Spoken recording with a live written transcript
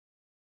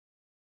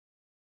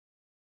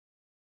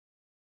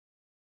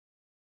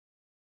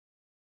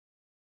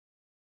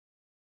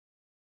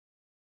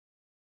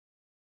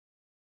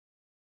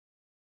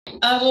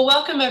Well,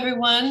 welcome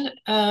everyone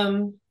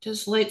to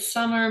this late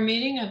summer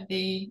meeting of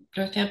the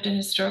Northampton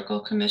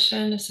Historical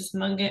Commission. This is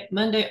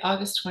Monday,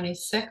 August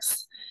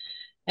 26th.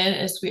 And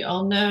as we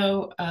all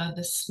know,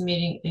 this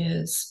meeting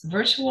is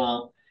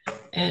virtual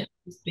and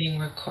is being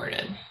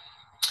recorded.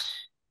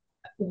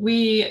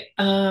 We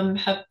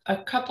have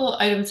a couple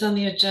items on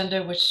the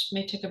agenda which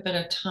may take a bit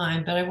of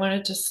time, but I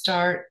wanted to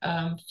start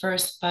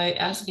first by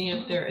asking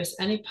if there is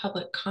any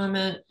public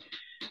comment.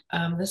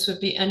 This would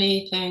be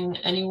anything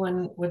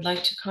anyone would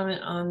like to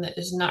comment on that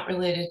is not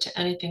related to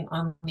anything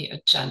on the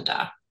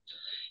agenda.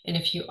 And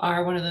if you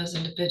are one of those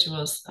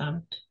individuals,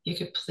 you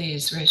could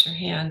please raise your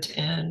hand.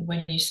 And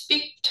when you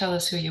speak, tell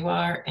us who you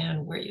are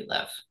and where you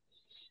live.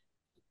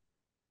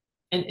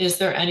 And is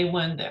there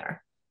anyone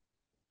there?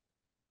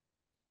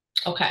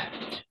 Okay,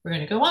 we're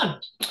going to go on.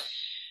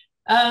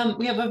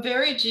 We have a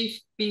very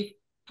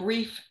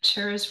brief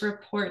chair's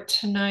report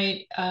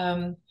tonight.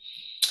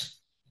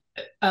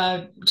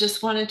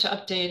 Just wanted to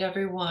update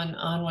everyone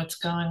on what's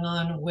going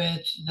on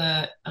with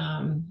the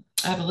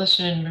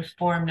Abolition and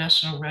Reform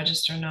National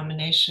Register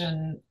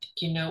nomination.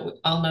 You know,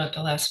 all know at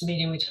the last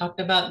meeting we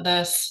talked about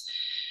this.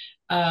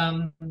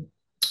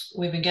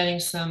 We've been getting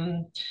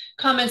some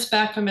comments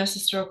back from Mass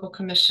Historical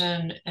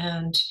Commission,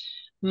 and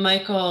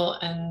Michael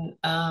and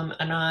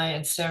I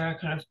and Sarah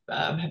kind of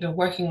have been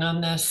working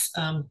on this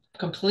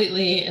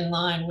completely in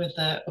line with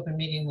the open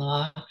meeting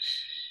law.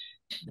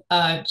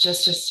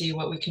 Just to see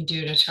what we can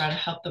do to try to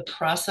help the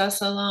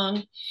process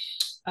along.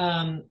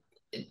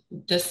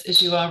 This,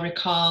 as you all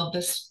recall,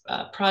 this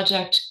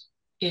project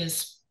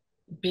is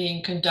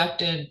being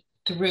conducted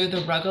through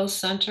the Ruggles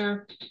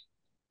Center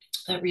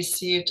that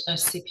received a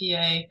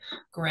CPA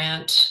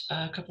grant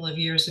a couple of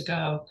years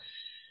ago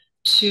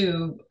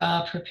to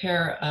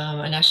prepare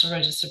a National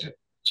Register of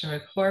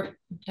Historic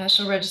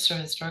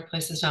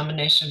Places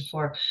nomination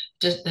for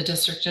the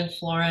district in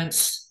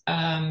Florence.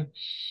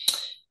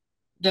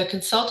 The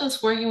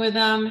consultants working with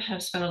them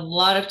have spent a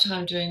lot of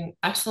time doing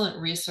excellent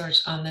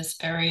research on this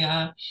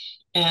area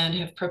and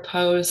have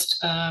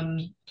proposed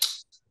a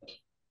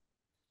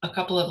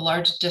couple of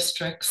large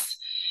districts.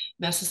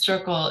 Mass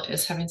Historical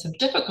is having some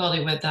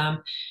difficulty with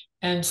them.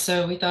 And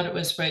so we thought it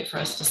was right for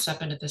us to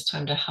step in at this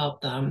time to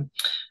help them.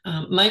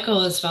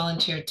 Michael has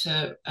volunteered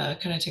to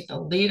kind of take the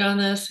lead on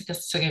this. I guess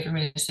it's okay for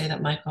me to say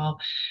that Michael,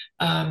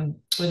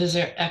 with his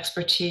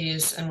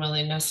expertise and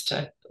willingness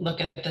to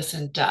look at this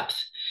in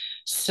depth.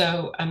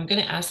 So I'm going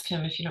to ask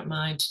him, if you don't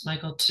mind,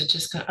 Michael, to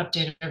just kind of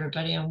update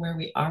everybody on where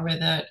we are with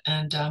it.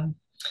 And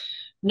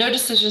no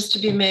decisions to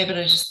be made, but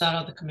I just thought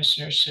all the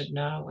commissioners should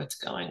know what's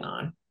going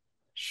on.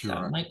 So,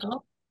 Sure.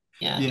 Michael?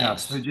 Yeah, Yeah,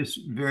 thanks. so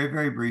just very,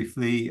 very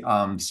briefly,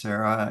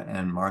 Sarah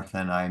and Martha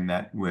and I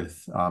met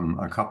with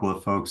a couple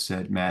of folks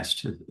at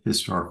Mass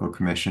Historical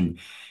Commission,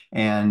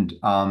 and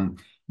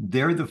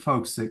they're the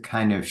folks that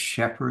kind of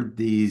shepherd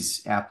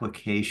these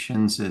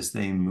applications as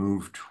they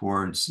move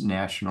towards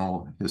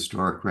National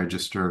Historic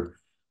Register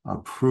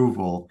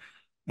approval.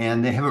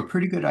 And they have a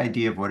pretty good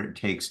idea of what it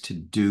takes to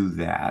do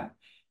that.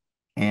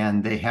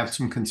 And they have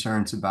some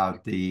concerns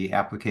about the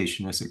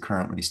application as it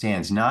currently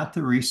stands, not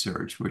the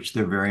research, which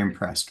they're very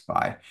impressed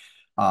by,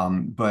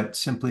 but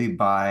simply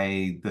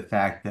by the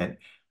fact that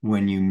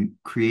when you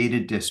create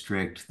a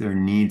district, there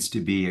needs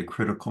to be a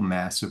critical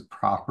mass of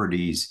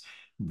properties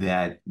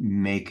that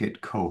make it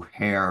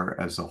cohere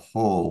as a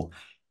whole.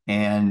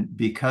 And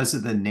because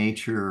of the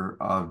nature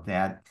of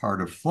that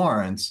part of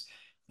Florence,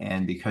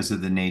 and because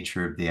of the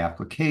nature of the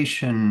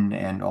application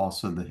and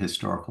also the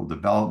historical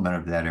development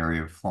of that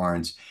area of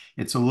Florence,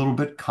 it's a little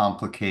bit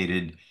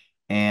complicated,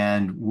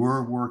 and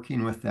we're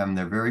working with them.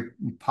 They're very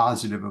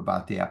positive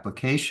about the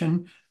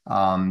application.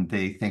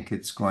 They think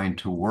it's going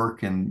to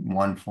work in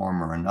one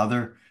form or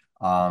another,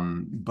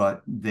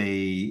 but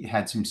they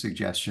had some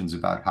suggestions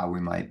about how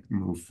we might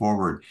move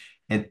forward.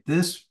 At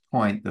this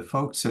point, the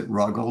folks at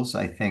Ruggles,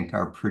 I think,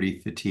 are pretty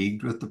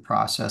fatigued with the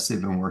process.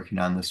 They've been working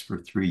on this for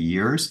 3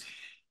 years.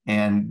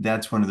 And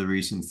that's one of the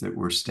reasons that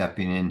we're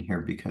stepping in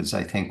here, because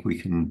I think we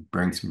can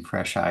bring some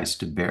fresh eyes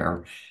to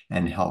bear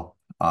and help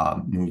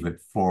move it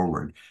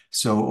forward.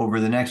 So over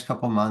the next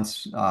couple of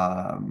months,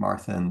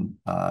 Martha and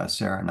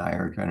Sarah and I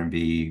are going to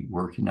be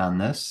working on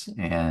this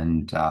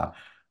and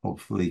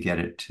hopefully get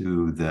it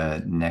to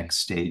the next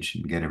stage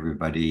and get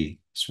everybody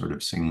sort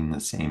of singing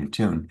the same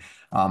tune.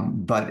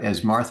 But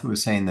as Martha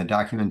was saying, the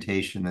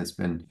documentation that's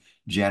been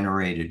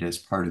generated as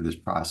part of this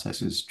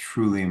process is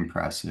truly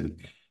impressive.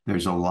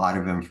 There's a lot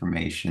of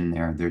information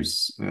there.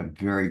 There's a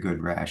very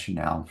good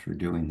rationale for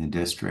doing the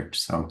district.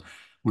 So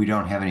we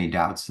don't have any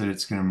doubts that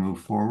it's going to move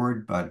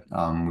forward, but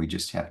we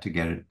just have to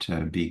get it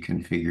to be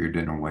configured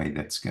in a way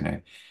that's going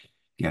to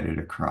get it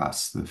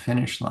across the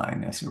finish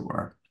line, as it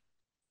were.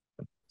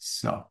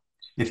 So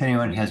if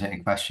anyone has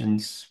any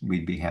questions,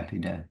 we'd be happy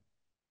to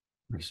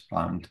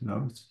respond to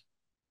those.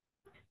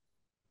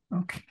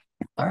 Okay.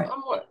 All right.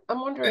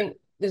 I'm wondering,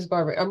 this is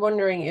Barbara, I'm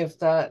wondering if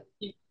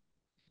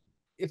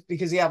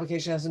because the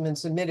application hasn't been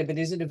submitted, but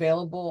is it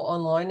available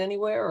online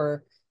anywhere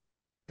or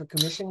for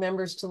commission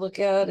members to look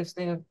at if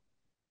they have?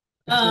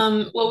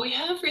 Well, we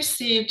have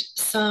received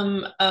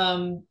some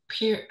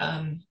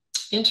interim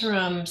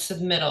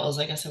submittals,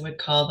 I guess I would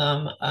call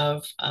them,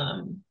 of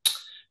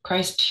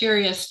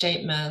criteria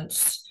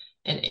statements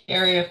and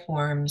area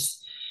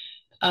forms.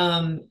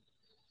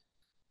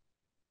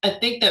 I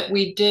think that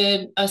we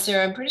did,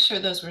 Sarah, I'm pretty sure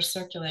those were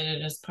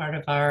circulated as part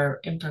of our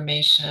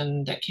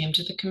information that came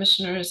to the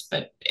commissioners,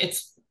 but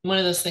it's one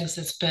of those things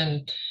that's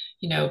been,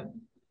 you know,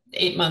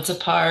 8 months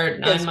apart,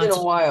 Yeah, it's nine been months a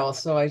apart. while,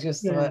 so I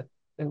just Yeah. thought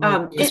it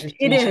might be It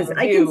interesting to is. I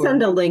can review.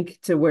 send a link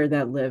to where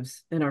that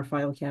lives in our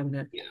file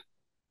cabinet. Yeah.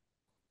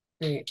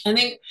 Great. I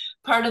think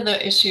part of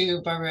the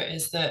issue, Barbara,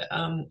 is that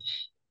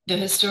the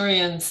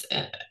historians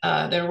that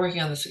are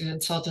working on this,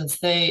 consultants,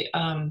 they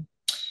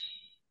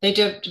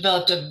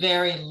developed a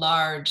very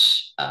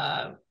large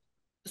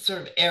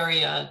sort of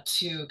area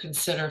to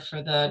consider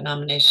for the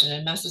nomination,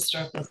 and Mass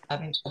Historical was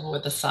having trouble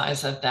with the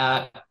size of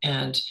that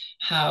and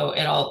how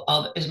it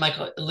all, as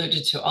Michael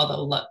alluded to,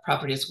 all the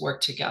properties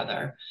work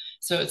together.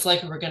 So it's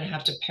like we're going to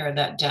have to pare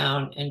that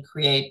down and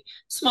create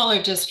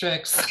smaller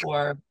districts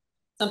or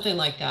something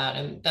like that,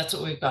 and that's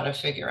what we've got to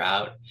figure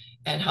out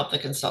and help the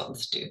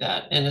consultants do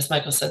that. And as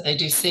Michael said, they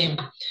do seem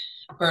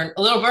a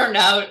little burned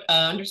out,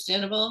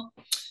 understandable.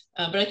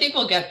 But I think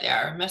we'll get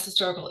there. Mass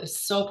Historical is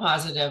so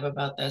positive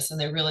about this, and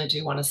they really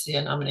do want to see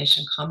a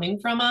nomination coming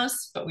from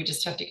us, but we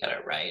just have to get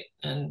it right.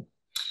 And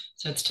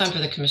so it's time for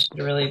the commission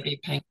to really be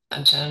paying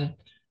attention.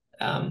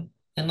 And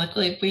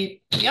luckily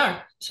we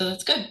are, so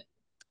that's good.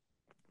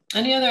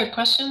 Any other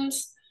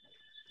questions?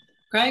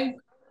 Greg,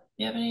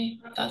 you have any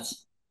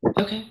thoughts?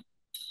 Okay.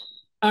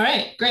 All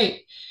right,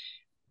 great.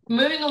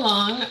 Moving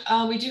along,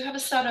 we do have a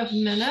set of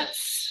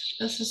minutes.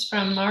 This is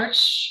from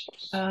March,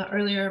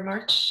 earlier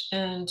March,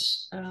 and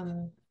I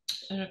don't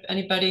know if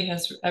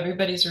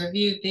everybody's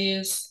reviewed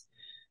these.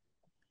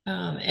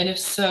 And if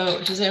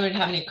so, does anyone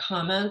have any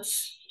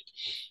comments?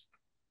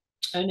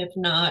 And if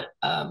not,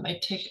 I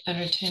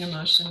entertain a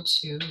motion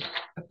to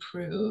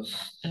approve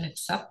and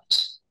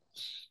accept.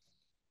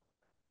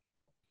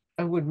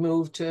 I would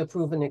move to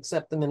approve and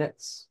accept the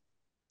minutes.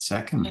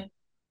 Second. Okay.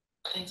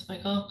 Thanks,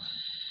 Michael.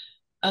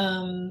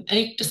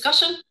 Any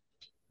discussion?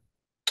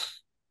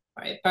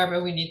 All right, Barbara,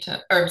 Sarah,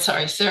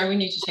 we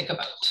need to take a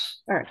vote.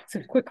 All right,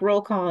 so quick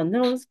roll call on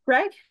those.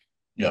 Greg?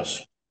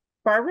 Yes.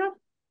 Barbara?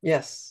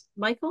 Yes.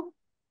 Michael?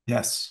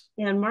 Yes.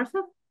 And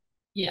Martha?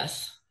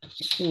 Yes.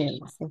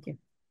 Unanimous. Thank you.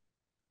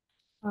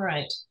 All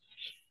right.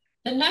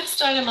 The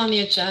next item on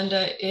the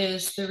agenda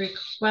is the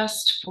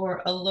request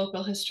for a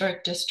local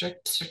historic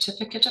district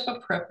certificate of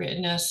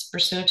appropriateness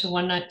pursuant to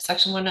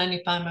section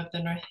 195 of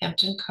the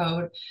Northampton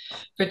Code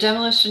for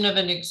demolition of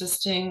an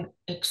existing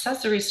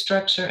accessory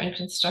structure and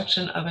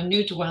construction of a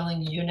new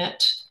dwelling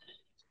unit.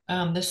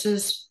 This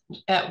is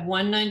at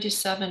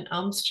 197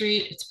 Elm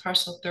Street. It's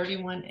parcel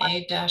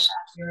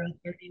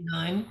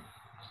 31A-039.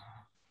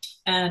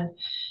 And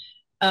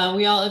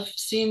we all have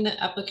seen the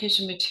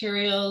application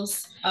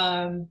materials.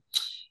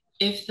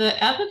 If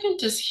the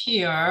applicant is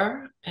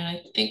here, and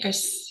I think I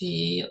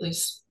see at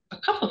least a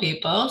couple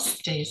people,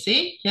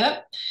 Stacy,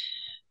 yep.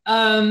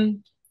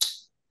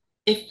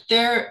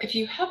 If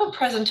you have a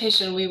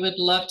presentation, we would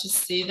love to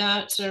see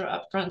that sort of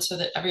up front so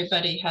that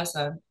everybody has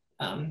a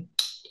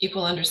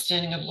equal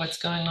understanding of what's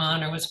going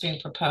on or what's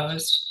being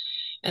proposed.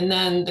 And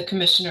then the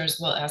commissioners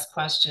will ask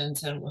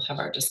questions and we'll have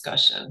our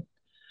discussion.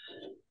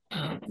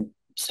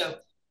 So.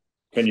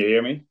 Can you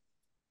hear me?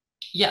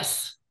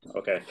 Yes.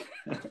 Okay.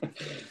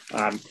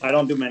 I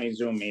don't do many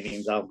Zoom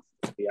meetings, I'll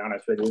be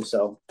honest with you.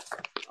 So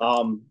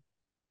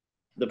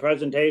the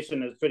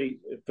presentation is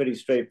pretty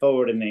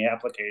straightforward in the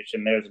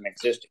application. There's an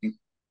existing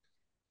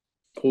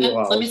pool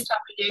house. Let me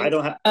stop you. I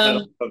don't have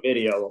a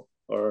video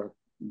or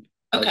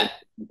okay.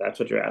 That's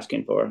what you're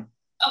asking for.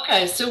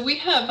 Okay, so we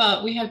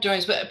have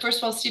drawings, but first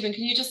of all, Stephen,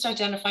 can you just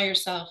identify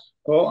yourself?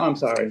 Oh, I'm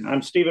sorry.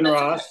 I'm Stephen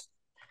Ross,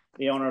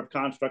 the owner of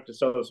Construct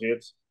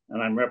Associates,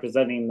 and I'm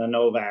representing the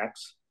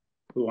Novaks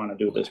who want to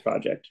do this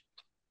project.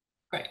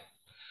 Great.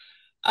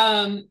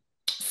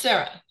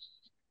 Sarah,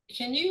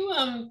 can you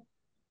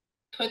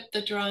put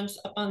the drawings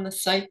up on the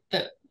site,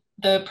 the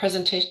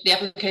presentation, the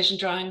application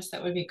drawings?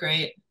 That would be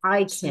great.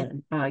 I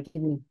can. Give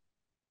me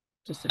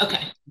just a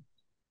okay.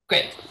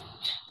 Great.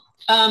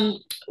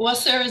 While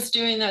Sarah's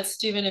doing that,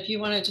 Stephen, if you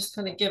want to just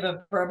kind of give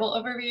a verbal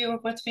overview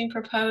of what's being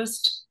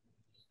proposed,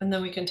 and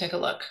then we can take a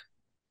look.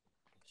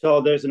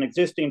 So there's an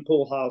existing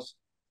pool house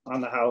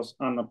on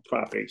the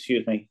property,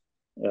 excuse me,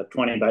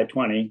 20 by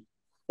 20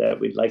 that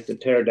we'd like to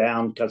tear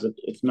down because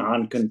it's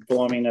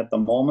non-conforming at the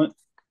moment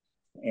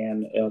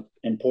and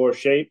in poor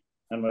shape.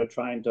 And we're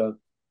trying to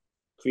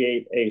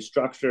create a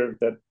structure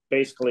that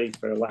basically,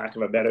 for lack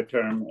of a better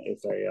term,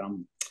 is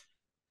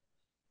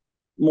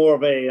more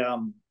of a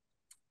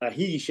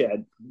he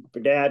shed for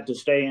Dad to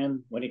stay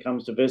in when he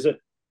comes to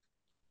visit,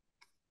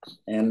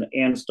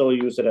 and still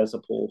use it as a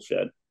pool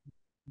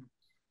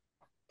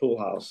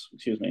house,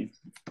 excuse me,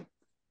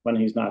 when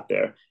he's not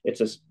there. It's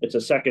not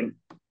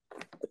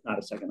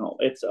a second home.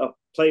 It's a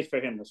place for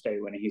him to stay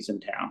when he's in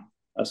town,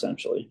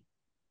 essentially.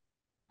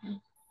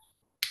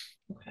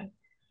 Okay.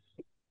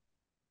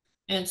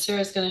 And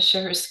Sarah's going to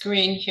share her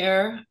screen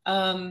here.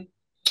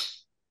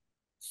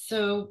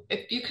 So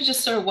if you could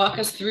just sort of walk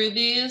us through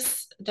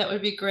these, that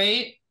would be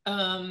great.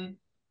 I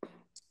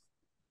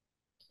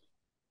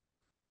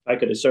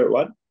could assert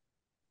what?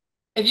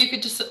 If you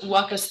could just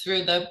walk us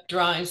through the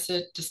drawings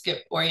to just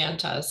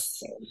orient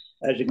us.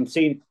 As you can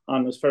see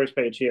on this first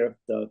page here,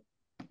 the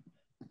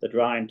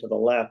drawing to the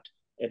left,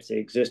 it's the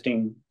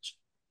existing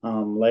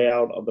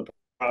layout of the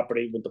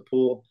property with the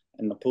pool,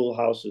 and the pool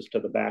house is to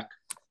the back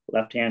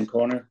left-hand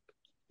corner,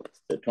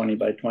 the 20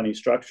 by 20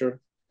 structure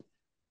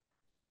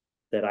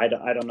that I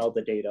don't know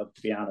the date of,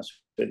 to be honest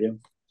with you.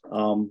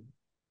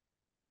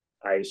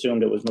 I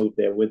assumed it was moved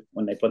there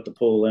when they put the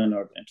pool in,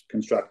 or it's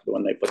constructed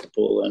when they put the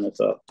pool in. It's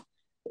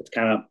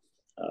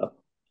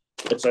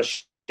a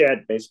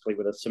shed basically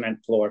with a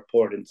cement floor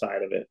poured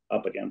inside of it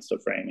up against the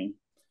framing.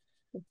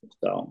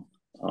 So,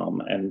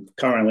 and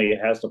currently it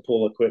has the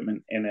pool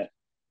equipment in it,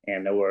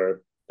 and there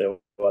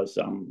was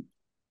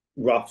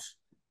rough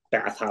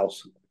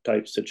bathhouse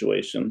type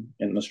situation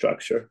in the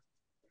structure.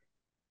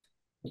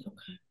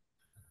 Okay.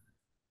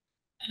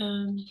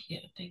 Yeah,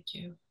 thank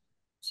you.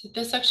 So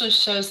this actually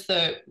shows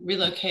the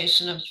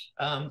relocation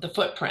of the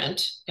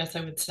footprint, I guess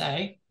I would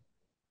say.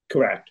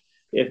 Correct.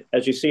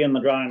 As you see in the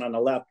drawing on the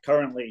left,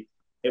 currently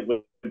it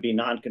would be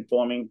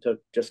non-conforming to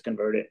just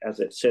convert it as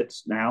it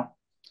sits now.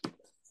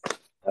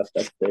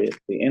 That's the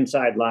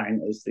inside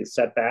line is the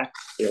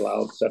setbacks, the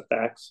allowed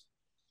setbacks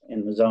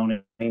in the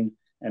zoning.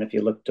 And if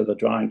you look to the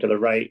drawing to the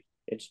right,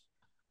 it's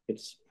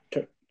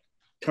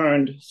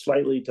turned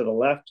slightly to the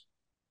left,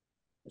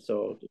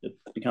 so it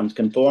becomes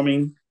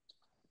conforming.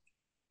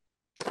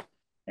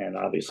 And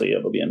obviously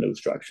it will be a new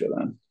structure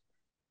then.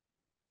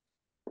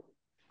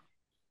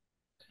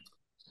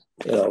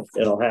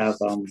 It'll have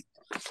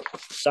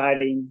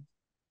siding.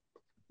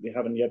 We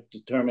haven't yet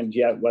determined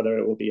whether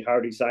it will be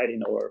hardy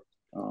siding or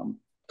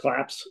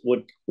claps,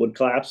 wood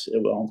claps.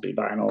 It won't be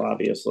vinyl,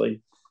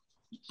 obviously.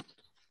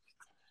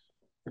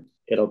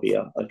 It'll be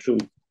a true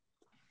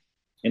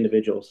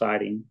individual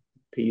siding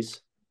piece,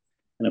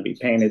 and it'll be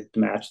painted to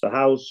match the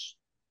house.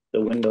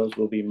 The windows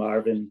will be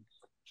Marvin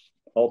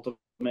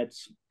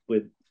Ultimates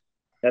with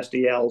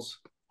SDLs,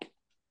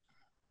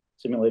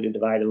 simulated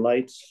divided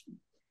lights,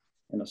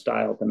 in a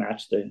style to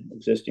match the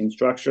existing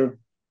structure.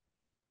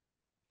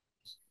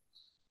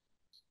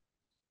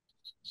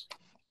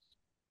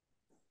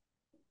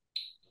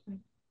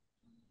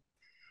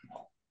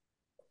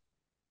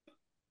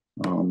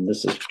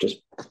 This is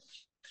just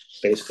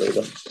basically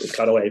the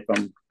cutaway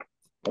from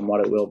what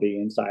it will be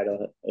inside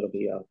of it. It'll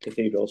be a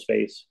cathedral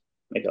space,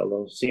 make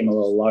it seem a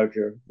little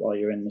larger while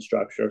you're in the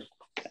structure.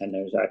 And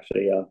there's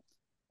actually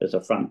there's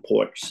a front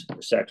porch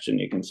section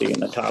you can see in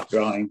the top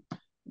drawing,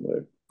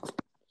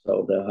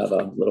 so they'll have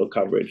a little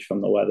coverage from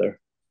the weather.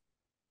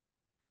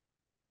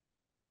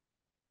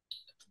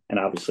 And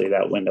obviously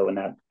that window in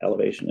that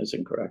elevation is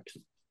incorrect.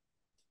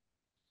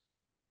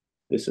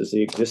 This is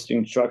the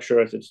existing structure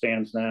as it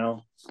stands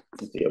now. You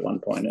can see at one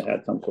point it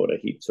had some sort of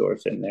heat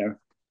source in there,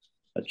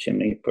 a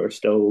chimney per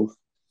stove,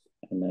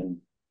 and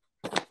then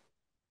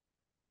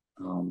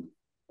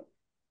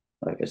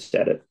like I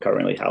said, it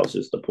currently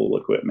houses the pool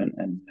equipment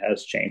and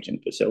has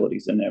changing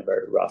facilities in there,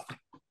 very rough.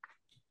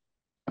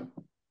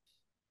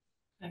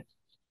 Okay.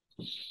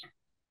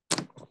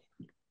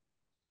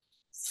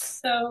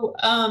 So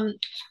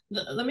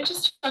let me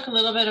just talk a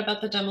little bit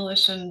about the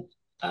demolition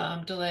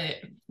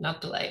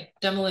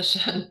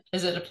demolition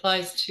as it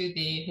applies to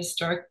the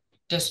historic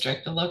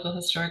district, the local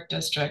historic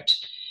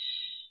district.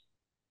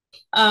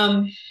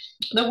 The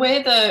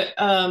way the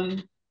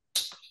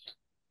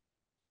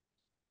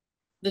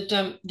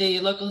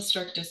local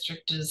historic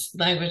district's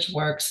language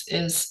works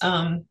is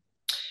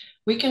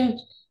we,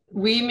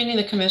 meaning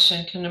the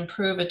commission, can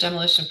approve a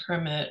demolition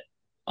permit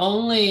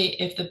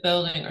only if the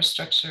building or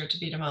structure to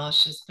be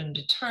demolished has been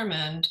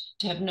determined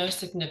to have no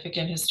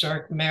significant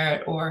historic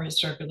merit or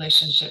historic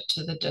relationship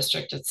to the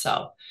district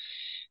itself.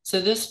 So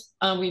this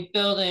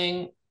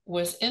building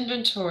was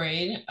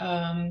inventoried.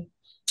 I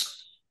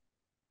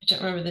don't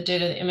remember the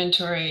date of the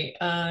inventory,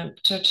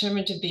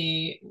 determined to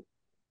be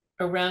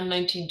around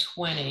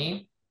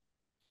 1920.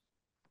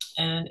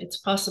 And it's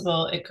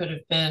possible it could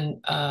have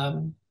been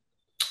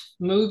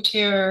moved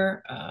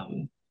here.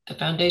 The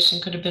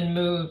foundation could have been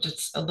moved.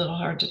 It's a little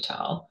hard to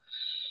tell.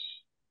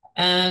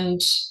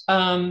 And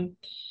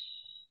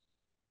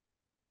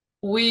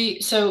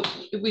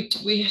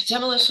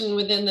demolition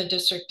within the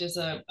district is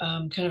a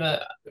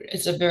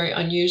it's a very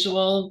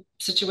unusual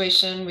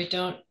situation. We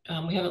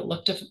haven't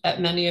looked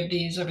at many of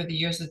these over the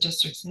years the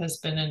district has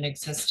been in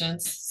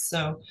existence.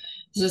 So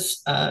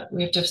this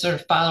we have to sort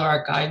of follow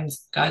our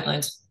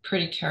guidelines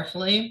pretty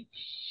carefully.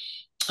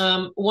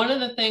 One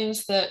of the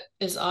things that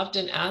is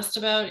often asked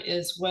about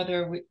is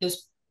whether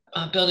this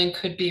building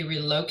could be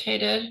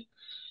relocated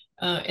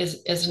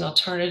as an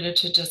alternative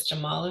to just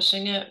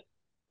demolishing it.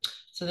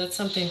 So that's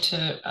something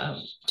to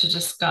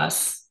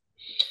discuss.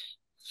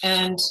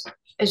 And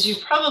as you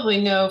probably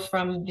know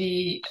from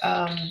the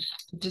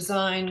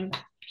design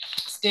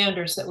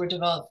standards that were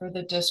developed for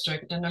the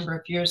district a number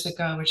of years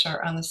ago, which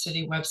are on the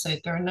city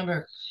website, there are a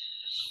number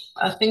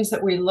things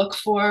that we look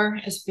for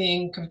as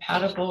being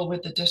compatible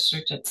with the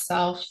district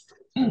itself.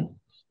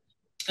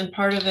 And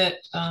part of it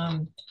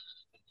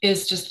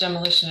is just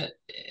demolition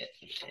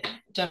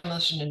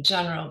in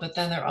general, but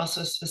then there are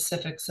also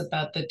specifics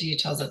about the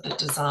details of the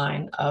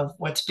design of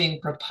what's being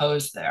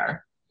proposed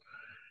there.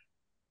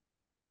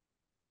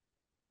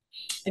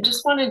 I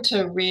just wanted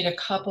to read a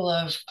couple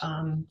of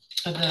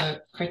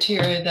the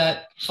criteria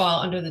that fall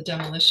under the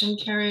demolition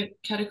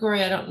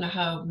category. I don't know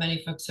how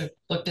many folks have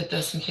looked at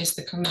this. In case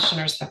the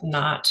commissioners have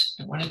not,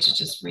 I wanted to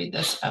just read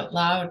this out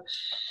loud.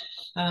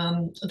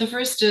 The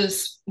first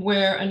is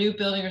where a new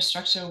building or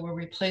structure will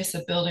replace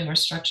a building or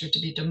structure to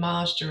be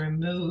demolished or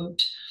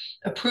removed.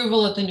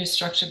 Approval of the new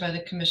structure by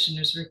the commission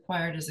is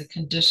required as a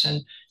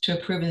condition to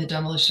approving the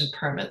demolition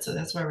permit. So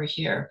that's why we're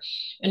here.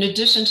 In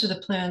addition to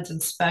the plans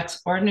and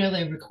specs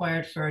ordinarily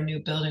required for a new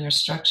building or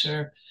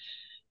structure,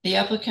 the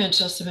applicant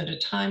shall submit a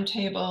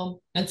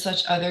timetable and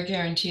such other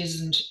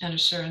guarantees and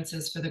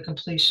assurances for the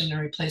completion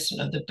and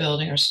replacement of the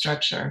building or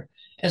structure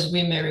as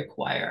we may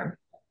require.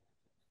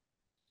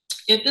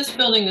 If this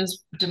building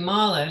is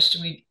demolished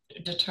and we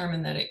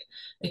determine that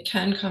it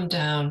can come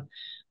down,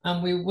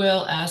 we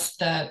will ask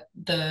that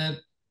the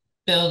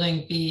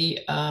building be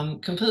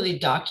completely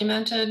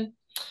documented.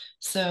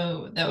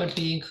 So that would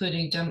be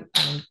including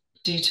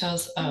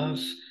details of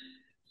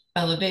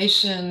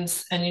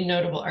elevations, any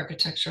notable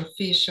architectural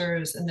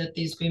features, and that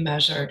these be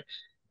measured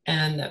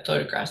and that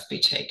photographs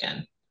be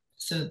taken.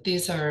 So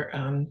these are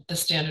the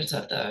standards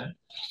of the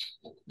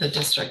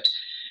district.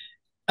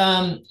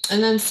 And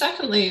then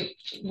secondly,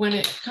 when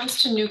it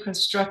comes to new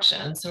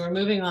construction, so we're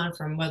moving on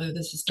from whether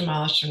this is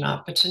demolished or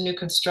not, but to new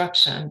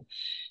construction,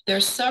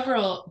 there's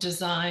several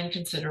design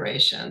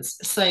considerations,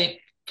 site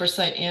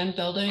and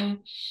building.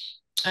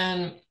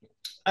 And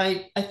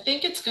I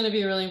think it's going to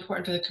be really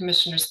important for the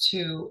commissioners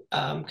to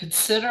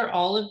consider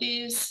all of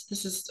these.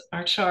 This is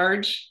our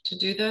charge to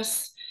do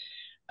this.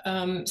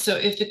 So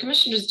if the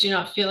commissioners do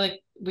not feel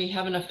like we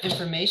have enough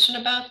information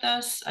about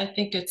this, I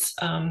think it's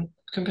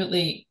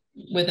completely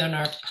within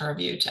our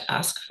purview to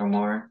ask for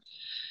more.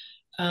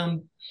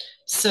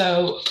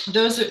 So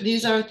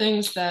these are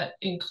things that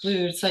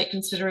include site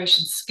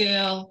consideration,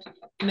 scale,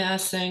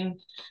 massing,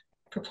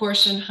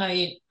 proportion,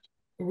 height,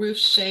 roof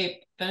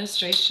shape,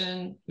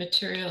 fenestration,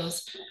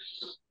 materials,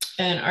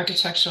 and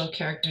architectural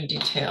character and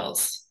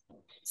details.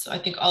 So I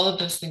think all of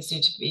those things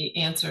need to be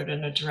answered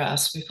and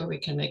addressed before we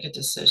can make a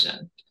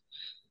decision.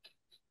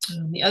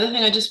 The other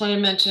thing I just want to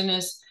mention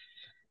is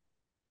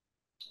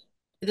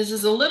this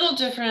is a little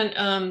different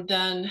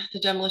than the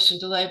demolition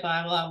delay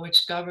bylaw,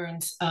 which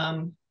governs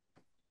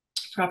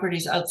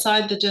properties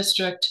outside the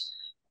district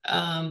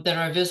that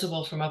are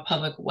visible from a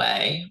public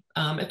way.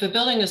 If a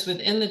building is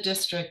within the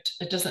district,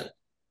 it doesn't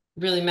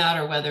really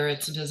matter whether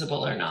it's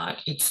visible or not.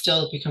 It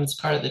still becomes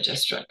part of the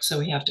district. So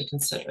we have to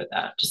consider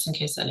that, just in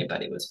case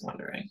anybody was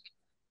wondering.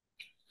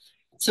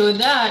 So with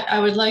that, I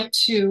would like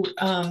to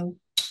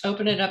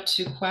open it up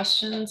to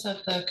questions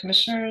of the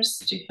commissioners.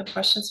 Do you have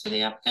questions for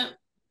the applicant?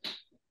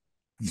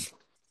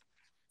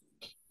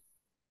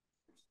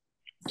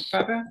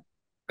 Barbara,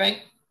 Greg,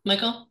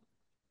 Michael?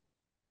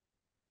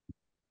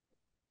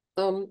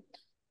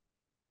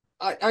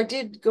 I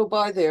did go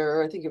by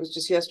there, I think it was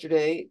just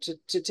yesterday,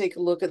 to take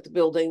a look at the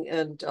building,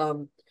 and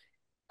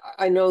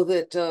I know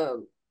that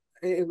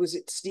it was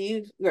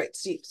Steve, right?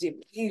 Steve,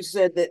 you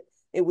said that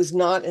it was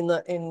not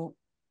in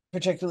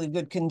particularly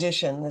good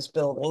condition, this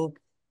building.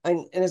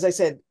 And as I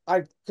said,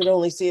 I could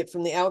only see it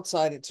from the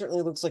outside. It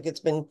certainly looks like it's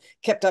been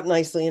kept up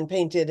nicely and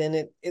painted, and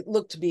it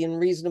looked to be in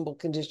reasonable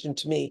condition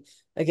to me.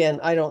 Again,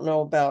 I don't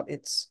know about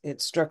its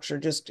structure,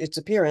 just its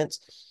appearance,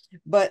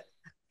 but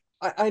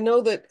I know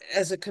that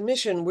as a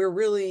commission, we're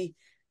really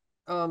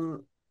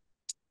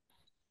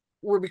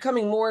we're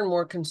becoming more and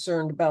more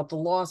concerned about the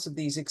loss of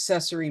these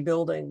accessory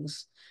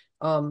buildings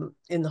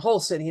in the whole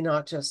city,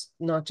 not just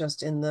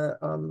in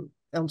the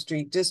Elm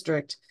Street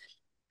district.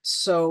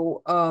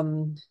 So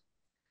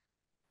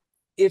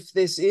if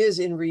this is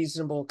in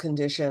reasonable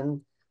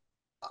condition,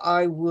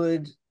 it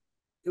would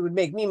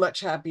make me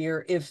much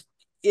happier if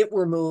it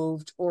were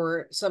moved,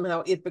 or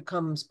somehow it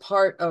becomes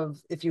part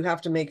of, if you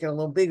have to make it a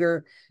little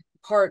bigger,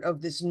 part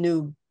of this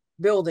new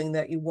building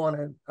that you want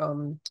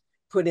to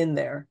put in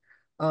there.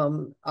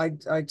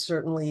 I'd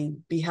certainly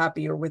be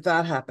happier with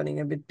that happening,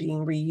 of it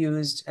being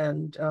reused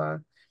and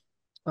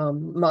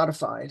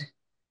modified.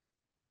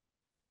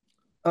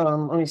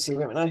 Let me see,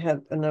 wait a minute, I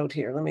had a note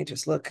here. Let me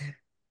just look.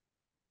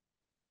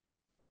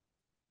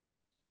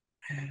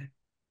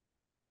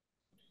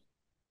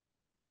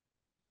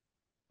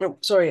 Oh,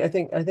 sorry, I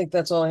think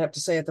that's all I have to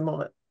say at the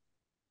moment.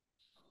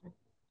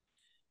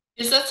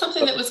 Is that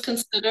something that was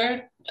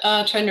considered,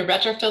 trying to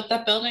retrofit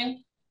that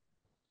building?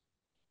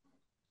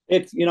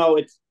 It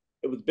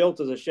was built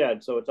as a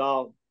shed, so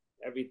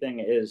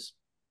everything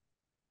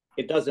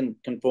it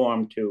doesn't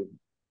conform to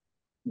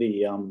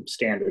the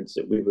standards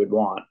that we would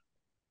want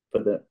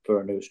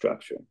for a new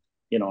structure.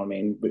 You know what I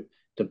mean?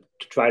 To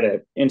try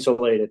to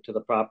insulate it to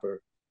the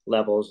proper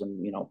levels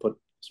and put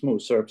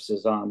smooth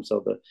surfaces on,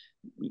 so that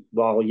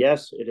while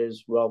yes, it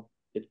is well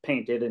it's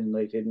painted and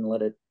they didn't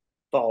let it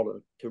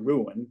fall to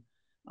ruin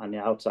on the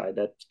outside.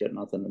 That's got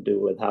nothing to do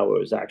with how it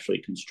was actually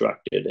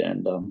constructed,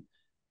 and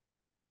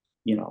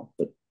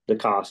the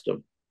cost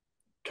of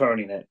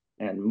turning it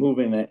and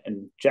moving it,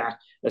 and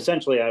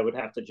essentially I would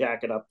have to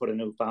jack it up, put a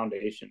new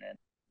foundation in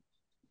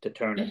to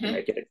turn it and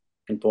make it a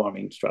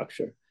conforming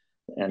structure.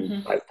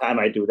 And by the time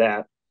I do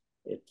that,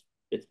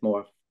 it's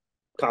more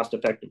cost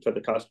effective for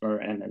the customer,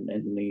 and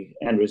the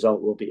end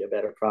result will be a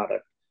better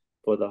product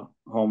for the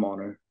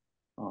homeowner,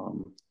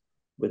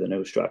 with a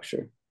new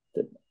structure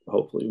that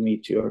hopefully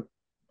meets your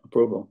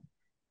approval.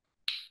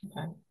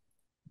 Okay.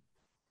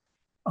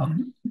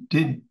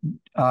 Did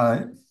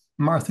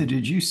Martha,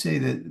 did you say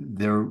that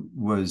there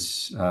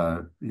was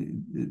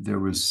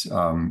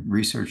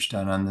research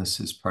done on this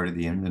as part of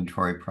the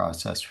inventory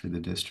process for the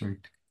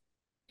district?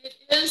 It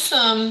is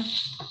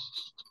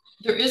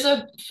there is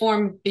a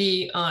Form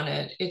B on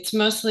it. It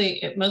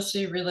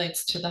mostly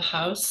relates to the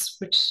house,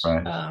 which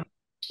Right.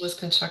 was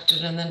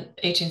constructed in the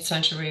 18th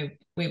century,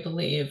 we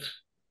believe.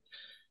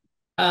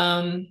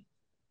 I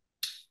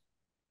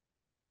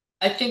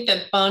think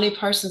that Bonnie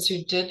Parsons,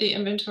 who did the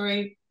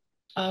inventory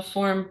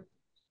form,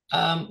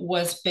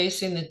 was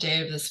basing the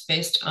date of this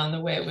based on the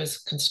way it was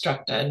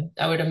constructed.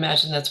 I would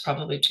imagine that's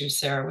probably true,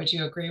 Sarah. Would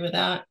you agree with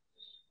that?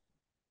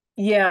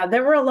 Yeah,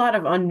 there were a lot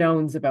of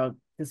unknowns about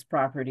this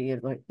property.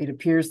 It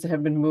appears to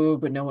have been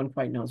moved, but no one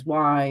quite knows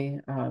why.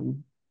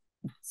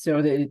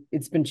 So that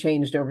it's been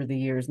changed over the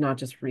years, not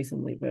just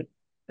recently, but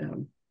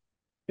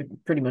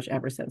pretty much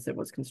ever since it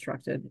was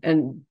constructed.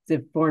 And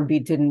the Form B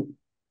didn't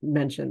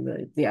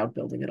mention the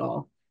outbuilding at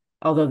all,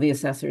 although the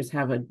assessors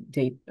have a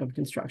date of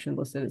construction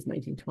listed as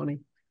 1920.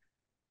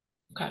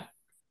 Okay.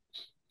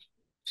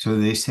 So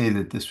they say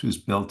that this was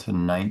built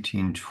in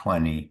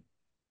 1920.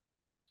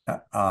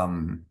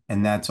 And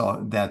that's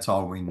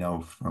all we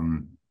know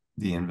from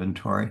the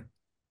inventory,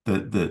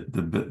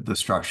 the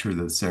structure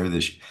that's there.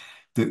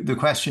 The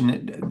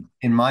question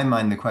in my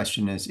mind, the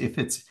question is if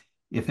it's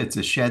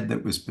a shed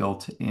that was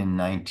built in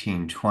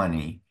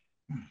 1920,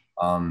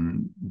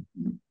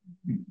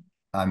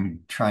 I'm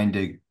trying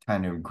to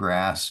kind of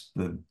grasp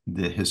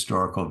the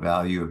historical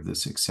value of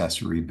this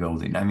accessory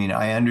building. I mean,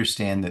 I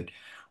understand that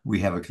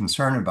we have a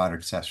concern about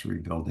accessory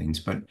buildings,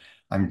 but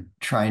I'm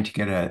trying to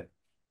get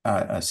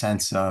a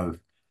sense of,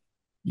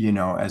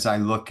 as I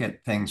look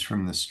at things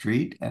from the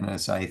street and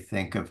as I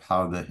think of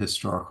how the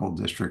historical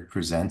district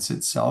presents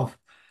itself,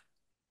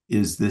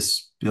 is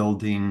this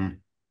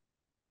building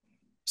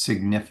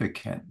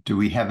significant? Do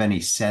we have any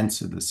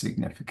sense of the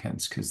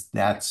significance? Because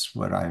that's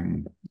what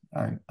I'm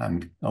a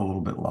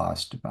little bit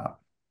lost about.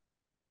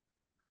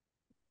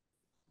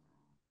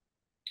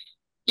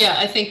 Yeah,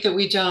 I think that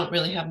we don't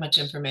really have much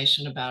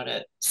information about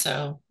it.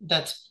 So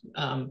that's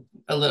a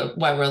little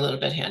why we're a little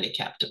bit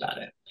handicapped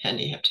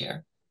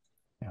here.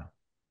 Yeah.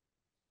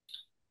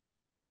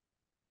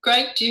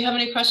 Greg, do you have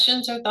any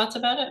questions or thoughts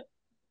about it?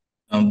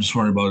 I'm just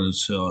wondering about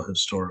its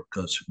historic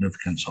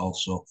significance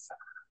also.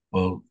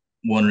 Well,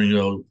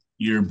 wondering,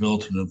 year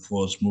built and if it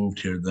was moved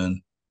here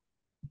then.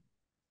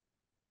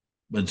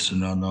 But it's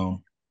an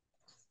unknown.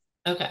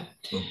 Okay.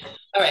 So,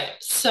 All right.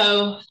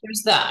 So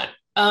there's that.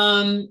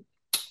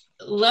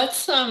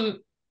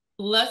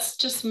 Let's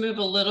just move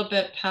a little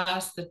bit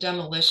past the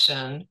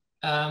demolition,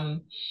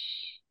 and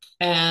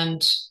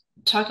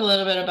talk a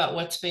little bit about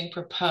what's being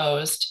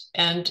proposed.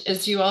 And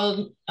as you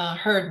all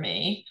heard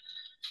me,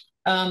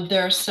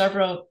 there are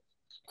several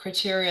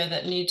criteria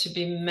that need to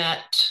be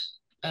met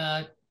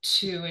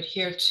to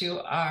adhere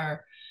to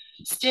our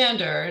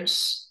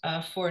standards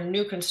for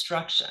new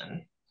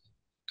construction.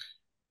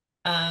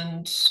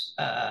 And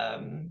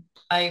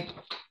I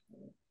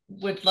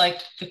would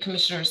like the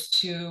commissioners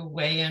to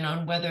weigh in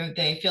on whether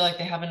they feel like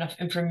they have enough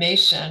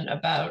information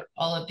about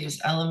all of these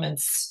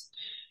elements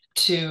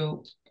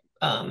to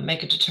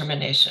make a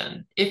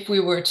determination if we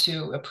were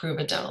to approve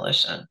a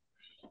demolition.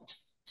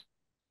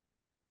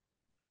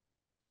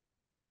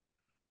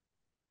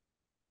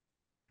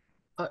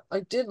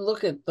 I did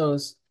look at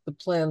the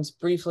plans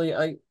briefly.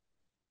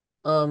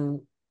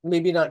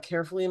 Maybe not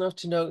carefully enough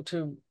to know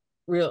to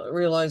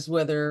realize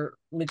whether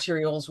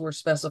materials were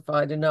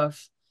specified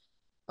enough.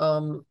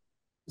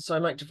 So I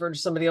might defer to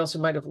somebody else who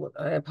might have,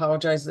 I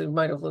apologize, they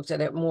might have looked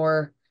at it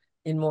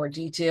in more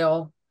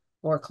detail,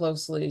 more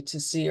closely to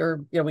see,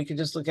 or yeah, we could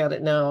just look at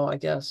it now, I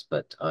guess.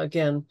 But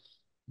again,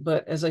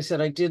 as I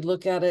said, I did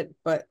look at it,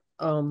 but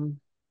so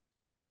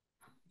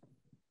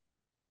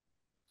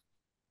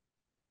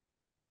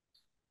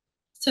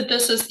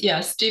this is, yeah,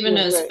 Stephen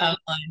yeah, has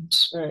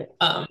right,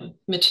 outlined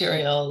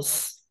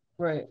materials.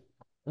 right.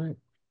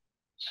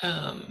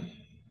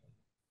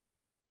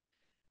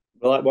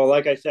 Well,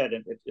 like I said,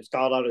 it's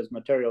called out as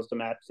materials to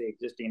match the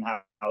existing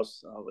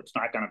house. It's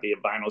not going to be a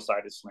vinyl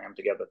sided slam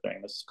together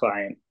thing. This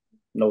client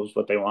knows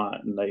what they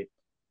want, and they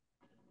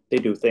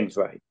do things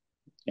right.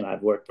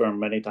 I've worked for them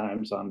many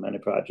times on many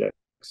projects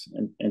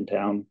in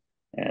town,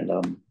 and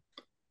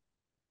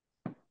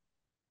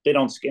they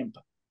don't skimp.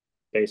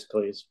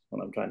 Basically, is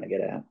what I'm trying to get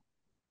at.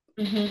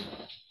 Mm-hmm.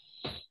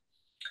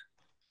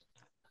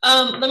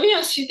 Let me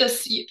ask you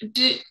this.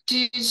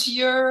 Does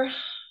your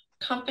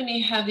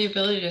company have the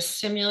ability to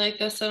simulate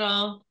this at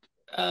all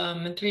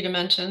in 3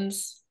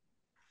 dimensions?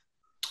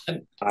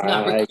 I'm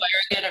not I requiring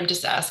it, I'm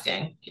just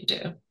asking if you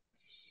do.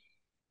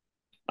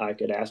 I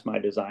could ask my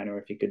designer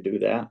if he could do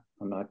that.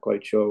 I'm not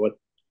quite sure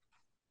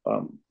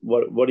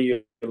what are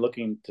you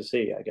looking to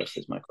see, I guess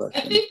is my I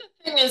question. think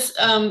the thing is,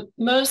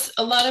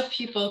 a lot of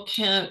people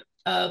can't,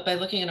 by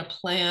looking at a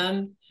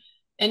plan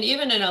and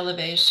even an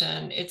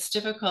elevation, it's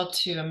difficult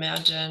to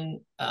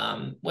imagine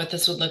what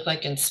this would look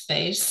like in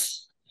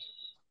space.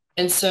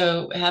 And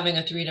so having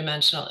a 3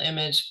 dimensional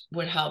image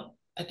would help,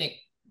 I think,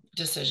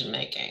 decision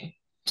making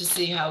to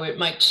see how it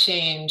might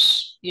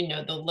change,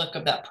 the look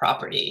of that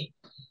property.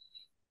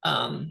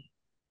 Um,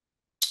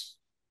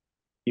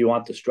 You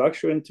want the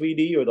structure in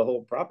 3D or the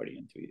whole property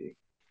in 3D?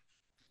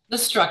 the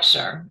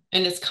structure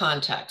and its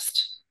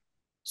context.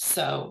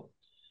 So,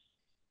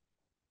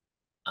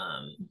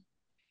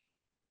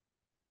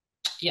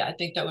 yeah, I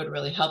think that would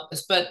really help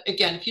us. But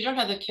again, if you don't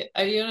have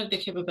the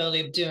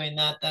capability of doing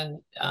that,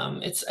 then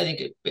I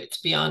think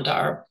it's beyond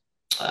our.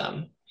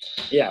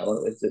 Yeah,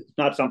 well, it's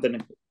not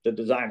something the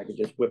designer could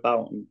just whip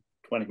out in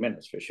 20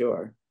 minutes for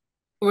sure.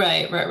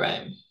 Right.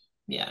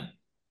 Yeah.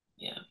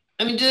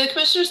 I mean, do the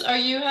commissioners, are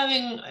you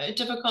having a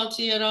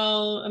difficulty at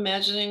all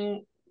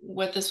imagining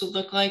what this would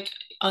look like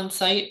on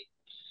site?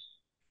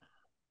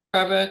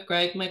 Barbara,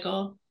 Greg,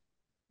 Michael?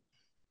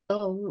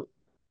 Um,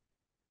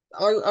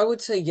 I would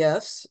say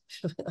yes.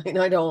 I mean,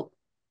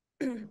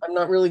 I'm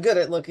not really good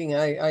at looking.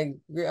 I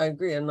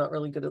agree. I'm not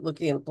really good at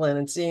looking at a plan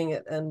and seeing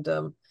it. And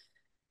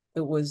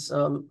it was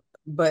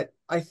but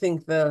I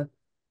think the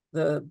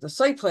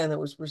site plan that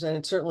was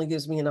presented certainly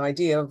gives me an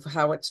idea of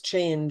how it's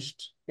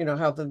changed,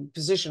 how the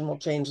position will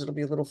change. It'll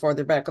be a little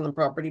farther back on the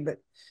property,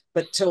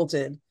 but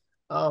tilted.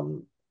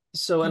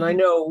 So, and I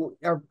know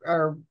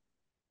our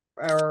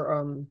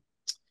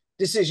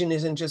decision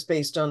isn't just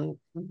based on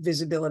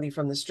visibility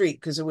from the street,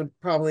 because it would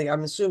probably,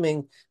 I'm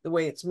assuming the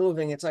way it's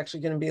moving, it's actually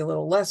going to be a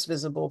little less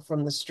visible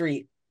from the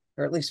street,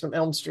 or at least from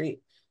Elm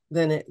Street,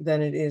 than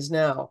it is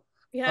now.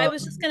 Yeah, I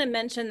was just going to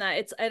mention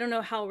that I don't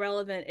know how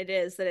relevant it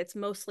is that it's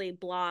mostly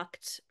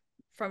blocked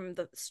from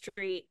the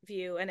street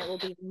view, and it will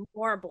be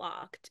more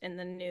blocked in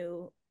the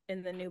new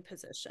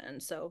position.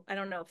 So I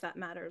don't know if that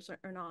matters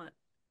or not.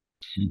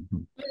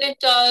 And it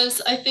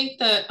does. I think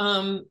that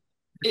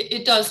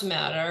it does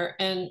matter,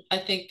 and I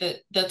think that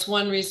that's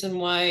one reason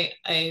why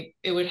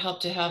it would help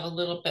to have a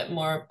little bit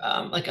more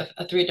like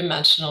a 3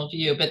 dimensional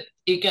view. But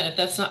again, if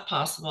that's not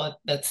possible,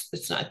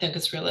 it's not. I think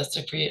it's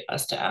realistic for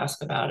us to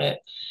ask about it.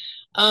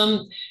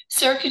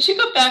 Sarah, could you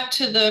go back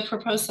to the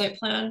proposed site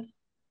plan,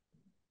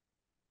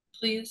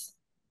 please?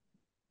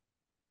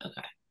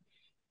 Okay.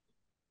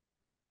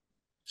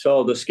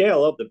 So the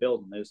scale of the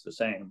building is the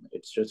same.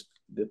 It's just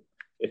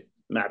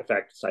matter of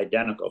fact, it's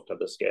identical to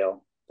the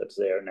scale that's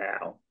there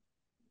now.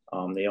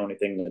 The only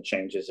thing that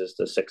changes is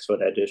the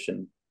 6-foot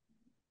addition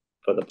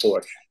for the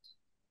porch.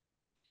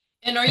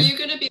 And are you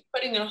going to be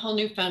putting in a whole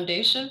new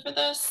foundation for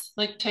this?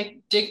 Like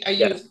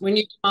Yes. when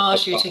you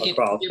demolish, you're a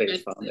crawl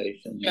space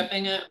foundation.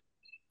 Stripping it.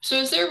 So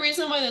is there a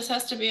reason why this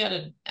has to be at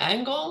an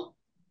angle?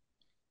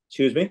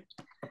 Excuse me?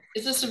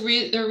 Is this a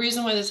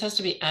reason why this has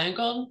to be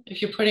angled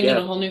if you're putting in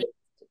a whole new?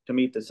 To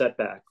meet the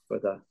setback for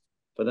the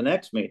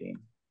next meeting.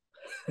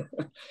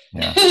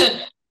 Yeah.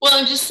 Well,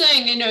 I'm just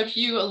saying, if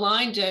you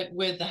aligned it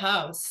with the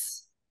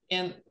house,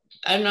 and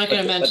I'm not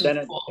going to mention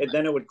the pool.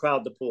 Then it would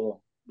crowd the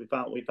pool. We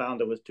found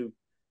it was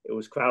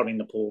crowding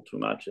the pool too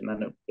much, and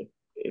then it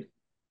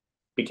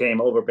became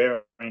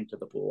overbearing to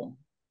the pool.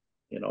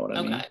 You know what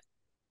I mean?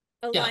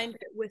 Aligned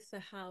it with the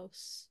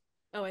house.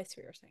 Oh, I see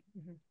what you're saying.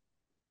 Mm-hmm.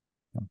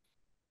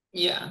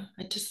 Yeah,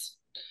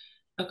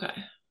 okay.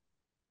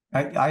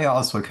 I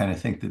also kind of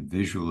think that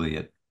visually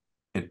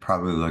it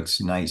probably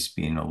looks nice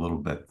being a little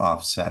bit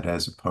offset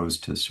as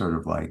opposed to sort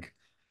of like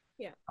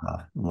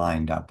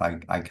lined up.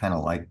 I kind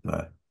of like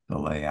the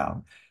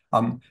layout.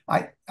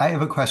 I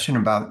have a question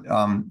about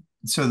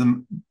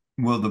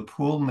will the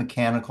pool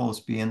mechanicals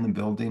be in the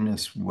building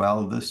as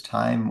well this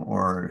time,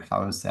 or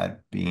how is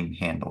that being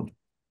handled?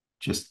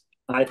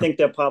 I think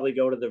they'll probably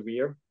go to the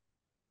rear.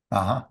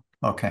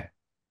 Okay.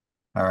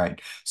 All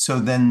right. So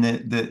then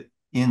the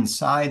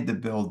inside the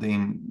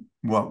building,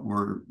 what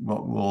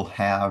we'll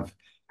have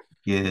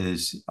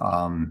is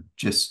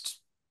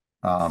just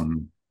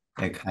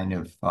a kind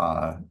of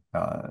a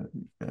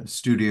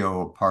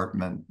studio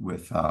apartment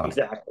with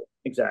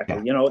exactly.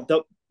 Yeah. You know,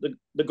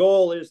 the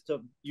goal is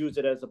to use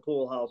it as a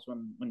pool house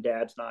when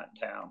Dad's not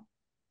in town.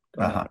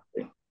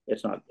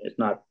 It's not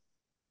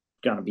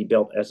going to be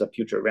built as a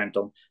future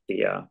rental.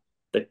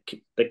 The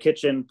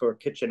kitchen for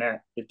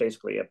kitchenette is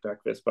basically a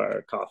breakfast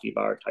bar, coffee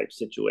bar type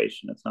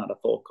situation. It's not a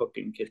full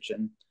cooking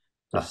kitchen.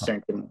 The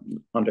sink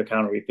and under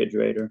counter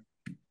refrigerator.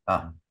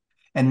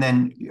 And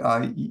then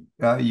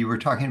you were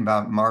talking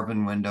about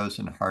Marvin windows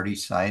and Hardy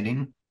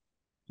siding.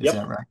 Is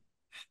that right?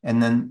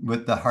 And then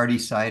with the Hardy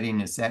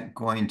siding, is that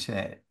going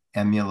to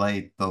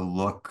emulate the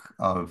look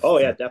of? Oh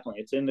yeah,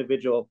 definitely. It's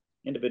individual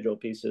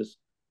pieces.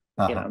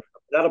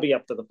 that'll be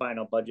up to the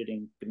final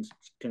budgeting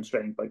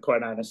constraint. But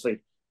quite honestly,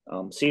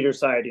 cedar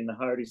siding, the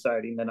hardy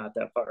siding, they're not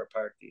that far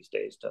apart these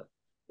days to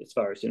as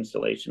far as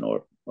installation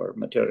or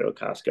material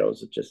cost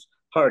goes. It's just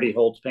hardy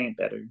holds paint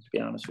better, to be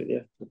honest with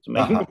you. That's the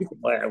main reason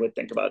why I would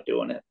think about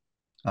doing it.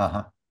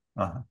 But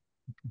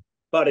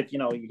if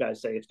you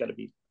guys say it's got to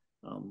be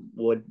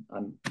wood,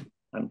 I'm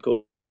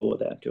cool with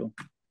that too.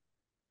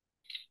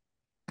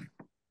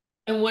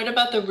 And what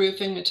about the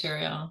roofing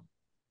material?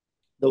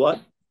 The what?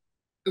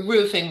 The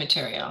roofing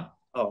material.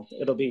 Oh,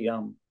 it'll be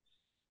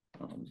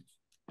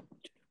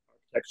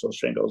textile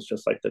shingles,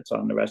 just like that's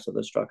on the rest of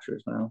the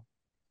structures now.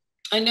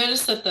 I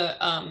noticed that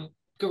the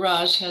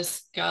garage has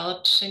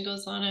scalloped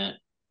shingles on it.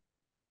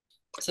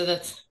 So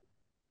that's.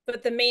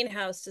 But the main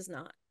house does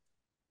not.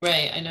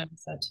 Right, I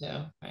noticed that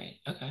too. Right,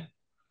 okay.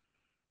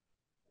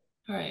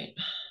 All right.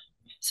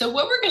 So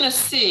what we're going to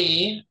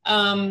see,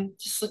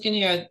 just looking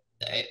here,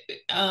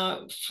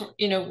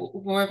 when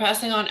we're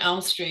passing on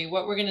Elm Street,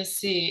 what we're going to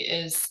see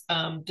is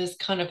this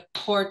kind of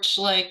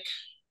porch-like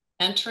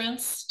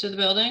entrance to the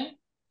building.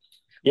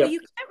 Well, you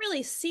can't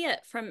really see it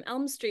from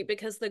Elm Street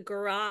because the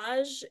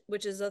garage,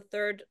 which is a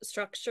third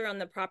structure on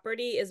the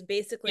property, is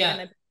basically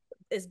in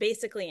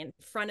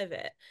front of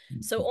it.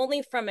 So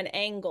only from an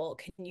angle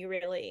can you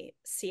really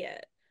see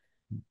it.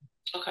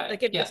 Okay.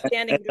 Like if you're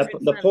standing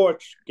the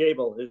porch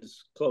gable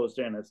is closed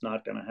in, it's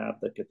not going to have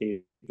the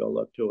cathedral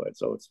look to it.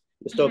 So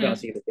you're still going to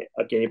see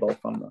a gable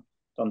from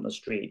the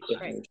street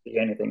if you see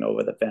anything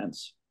over the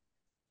fence.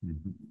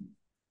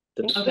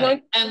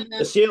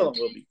 The ceiling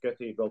will be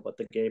cathedral, but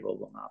the gable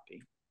will not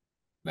be.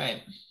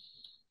 Right.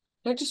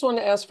 I just want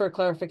to ask for a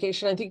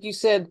clarification. I think you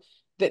said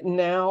that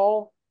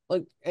now,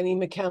 like any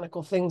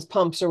mechanical things,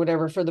 pumps or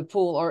whatever for the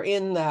pool are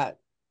in that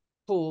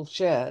pool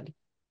shed,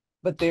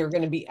 but they're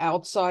going to be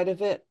outside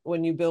of it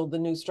when you build the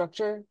new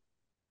structure?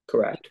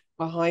 Correct.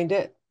 Behind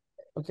it?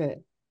 Okay.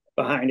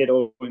 Behind it,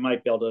 or we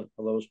might build a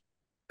little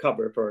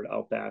cover for it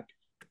out back.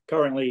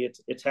 Currently,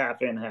 it's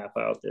half in, half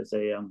out. There's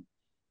a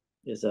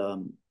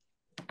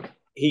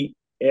heat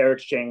air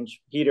exchange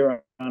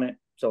heater on it.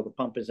 So the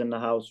pump is in the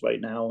house right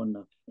now, and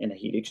a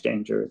heat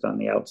exchanger is on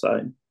the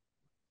outside.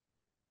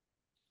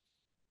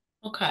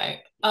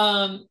 Okay.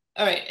 All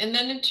right. And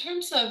then in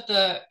terms of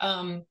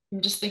I'm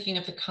just thinking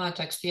of the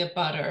context, the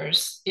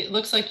abutters, it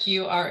looks like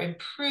you are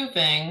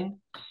improving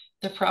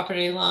the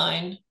property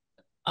line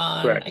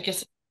on, correct, I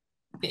guess,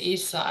 the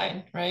east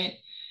side, right?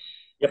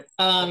 Yep.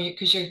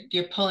 Because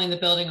you're pulling the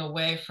building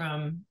away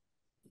from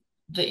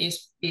the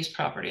east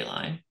property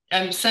line.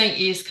 I'm saying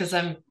east because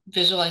I'm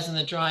visualizing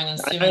the drawing and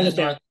assuming I understand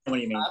the north.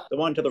 what you mean. The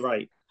one to the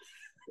right.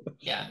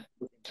 Yeah.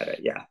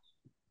 Yeah.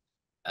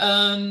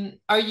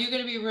 Are you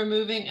going to be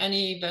removing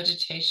any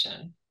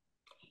vegetation?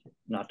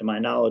 Not to my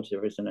knowledge,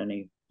 there isn't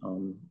any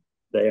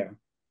there.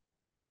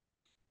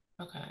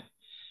 Okay.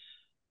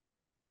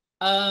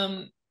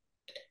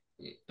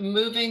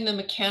 Moving the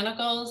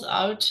mechanicals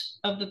out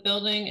of the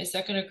building, is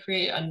that going to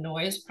create a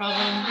noise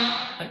problem,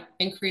 like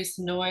increased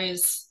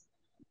noise?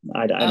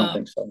 I don't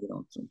think so.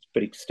 It's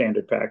pretty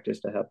standard practice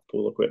to have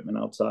pool equipment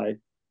outside.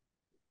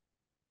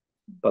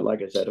 But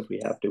like I said, if we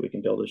have to, we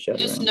can build a shed.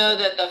 Just know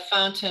that the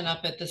fountain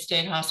up at the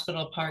State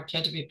Hospital Park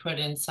had to be put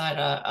inside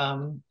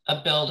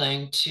a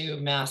building to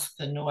mask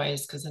the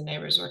noise because the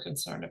neighbors were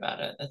concerned about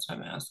it. That's why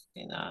I'm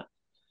asking that.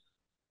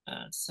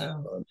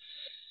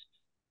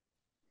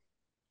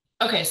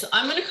 Okay, so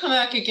I'm going to come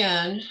back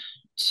again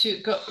to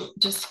go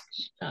just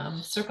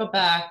circle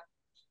back.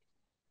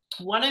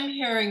 What I'm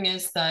hearing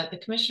is that the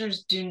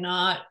commissioners do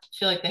not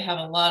feel like they have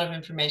a lot of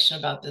information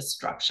about this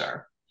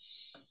structure.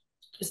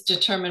 It's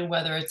determine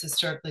whether it's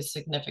historically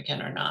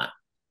significant or not.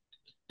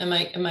 Am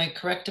I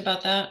correct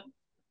about that?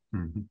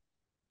 Mm-hmm.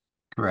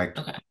 Correct.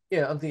 Okay.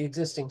 Yeah, of the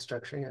existing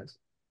structure, yes.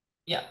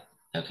 Yeah.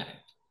 Okay.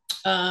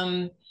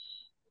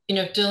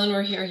 If Dylan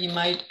were here, he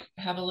might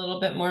have a little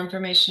bit more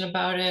information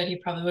about it. He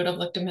probably would have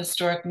looked at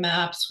historic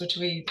maps, which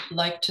we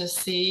like to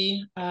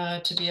see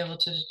to be able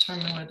to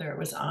determine whether it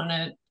was on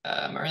it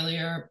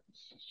earlier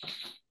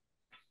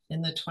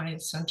in the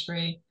 20th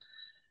century.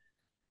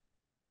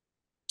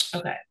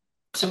 Okay,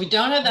 so we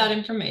don't have that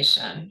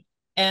information.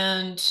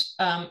 And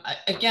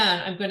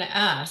again, I'm going to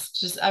ask,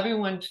 does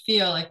everyone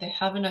feel like they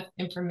have enough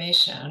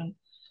information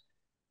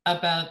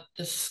about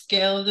the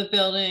scale of the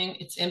building,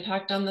 its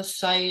impact on the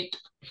site,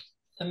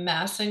 the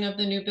massing of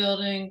the new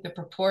building, the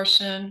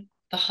proportion,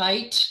 the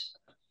height,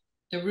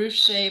 the roof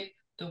shape,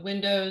 the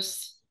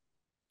windows,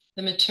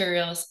 the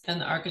materials,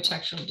 and the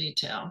architectural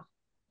detail?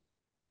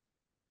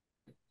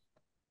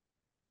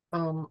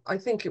 I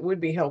think it would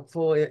be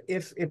helpful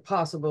if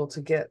possible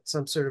to get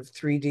some sort of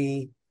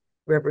 3D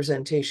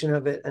representation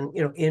of it, and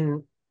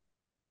in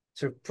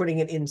sort of putting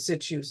it in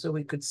situ so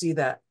we could see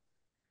that.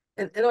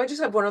 And I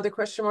just have one other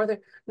question, Martha.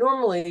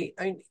 Normally,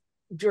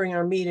 during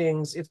our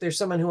meetings, if there's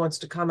someone who wants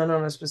to comment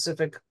on a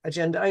specific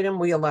agenda item,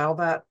 we allow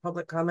that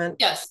public comment.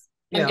 Yes,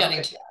 I'm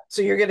getting to that.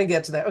 So you're going to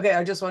get to that. Okay,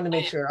 I just wanted to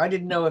make sure. I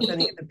didn't know if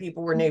any of the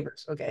people were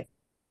neighbors. Okay.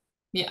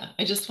 Yeah,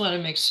 I just want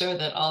to make sure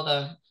that all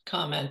the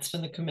comments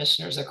from the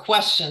commissioners or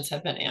questions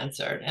have been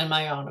answered, and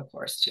my own, of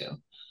course, too.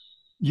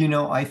 You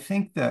know, I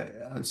think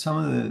that some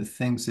of the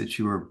things that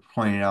you were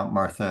pointing out,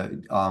 Martha,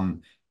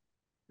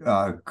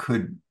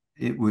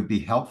 it would be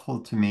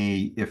helpful to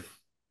me if,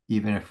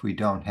 even if we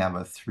don't have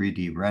a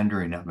 3D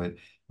rendering of it,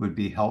 would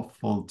be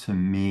helpful to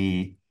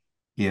me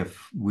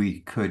if we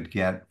could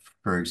get,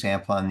 for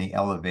example, on the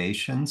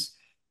elevations.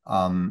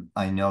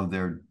 I know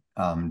they're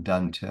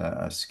done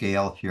to a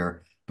scale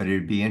here, but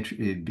it'd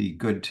be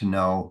good to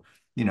know,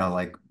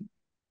 like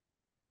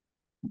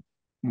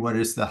what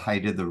is the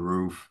height of the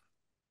roof?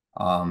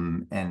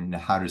 And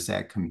how does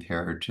that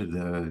compare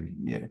to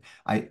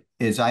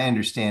as I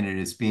understand it,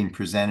 it's being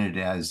presented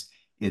as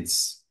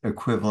it's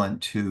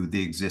equivalent to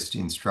the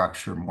existing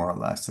structure, more or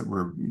less, that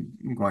we're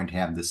going to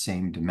have the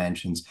same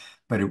dimensions.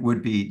 But it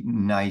would be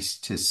nice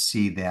to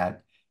see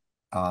that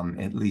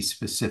at least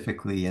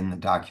specifically in the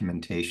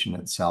documentation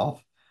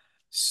itself.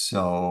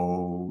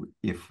 So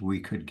if we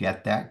could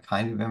get that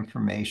kind of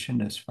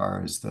information as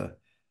far as the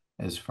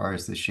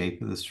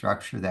shape of the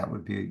structure, that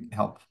would be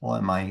helpful.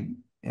 Am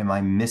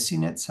I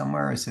missing it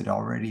somewhere? Is it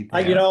already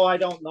there? I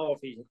don't know if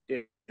he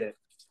did it,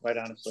 quite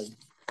honestly.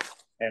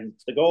 And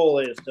the goal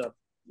is to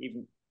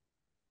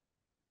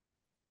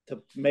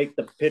make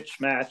the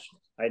pitch match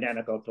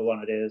identical to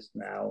what it is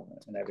now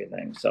and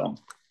everything. So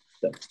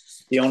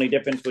the only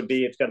difference would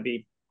be it's going to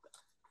be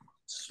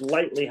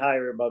slightly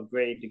higher above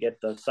grade to get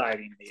the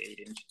siding the 8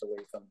 inches away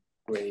from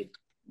grade.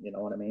 You know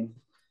what I mean?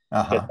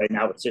 Right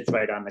now it sits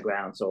right on the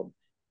ground. So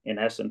in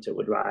essence, it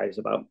would rise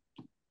about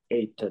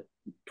 8 to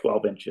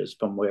 12 inches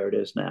from where it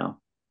is now.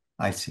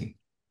 I see.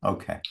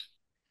 Okay.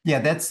 Yeah,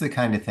 that's the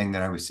kind of thing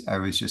that I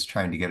was just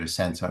trying to get a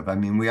sense of. I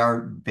mean, we are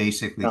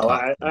basically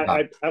talking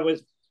about... I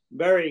was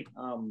very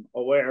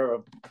aware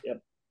of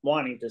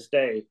wanting to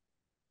stay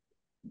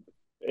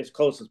as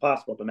close as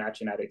possible to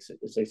matching that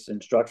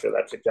existing structure.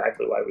 That's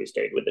exactly why we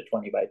stayed with the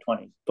 20 by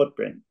 20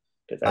 footprint,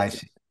 because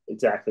that's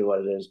exactly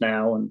what it is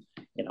now. And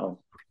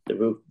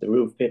the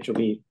roof pitch will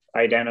be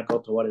identical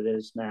to what it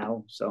is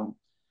now. So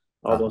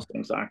all those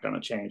things aren't going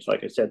to change.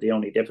 Like I said, the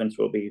only difference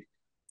will be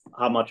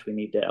how much we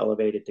need to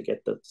elevate it to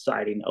get the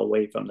siding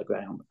away from the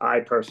ground. I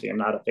personally am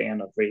not a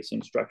fan of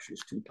raising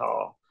structures too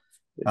tall,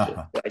 which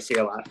I see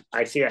a lot.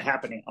 I see it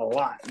happening a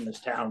lot in this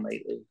town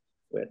lately,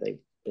 where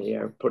they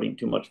are putting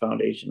too much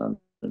foundation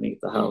underneath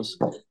the house.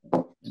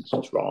 It's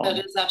just wrong. That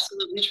is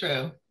absolutely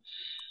true.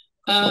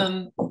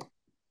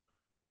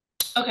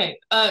 Okay,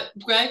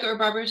 Greg or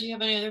Barbara, do you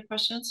have any other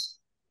questions?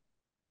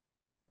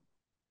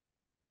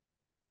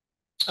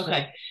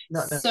 Okay,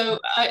 so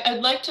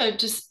I'd like to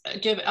just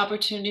give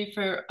opportunity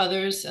for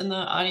others in the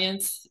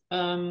audience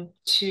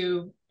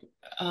to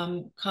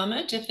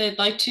comment if they'd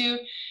like to.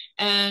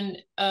 And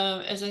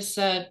as I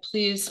said,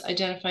 please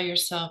identify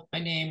yourself by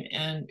name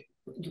and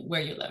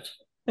where you live.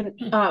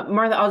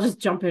 Martha, I'll just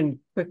jump in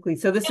quickly.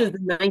 So this is the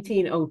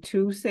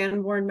 1902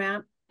 Sanborn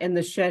map, and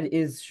the shed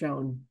is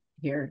shown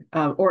here,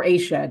 or a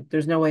shed.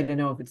 There's no way to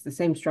know if it's the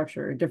same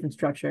structure or a different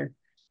structure,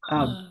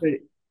 but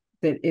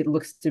that it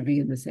looks to be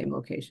in the same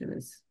location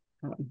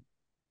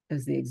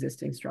as the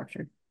existing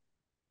structure.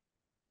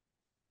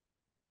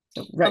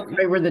 So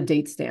right where the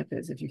date stamp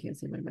is, if you can't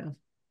see my mouse.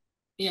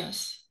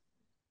 Yes.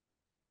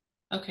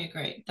 Okay,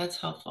 great. That's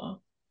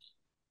helpful.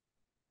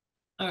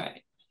 All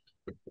right.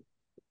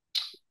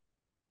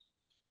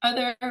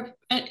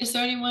 Is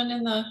there anyone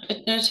in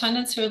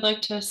attendance who would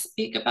like to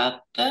speak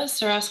about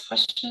this or ask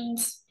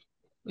questions?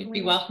 We'd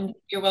be welcome.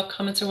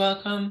 Comments are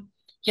welcome.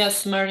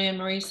 Yes, Marty and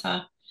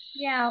Marisa.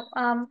 Yeah,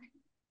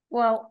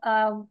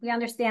 well, we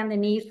understand the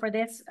need for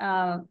this,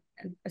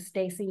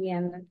 Stacy,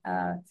 and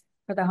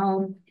for the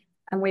home.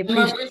 And we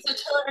appreciate... Marisa,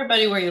 tell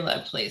everybody where you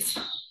live, please.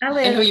 I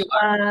live, and who you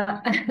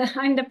are.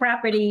 I'm the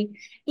property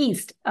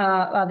east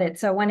of it,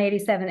 so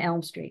 187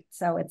 Elm Street.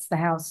 So it's the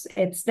house,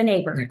 it's the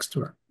neighbor. Next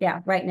door.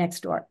 Yeah, right next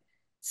door.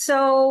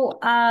 So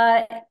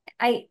I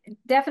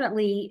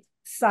definitely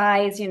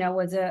size,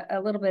 was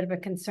a little bit of a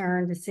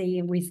concern to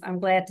see. I'm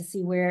glad to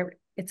see where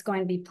it's going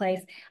to be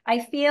placed. I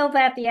feel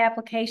that the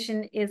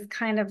application is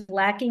kind of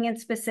lacking in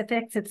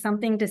specifics. It's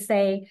something to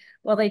say,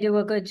 well, they do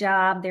a good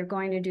job. They're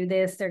going to do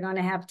this. They're going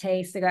to have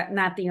taste. They got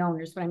not the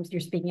owners, but you're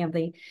speaking of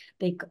the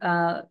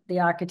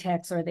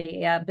architects or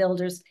the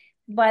builders.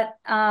 But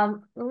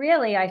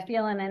really, I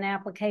feel in an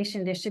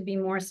application there should be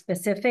more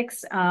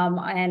specifics.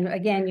 And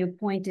again, you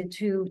pointed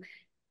to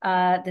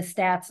the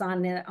stats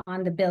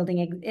on the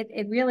building.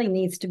 It really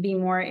needs to be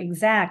more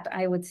exact,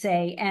 I would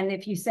say. And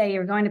if you say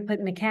you're going to put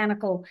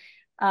mechanical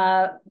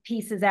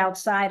pieces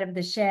outside of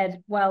the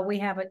shed, well, we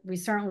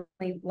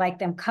certainly like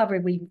them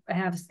covered. We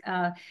have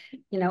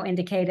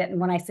indicated, and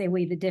when I say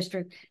we, the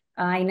district,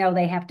 I know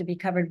they have to be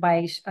covered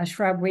by a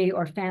shrubbery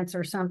or fence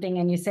or something.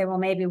 And you say, well,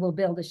 maybe we'll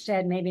build a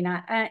shed, maybe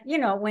not.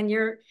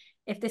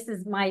 If this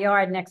is my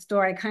yard next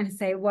door, I kind of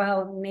say,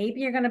 well,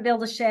 maybe you're going to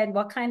build a shed.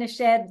 What kind of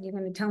shed? You're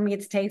going to tell me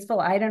it's tasteful?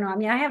 I don't know. I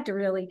mean, I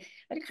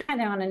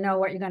kind of want to know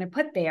what you're going to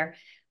put there.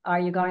 Are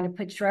you going to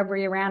put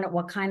shrubbery around it?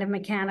 What kind of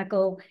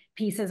mechanical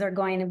pieces are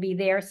going to be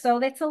there? So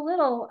that's a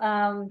little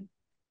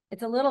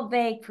it's a little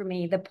vague for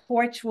me. The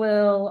porch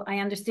will, I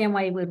understand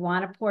why you would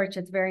want a porch.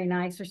 It's very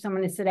nice for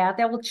someone to sit out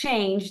there. Will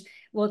change.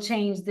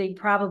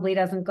 Probably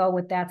doesn't go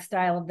with that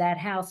style of that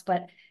house,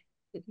 but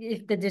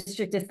if the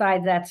district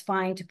decides that's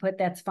fine to put,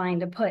 that's fine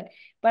to put.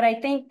 But I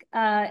think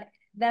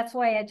that's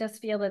why I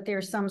just feel that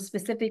there's some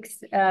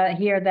specifics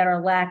here that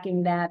are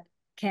lacking that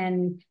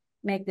can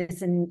make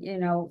this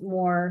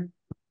more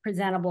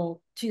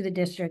presentable to the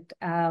district.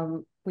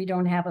 We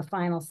don't have a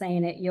final say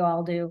in it, you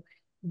all do,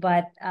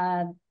 but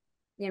as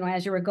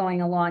you were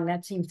going along,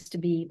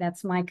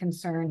 that's my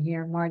concern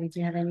here. Marty, do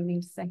you have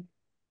anything to say?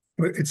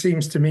 Well, it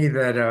seems to me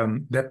that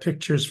that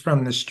pictures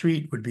from the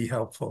street would be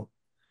helpful.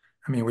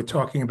 I mean, we're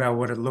talking about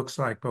what it looks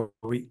like, but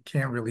we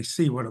can't really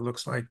see what it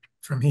looks like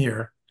from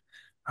here.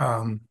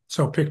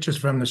 So pictures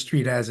from the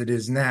street as it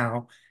is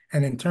now.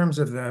 And in terms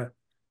of the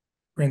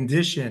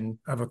rendition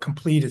of a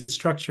completed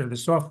structure, the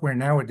software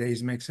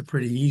nowadays makes it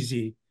pretty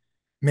easy,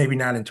 maybe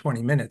not in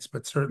 20 minutes,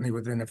 but certainly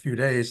within a few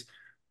days,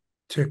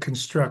 to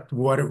construct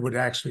what it would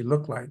actually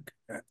look like.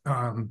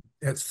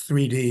 It's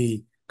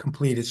 3D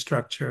completed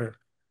structure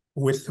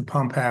with the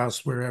pump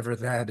house, wherever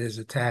that is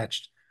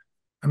attached.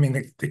 I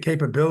mean, the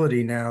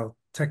capability now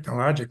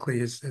technologically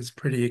is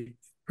pretty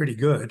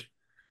good.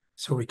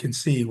 So we can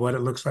see what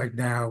it looks like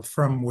now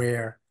from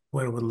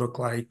what it would look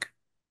like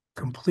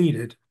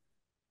completed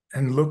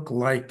and look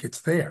like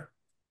it's there.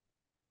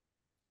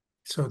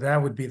 So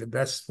that would be the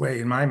best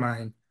way in my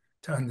mind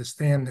to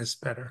understand this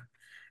better.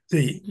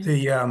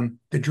 The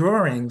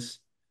drawings,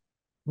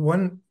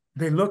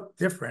 they look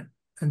different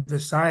and the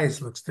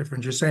size looks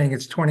different. You're saying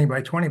it's 20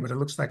 by 20, but it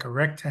looks like a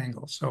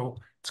rectangle. So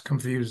it's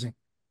confusing.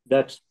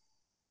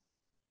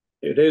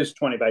 It is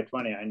 20 by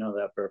 20. I know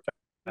that for a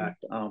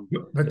fact.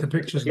 But the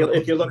pictures.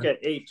 If you look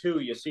at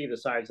A2, you see the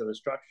size of the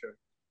structure.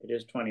 It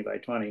is 20 by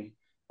 20.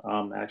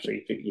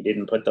 Actually, you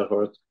didn't put the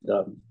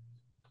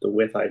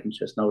width I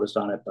just noticed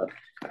on it, but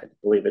I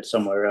believe it's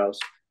somewhere else,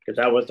 because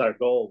that was our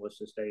goal, was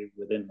to stay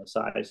within the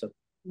size of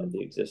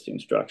the existing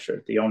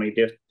structure. The only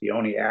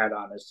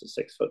add-on is the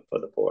 6 foot for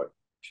the porch.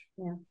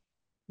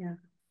 Yeah.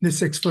 The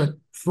 6 foot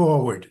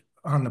forward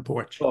on the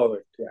porch.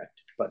 Forward,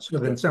 correct. But so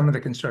then some of the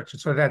construction,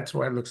 so that's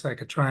why it looks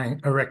like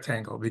a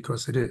rectangle,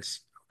 because it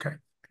is. Okay.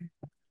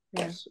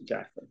 Yes,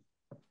 exactly.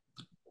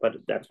 But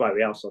that's why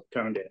we also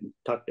turned it and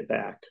tucked it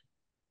back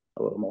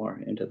a little more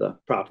into the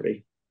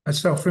property.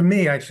 So for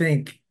me, I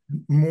think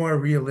more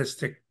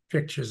realistic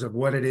pictures of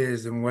what it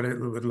is and what it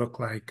would look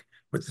like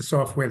with the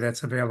software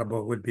that's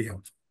available would be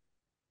helpful.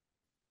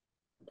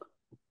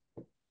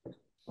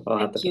 I'll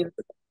have to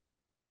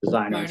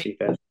design and see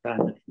if I have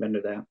time to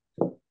render that.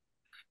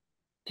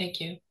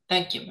 Thank you.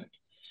 Thank you.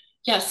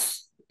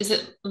 Yes. Is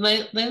it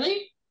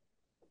Lily?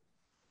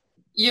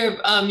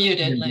 You're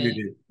muted,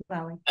 Lily.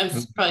 Lally. I'm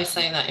probably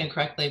saying that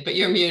incorrectly, but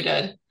you're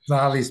muted.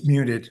 Lally's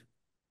muted.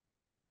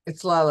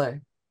 It's Lale.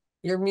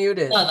 You're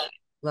muted.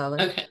 Lale.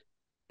 Okay.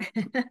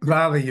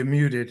 Lally, you're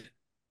muted.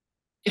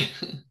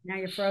 Now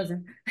you're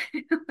frozen.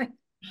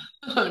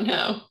 Oh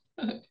no.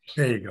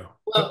 There you go.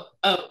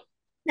 Oh.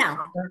 No.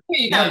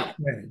 Here you No. go.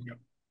 There you go.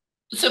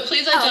 So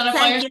please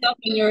identify yourself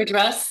and your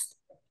address.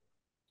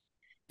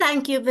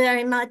 Thank you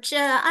very much.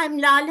 I'm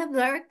Lala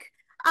Burke.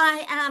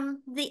 I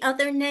am the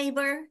other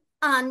neighbor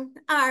on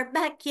our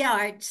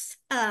backyards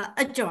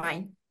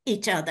adjoin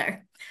each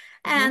other.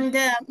 And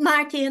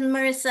Marty and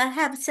Marissa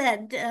have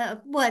said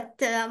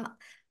what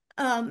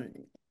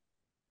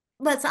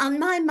was on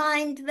my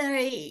mind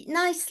very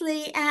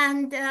nicely.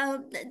 And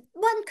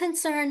one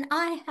concern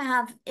I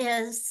have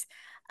is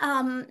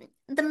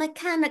the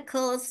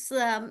mechanicals.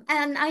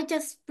 And I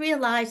just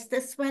realized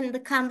this when the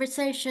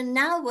conversation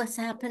now was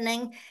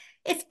happening.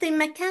 If the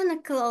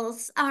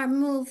mechanicals are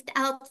moved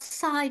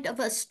outside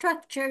of a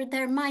structure,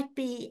 there might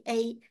be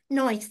a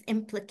noise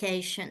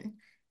implication.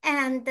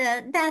 And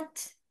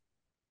that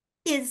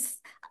is,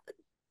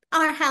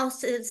 our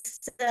house is,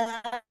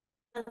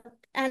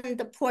 and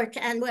the porch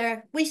and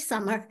where we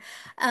summer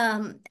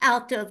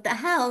out of the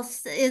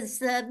house is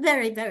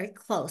very, very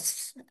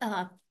close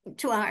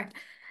to our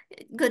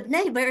good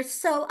neighbors.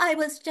 So I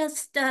was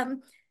just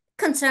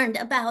concerned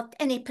about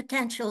any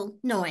potential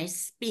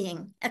noise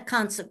being a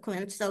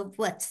consequence of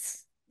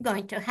what's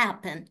going to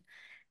happen.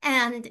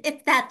 And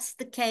if that's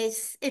the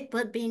case, it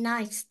would be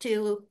nice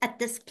to, at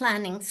this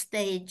planning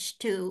stage,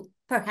 to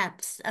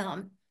perhaps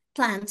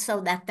plan so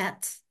that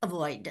that's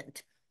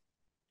avoided.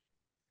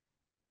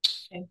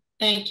 Okay.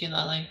 Thank you,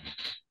 Lily.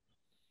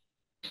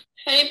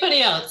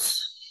 Anybody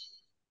else?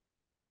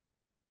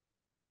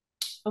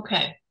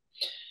 Okay.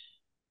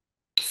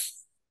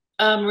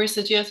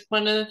 Marissa, do you have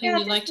one other thing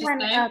you'd like to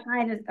say?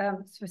 Kind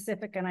of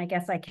specific, and I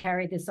guess I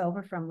carried this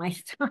over from my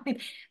time,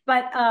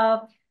 but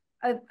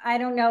I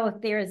don't know if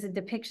there is a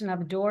depiction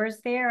of doors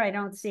there. I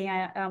don't see,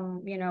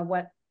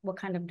 what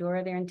kind of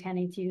door they're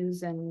intending to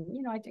use,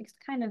 and I think it's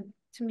kind of,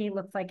 to me,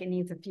 looks like it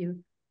needs a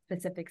few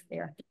specifics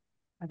there.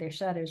 Are there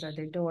shutters? Are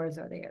there doors?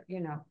 Are there,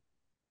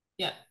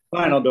 Yeah.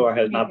 Final door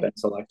has not been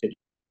selected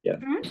yet.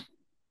 Hmm?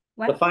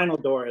 The final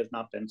door has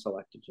not been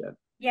selected yet.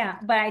 Yeah,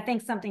 but I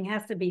think something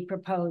has to be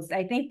proposed.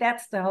 I think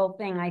that's the whole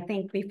thing. I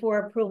think before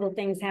approval,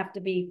 things have to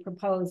be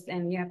proposed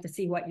and you have to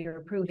see what you're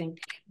approving.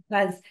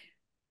 Because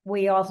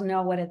we also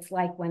know what it's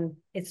like when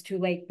it's too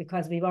late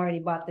because we've already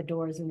bought the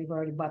doors and we've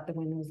already bought the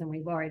windows and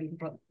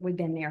we've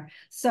been there.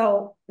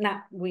 So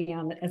not we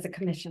as a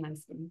commission, I'm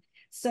saying.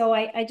 So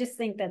I just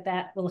think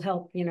that will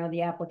help, you know,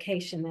 the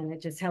application, and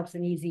it just helps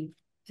an easy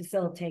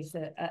facilitates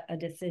a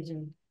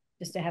decision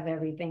just to have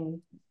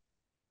everything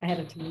ahead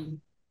of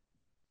time.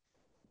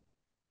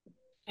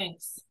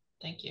 Thanks.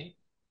 Thank you.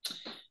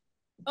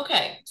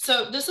 Okay,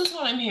 so this is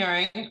what I'm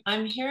hearing.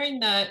 I'm hearing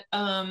that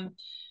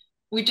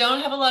we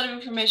don't have a lot of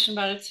information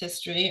about its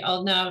history,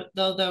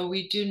 although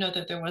we do know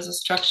that there was a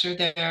structure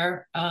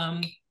there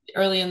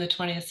early in the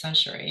 20th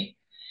century.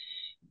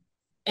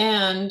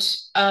 And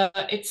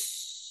it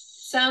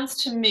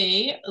sounds to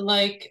me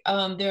like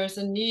there's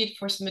a need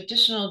for some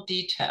additional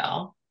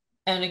detail.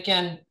 And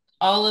again,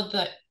 all of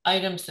the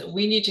items that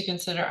we need to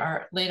consider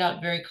are laid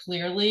out very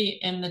clearly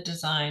in the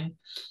design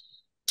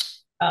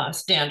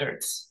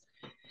standards.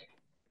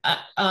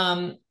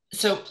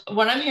 So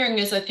what I'm hearing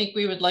is I think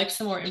we would like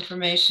some more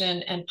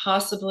information and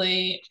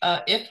possibly,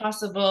 if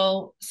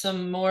possible,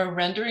 some more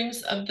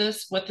renderings of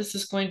this, what this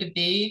is going to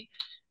be,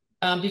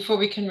 before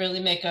we can really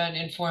make an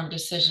informed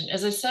decision.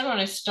 As I said when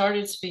I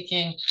started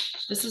speaking,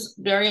 this is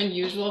very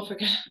unusual for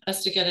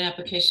us to get an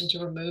application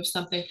to remove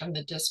something from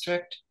the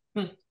district.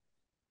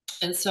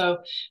 And so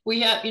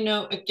we have, you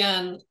know,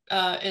 again,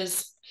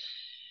 is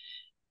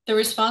the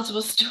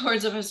responsible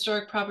stewards of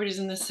historic properties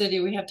in the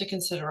city, we have to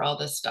consider all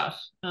this stuff.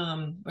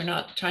 We're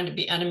not trying to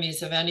be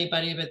enemies of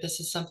anybody, but this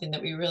is something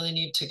that we really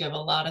need to give a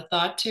lot of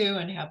thought to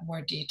and have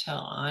more detail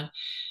on.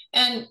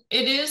 And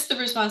it is the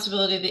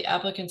responsibility of the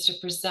applicants to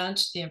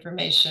present the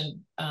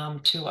information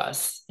to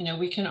us. You know,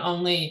 we can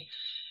only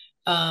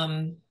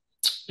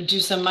do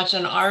so much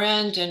on our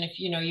end, and if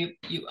you know you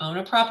own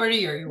a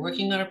property or you're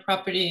working on a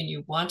property and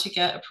you want to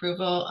get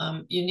approval,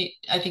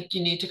 I think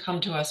you need to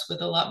come to us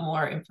with a lot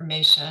more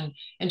information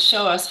and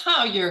show us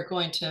how you're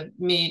going to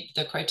meet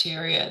the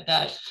criteria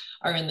that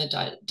are in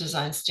the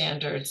design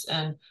standards,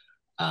 and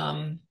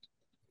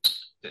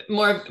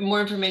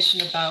more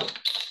information about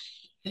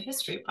the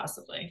history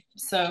possibly.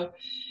 So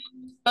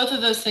both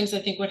of those things I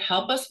think would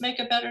help us make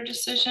a better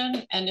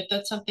decision, and if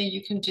that's something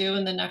you can do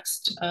in the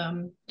next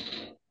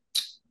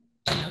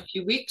a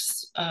few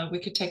weeks, we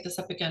could take this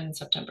up again in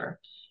September.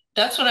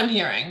 That's what I'm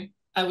hearing.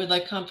 I would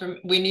like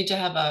we need to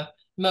have a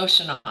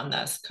motion on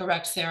this,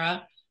 correct,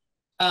 Sarah?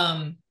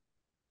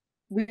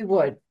 We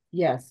would,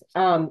 yes.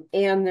 And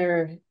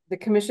the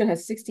commission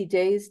has 60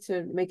 days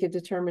to make a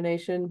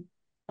determination,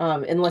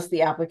 unless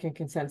the applicant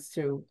consents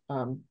to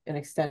an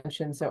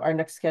extension. So our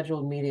next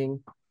scheduled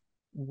meeting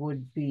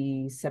would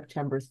be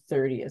September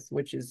 30th,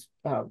 which is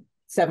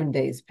 7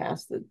 days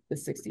past the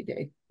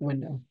 60-day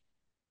window.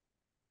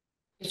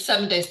 It's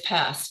 7 days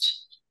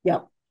past.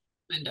 Yep.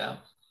 Window.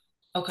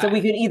 Okay. So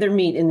we could either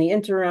meet in the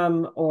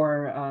interim,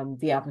 or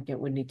the applicant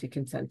would need to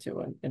consent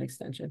to an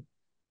extension.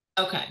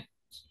 Okay.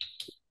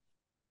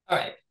 All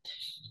right.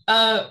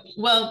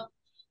 Well,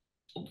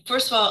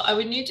 first of all, I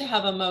would need to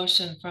have a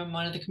motion from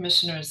one of the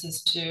commissioners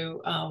as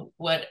to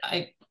what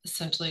I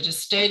essentially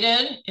just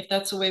stated, if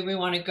that's the way we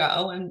want to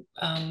go, and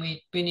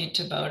we need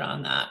to vote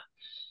on that.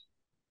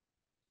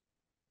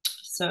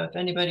 So if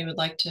anybody would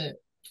like to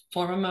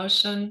form a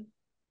motion.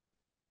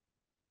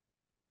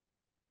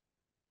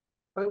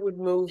 I would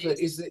move that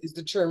is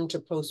the term to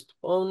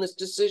postpone this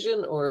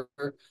decision or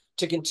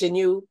to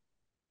continue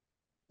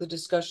the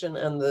discussion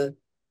and the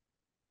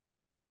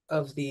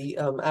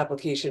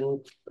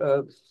application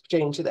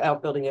change to the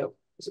outbuilding at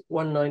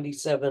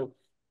 197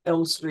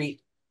 Elm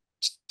Street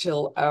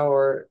till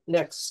our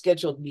next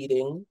scheduled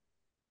meeting.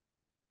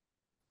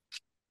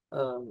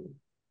 So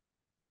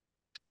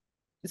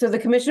the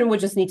commission would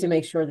just need to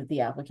make sure that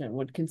the applicant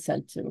would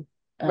consent to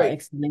right.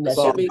 Extending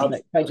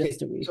that by okay,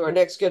 just a week. So our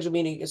next scheduled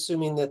meeting,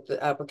 assuming that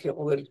the applicant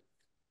would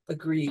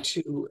agree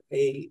to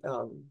a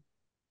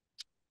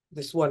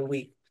this 1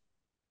 week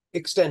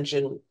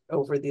extension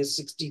over the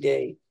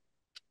 60-day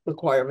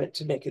requirement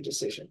to make a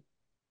decision.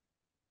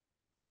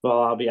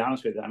 Well, I'll be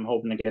honest with you, I'm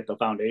hoping to get the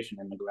foundation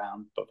in the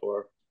ground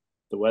before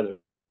the weather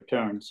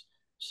turns.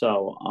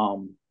 So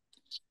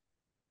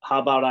how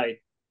about I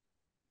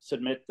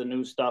submit the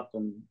new stuff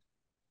and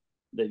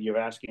that you're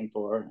asking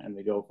for, and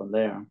we go from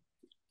there?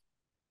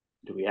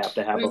 Do we have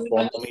to have a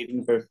formal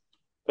meeting for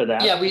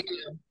that? Yeah, we do.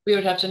 We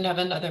would have to have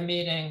another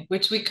meeting,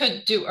 which we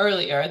could do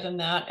earlier than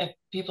that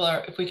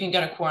if we can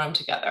get a quorum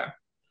together.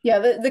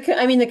 Yeah,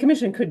 I mean, the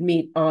commission could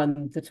meet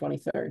on the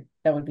 23rd.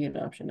 That would be an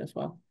option as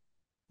well.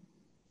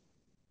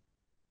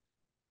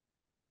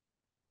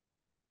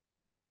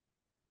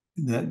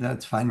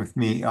 That's fine with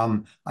me.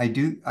 I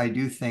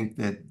do think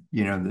that,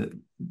 you know, that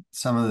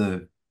some of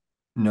the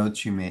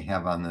notes you may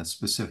have on the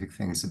specific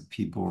things that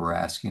people were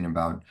asking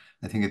about,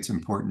 I think it's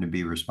important to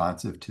be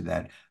responsive to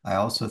that. I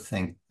also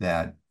think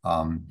that,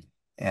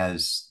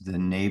 as the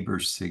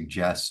neighbors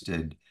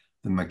suggested,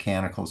 the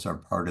mechanicals are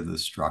part of the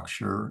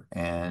structure,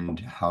 and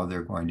how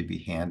they're going to be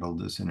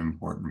handled is an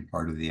important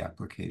part of the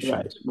application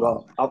Right. as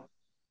well.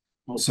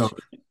 Well,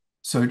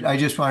 So I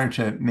just wanted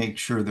to make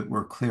sure that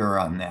we're clear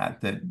on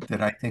that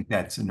I think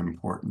that's an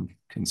important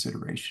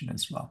consideration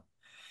as well.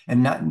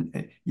 And not,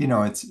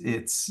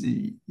 it's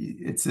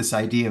this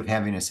idea of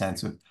having a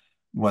sense of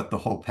what the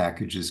whole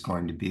package is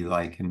going to be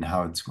like and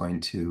how it's going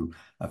to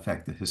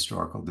affect the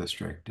historical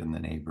district and the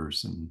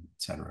neighbors and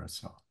et cetera.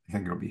 So I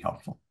think it'll be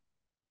helpful.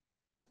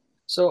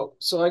 So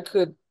I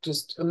could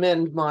just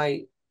amend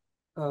my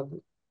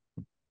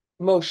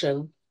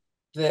motion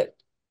that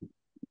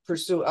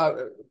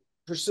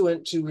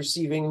pursuant to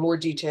receiving more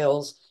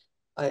details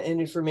and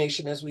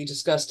information as we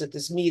discussed at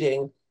this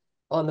meeting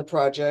on the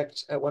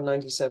project at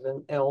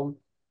 197 Elm,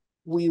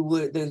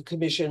 the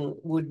commission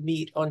would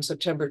meet on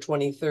September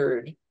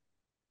 23rd.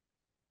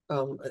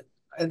 And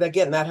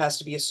again, that has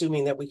to be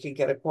assuming that we could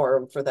get a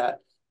quorum for that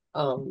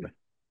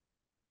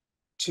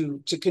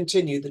to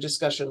continue the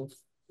discussion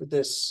for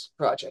this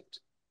project.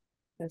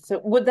 So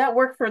would that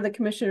work for the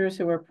commissioners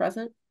who are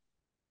present?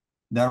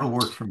 That'll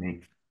work for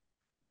me.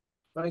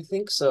 I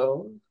think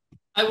so.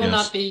 I will Yes.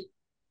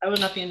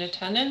 not be in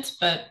attendance,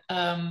 but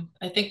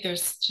I think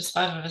there's just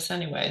 5 of us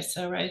anyway.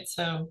 So, right.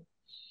 So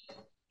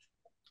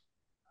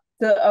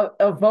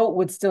A vote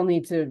would still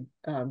need to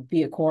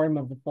be a quorum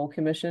of the full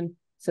commission.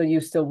 So you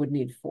still would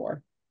need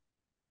 4.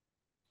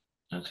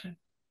 okay.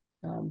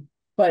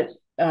 But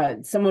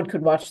someone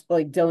could watch,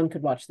 like Dylan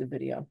could watch the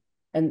video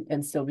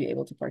and still be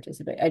able to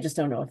participate. I just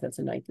don't know if that's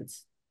a night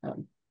that's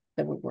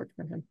that would work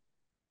for him.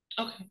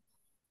 Okay.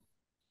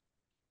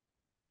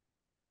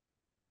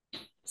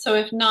 So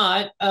if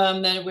not,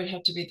 then it would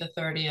have to be the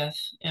 30th,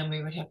 and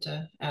we would have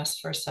to ask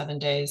for 7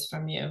 days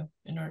from you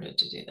in order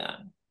to do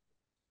that.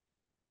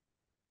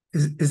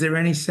 Is there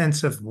any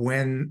sense of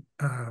when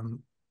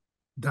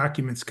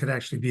documents could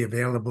actually be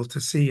available to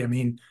see? I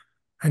mean,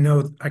 I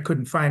know I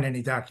couldn't find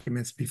any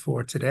documents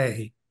before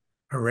today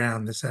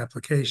around this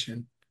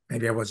application.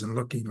 Maybe I wasn't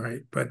looking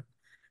right, but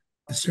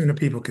the sooner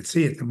people could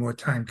see it, the more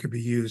time could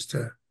be used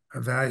to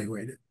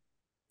evaluate it.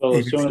 Well,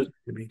 Even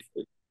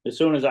as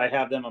soon as I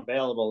have them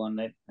available and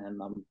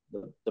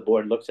the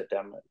board looks at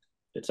them,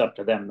 it's up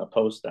to them to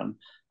post them.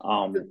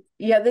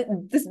 Yeah,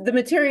 the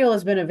material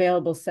has been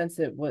available since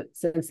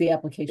the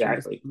application.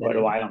 Exactly, quite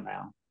a while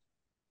now.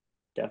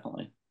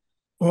 Definitely.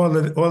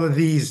 all of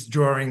these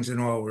drawings and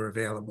all were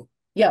available.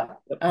 Yeah,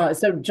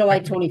 so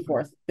July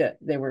 24th that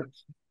they were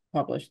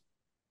published.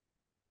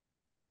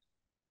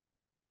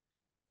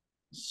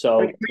 So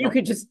or you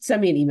could just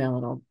send me an email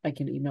and I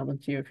can email them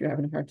to you if you're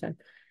having a hard time.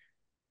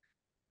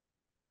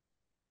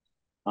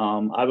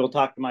 I will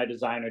talk to my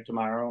designer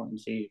tomorrow and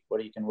see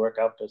what he can work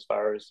out as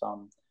far as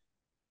some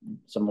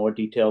more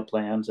detailed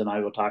plans, and I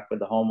will talk with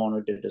the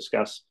homeowner to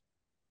discuss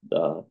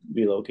the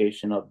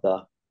relocation of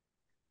the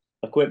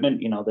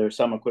equipment. There's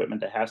some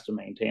equipment that has to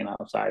maintain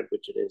outside,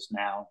 which it is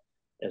now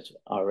as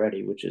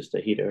already, which is the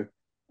heater.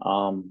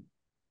 I'll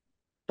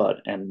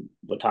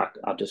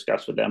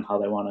discuss with them how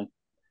they want to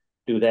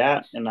do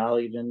that, and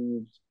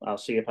I'll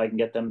see if I can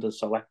get them to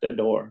select the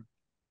door.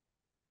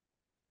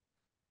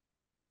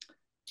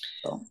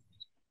 So.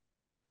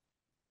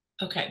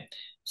 Okay.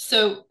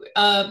 So,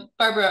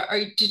 Barbara,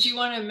 did you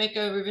want to make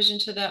a revision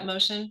to that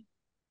motion?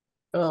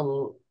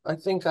 I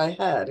think I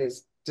had.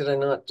 Did I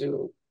not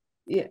do?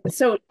 Yeah.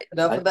 So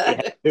enough of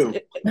that.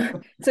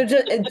 So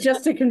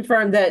just to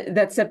confirm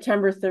that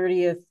September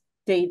 30th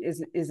date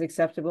is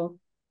acceptable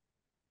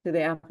to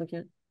the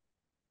applicant.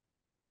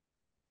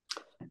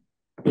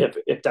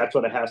 If that's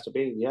what it has to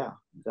be, yeah,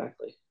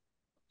 exactly.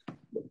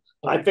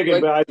 I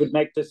figured I would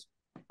make this.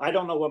 I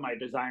don't know what my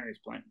designer's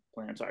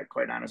plans are,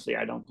 quite honestly.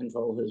 I don't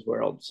control his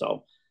world,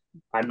 so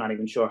I'm not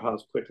even sure how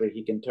quickly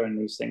he can turn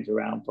these things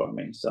around for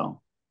me. So,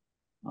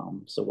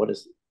 what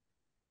is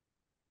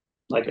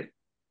like it?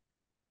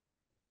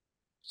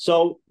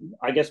 So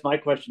I guess my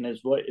question is,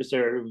 what is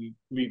there a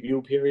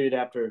review period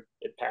after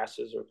it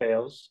passes or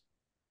fails?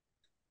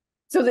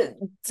 So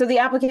the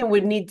applicant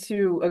would need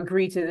to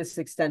agree to this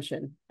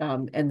extension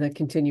and the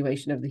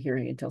continuation of the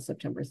hearing until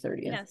September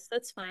 30th. Yes,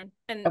 that's fine.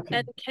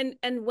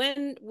 And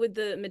when would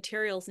the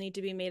materials need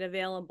to be made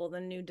available, the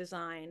new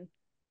design,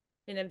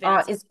 in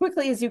advance? As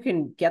quickly as you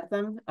can get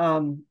them,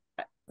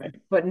 right.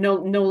 But no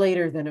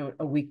later than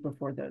a week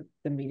before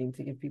the meeting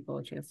to give people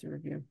a chance to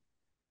review.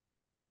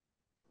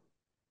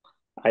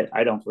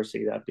 I don't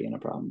foresee that being a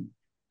problem.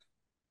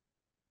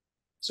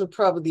 So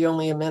probably the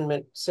only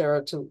amendment,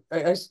 Sarah,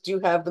 I do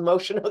have the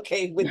motion.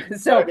 Okay,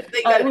 so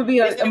it would be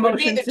a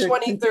motion the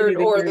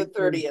 23rd or the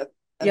 30th.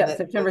 Yeah,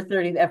 September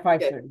 30th at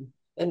 5:30. Okay.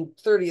 And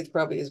 30th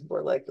probably is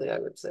more likely, I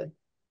would say.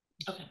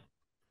 Okay,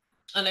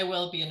 and I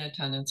will be in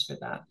attendance for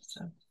that.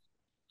 So,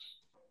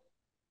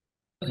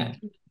 okay.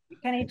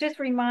 Can you just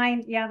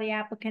remind the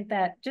applicant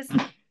that just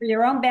for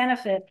your own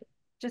benefit,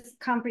 just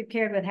come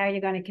prepared with how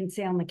you're going to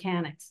conceal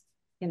mechanics.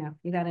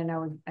 You got to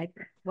know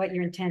what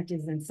your intent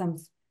is and some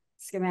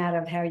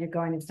schematic of how you're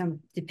going and some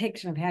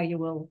depiction of how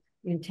you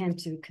intend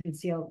to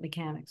conceal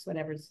mechanics,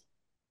 whatever's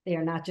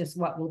there, not just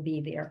what will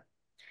be there.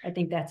 I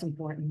think that's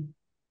important.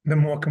 the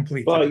more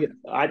complete. Well,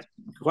 I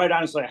quite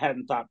honestly, I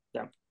hadn't thought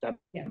that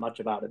Yeah. much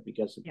about it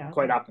because Yeah,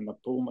 quite okay. often the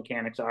pool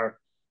mechanics are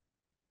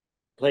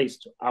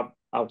placed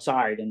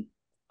outside and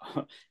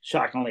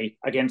shockingly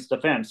against the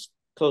fence,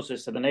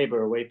 closest to the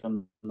neighbor, away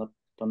from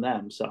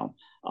them. So,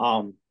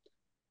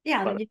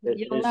 Yeah, but you'll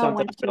it's know something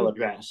once we'll you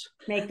address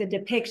make the with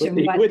depiction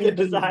the, what with the it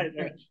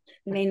designer.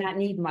 may not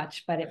need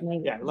much, but it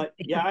may. Yeah,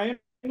 I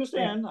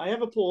understand. I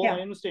have a pool. Yeah. I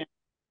understand.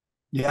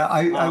 Yeah,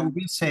 I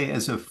would say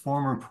as a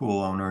former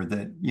pool owner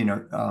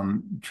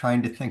that,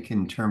 trying to think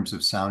in terms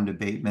of sound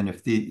abatement,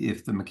 if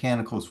the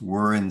mechanicals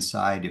were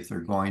inside, if they're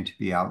going to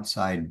be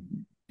outside,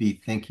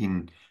 be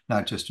thinking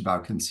not just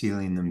about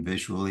concealing them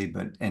visually,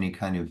 but any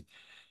kind of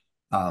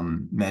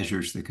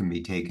measures that can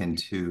be taken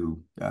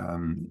to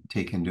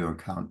take into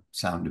account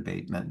sound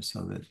abatement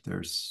so that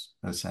there's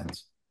a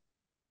sense.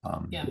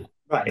 Yeah.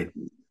 Right.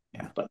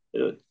 Yeah. But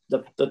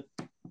the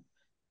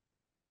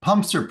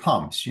pumps are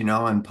pumps,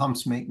 and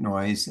pumps make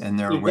noise, and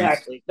there are ways.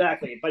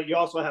 exactly. But you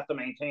also have to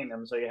maintain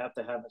them, so you have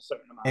to have a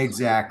certain amount.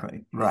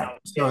 Exactly, right.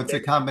 So it's a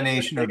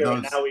combination of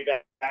those. Now we've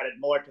added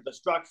more to the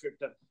structure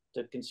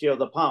to conceal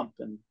the pump,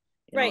 and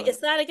right. Is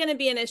that going to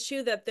be an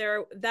issue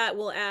that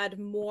will add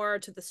more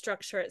to the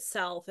structure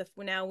itself if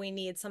now we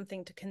need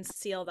something to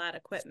conceal that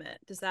equipment?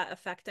 Does that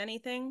affect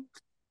anything?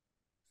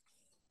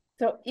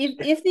 So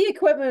if the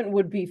equipment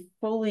would be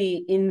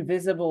fully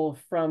invisible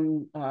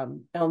from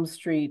Elm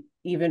Street,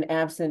 even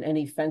absent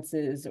any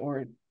fences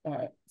or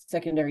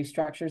secondary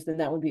structures, then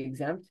that would be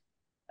exempt.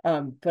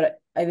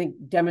 But I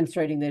think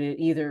demonstrating that it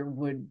either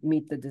would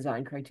meet the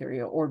design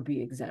criteria or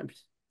be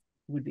exempt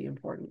would be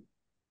important.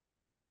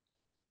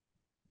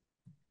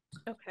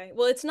 Okay.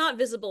 Well, it's not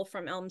visible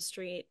from Elm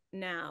Street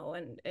now,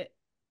 and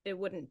it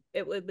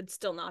would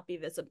still not be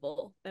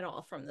visible at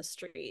all from the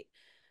street.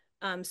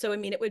 So I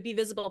mean, it would be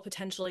visible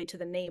potentially to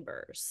the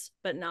neighbors,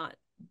 but not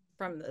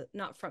from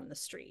the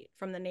street,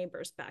 from the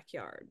neighbor's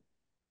backyard.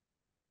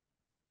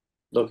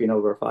 Looking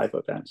over a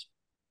 5-foot fence.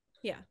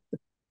 Yeah.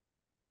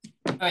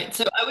 All right.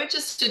 So I would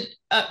just,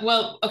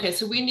 okay.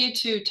 So we need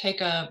to take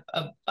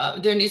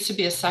there needs to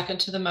be a second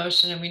to the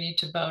motion, and we need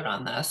to vote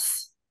on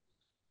this.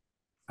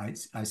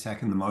 I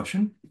second the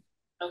motion.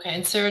 Okay.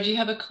 And Sarah, do you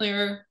have a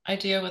clear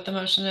idea what the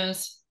motion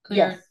is?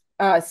 Clear?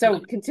 Yes. So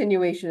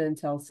continuation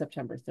until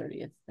September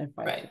 30th at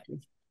 5:50. Right.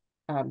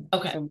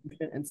 Okay. So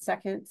motion and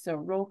second. So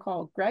roll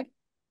call. Greg?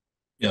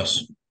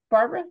 Yes.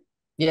 Barbara?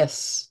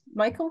 Yes.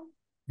 Michael?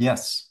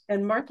 Yes.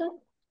 And Martha?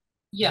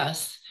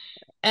 Yes.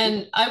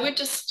 And I would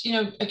just,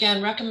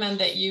 again, recommend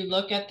that you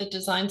look at the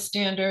design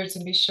standards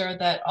and be sure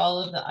that all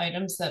of the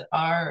items that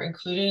are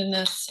included in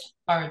this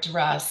are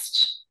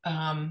addressed,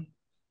 in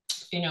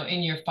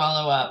your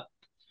follow-up.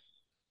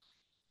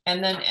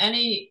 And then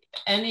any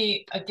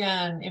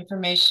again,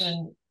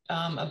 information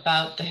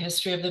about the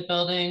history of the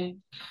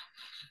building,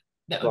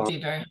 that would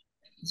be very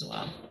helpful as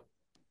well.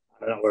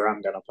 I don't know where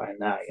I'm going to find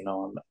that,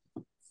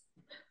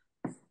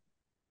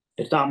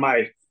 it's not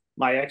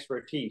my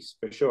expertise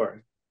for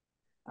sure.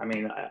 I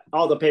mean,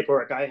 all the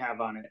paperwork I have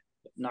on it,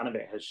 none of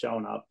it has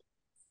shown up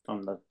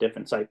from the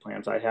different site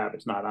plans I have.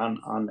 It's not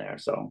on there.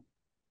 So,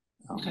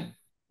 okay.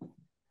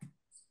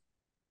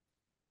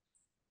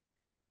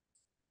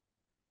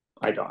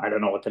 I don't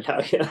know what to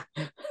tell you.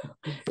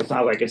 It's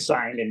not like it's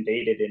signed and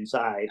dated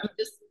inside.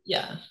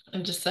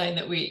 I'm just saying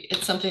that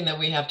it's something that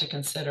we have to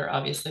consider,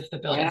 obviously, if the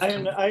building.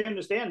 I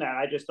understand that.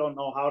 I just don't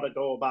know how to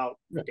go about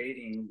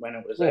dating when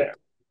it was there.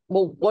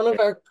 Well,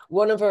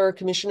 one of our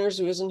commissioners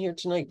who isn't here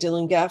tonight,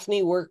 Dylan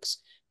Gaffney, works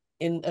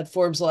at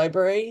Forbes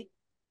Library.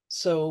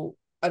 So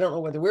I don't know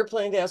whether we're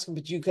planning to ask him,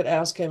 but you could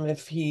ask him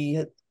if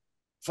he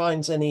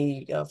finds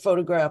any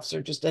photographs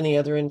or just any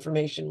other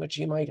information which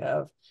he might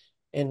have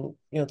in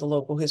the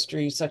local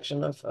history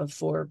section of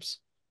Forbes,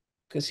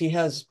 because he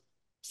has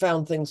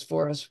found things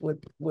for us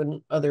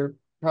when other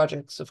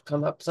projects have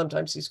come up.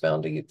 Sometimes he's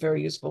found a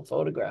very useful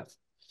photograph.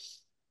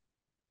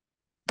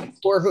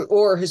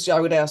 Or I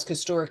would ask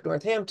Historic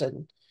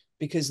Northampton,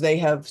 because they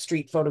have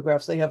street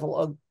photographs. They have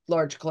a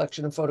large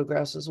collection of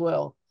photographs as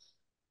well.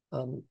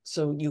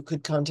 So you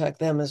could contact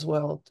them as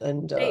well.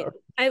 And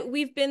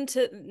we've been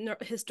to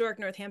Historic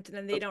Northampton,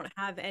 and they don't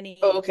have any.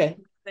 Oh, okay.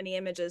 Any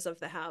images of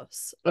the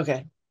house.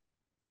 Okay.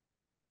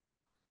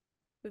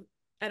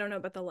 I don't know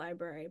about the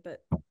library,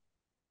 but.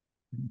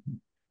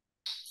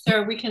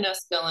 Sarah, we can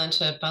ask Dylan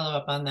to follow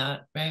up on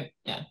that, right?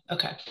 Yeah.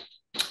 Okay.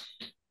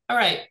 All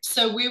right,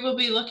 so we will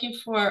be looking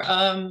for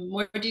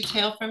more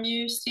detail from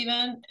you,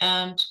 Stephen,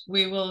 and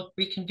we will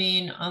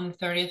reconvene on the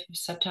 30th of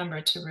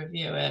September to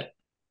review it.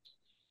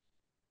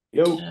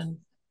 And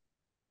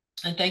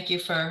thank you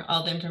for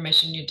all the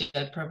information you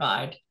did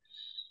provide.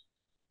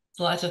 It's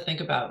a lot to think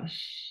about.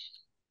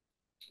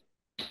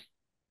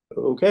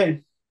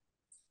 Okay.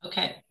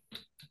 Okay,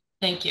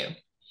 thank you.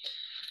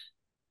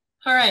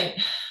 All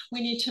right,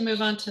 we need to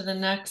move on to the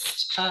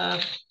next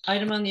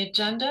item on the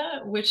agenda,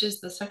 which is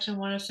the Section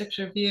 106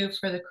 review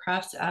for the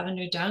Crafts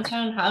Avenue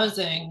Downtown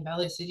Housing,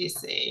 Valley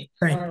CDC.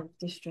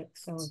 District.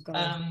 So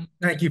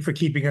thank you for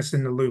keeping us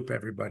in the loop,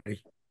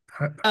 everybody.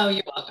 Oh,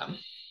 you're welcome.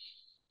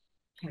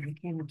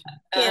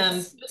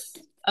 Yes.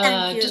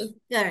 Thank Just you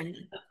very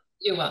much.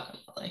 you're welcome,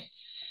 Lily.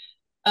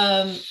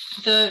 Um,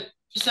 the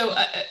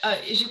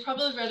as you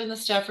probably read in the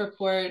staff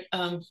report,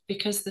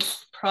 because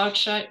this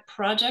project,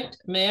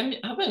 ma'am,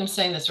 I hope I'm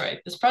saying this right.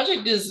 This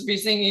project is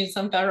receiving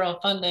some federal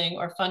funding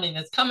or funding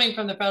that's coming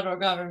from the federal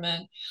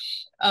government.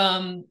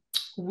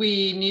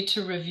 We need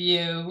to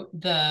review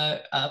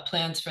the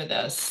plans for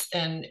this,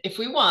 and if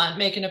we want,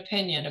 make an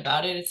opinion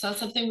about it. It's not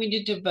something we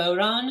need to vote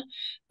on,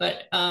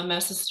 but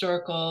Mass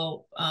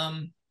Historical,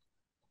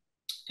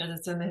 because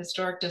it's in the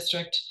historic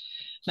district,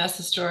 Mass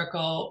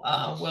Historical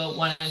will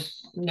want to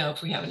know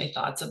if we have any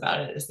thoughts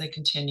about it as they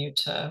continue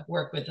to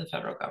work with the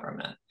federal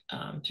government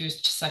through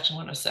Section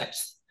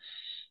 106.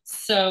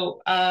 So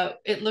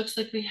it looks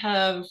like we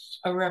have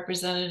a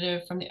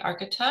representative from the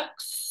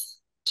architects,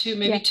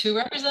 maybe two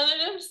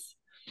representatives.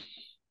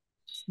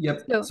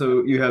 Yep.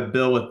 So you have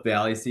Bill with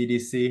Valley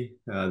CDC,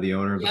 the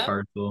owner of the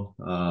parcel,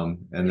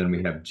 and then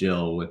we have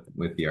Jill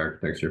with the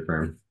architecture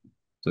firm.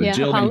 So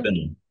Jill and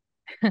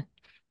Bill.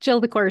 Jill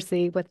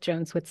DeCourcy with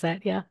Jones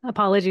Whitsett. Yeah.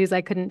 Apologies,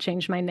 I couldn't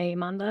change my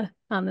name on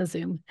the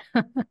Zoom.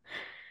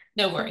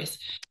 No worries.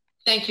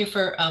 Thank you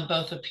for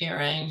both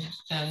appearing.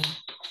 And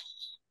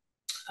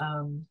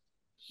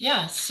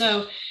yeah,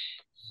 so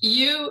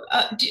you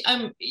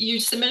you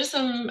submitted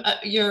some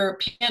your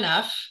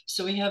PNF,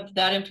 so we have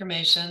that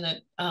information that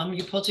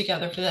you pulled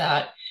together for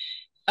that.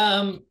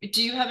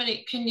 Do you have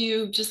any? Can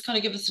you just kind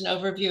of give us an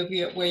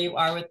overview of where you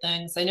are with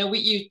things? I know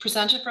you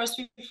presented for us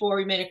before.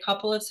 We made a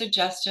couple of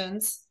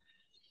suggestions,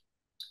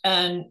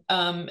 and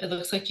it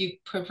looks like you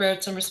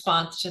prepared some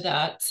response to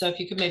that. So if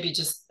you could maybe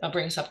just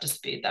bring us up to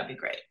speed, that'd be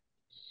great.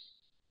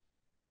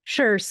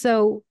 Sure.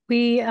 So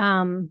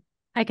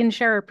I can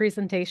share a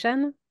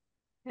presentation.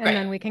 And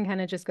then we can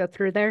kind of just go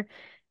through there.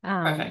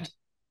 Perfect.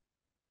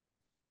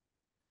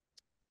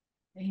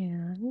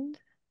 And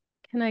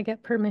can I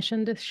get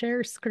permission to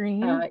share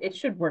screen? It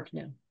should work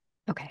now.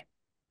 Okay.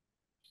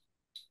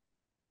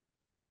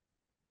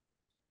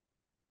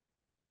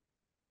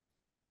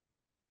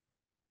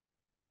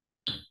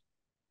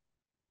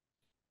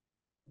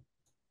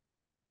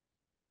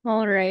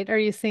 All right. Are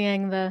you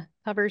seeing the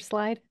cover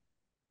slide?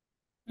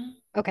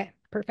 Okay,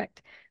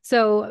 perfect.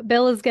 So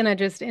Bill is going to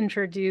just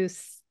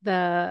introduce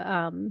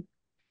the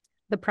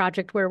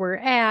project where we're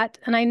at.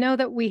 And I know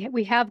that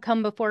we have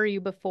come before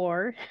you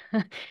before,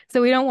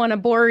 so we don't want to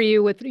bore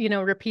you with,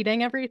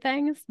 repeating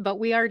everything, but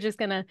we are just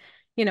going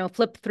to,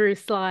 flip through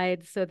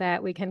slides so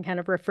that we can kind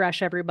of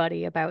refresh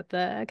everybody about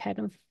the kind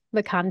of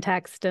the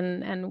context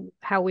and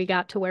how we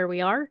got to where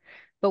we are,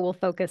 but we'll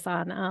focus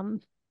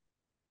on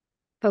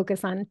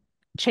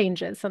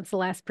changes since the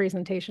last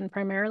presentation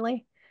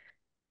primarily,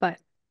 but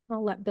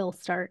I'll let Bill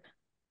start.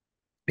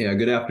 Yeah,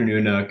 good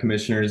afternoon,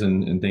 commissioners,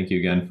 and thank you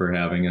again for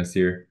having us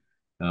here.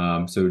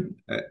 So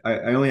I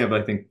only have,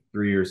 I think,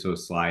 3 or so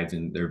slides,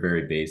 and they're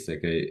very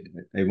basic.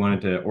 I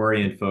wanted to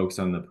orient folks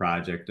on the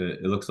project.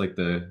 It looks like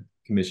the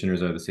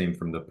commissioners are the same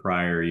from the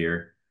prior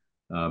year,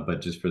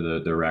 but just for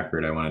the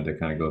record, I wanted to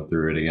kind of go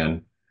through it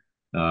again.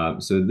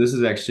 So this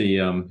is actually,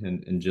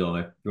 and Jill,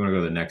 if you want to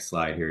go to the next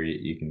slide here,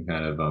 you can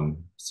kind of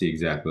see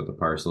exactly what the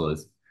parcel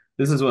is.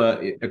 This is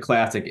a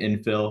classic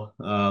infill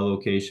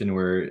location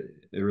where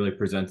it really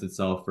presents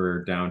itself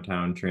for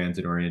downtown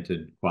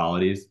transit-oriented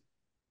qualities.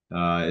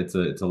 It's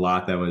a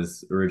lot that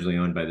was originally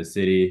owned by the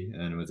city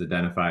and was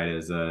identified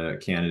as a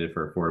candidate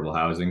for affordable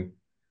housing.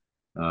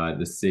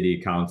 The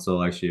city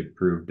council actually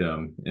approved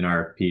an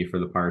RFP for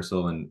the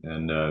parcel,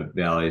 and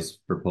Valley's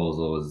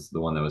proposal was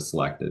the one that was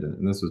selected.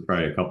 And this was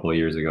probably a couple of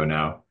years ago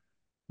now.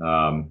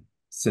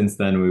 Since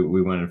then,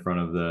 we went in front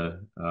of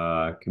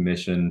the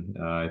commission,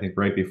 I think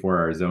right before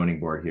our zoning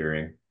board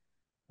hearing.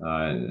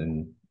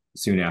 And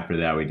soon after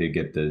that, we did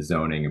get the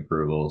zoning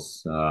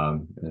approvals.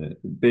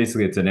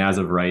 Basically, it's an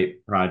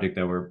as-of-right project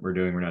that we're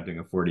doing. We're not doing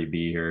a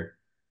 40B here.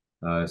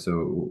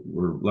 So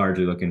we're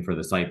largely looking for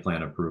the site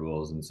plan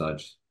approvals and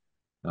such.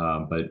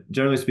 But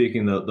generally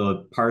speaking,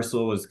 the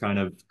parcel was kind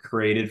of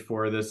created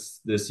for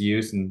this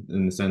use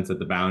in the sense that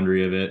the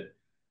boundary of it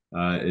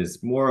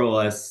is more or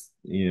less,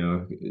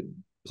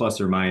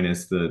 plus or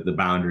minus the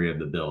boundary of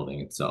the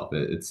building itself.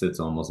 It sits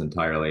almost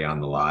entirely on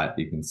the lot.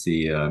 You can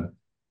see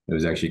it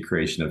was actually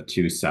creation of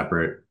 2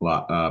 separate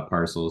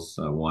parcels,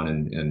 one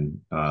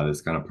in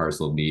this kind of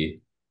parcel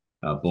B.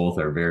 Both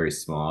are very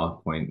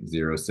small,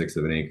 0.06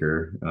 of an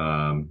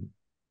acre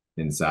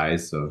in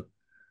size. So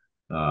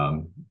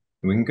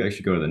we can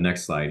actually go to the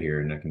next slide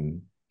here, and I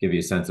can give you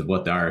a sense of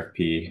what the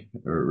RFP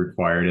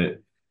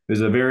required.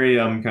 There's a very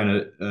kind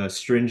of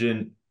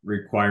stringent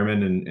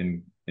requirement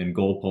and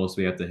goalposts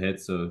we have to hit.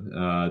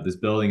 So this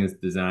building is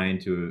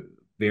designed to a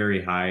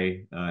very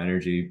high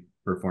energy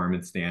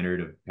performance standard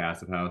of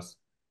passive house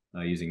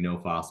using no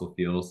fossil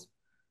fuels.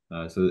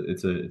 So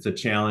it's a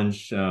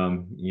challenge,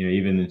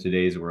 even in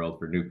today's world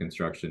for new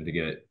construction to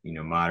get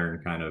modern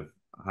kind of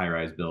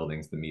high-rise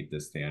buildings to meet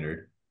this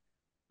standard.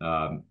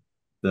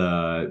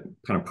 The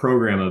kind of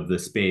program of the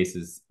space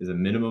is a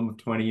minimum of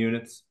 20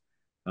 units.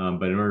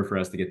 But in order for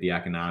us to get the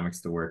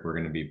economics to work, we're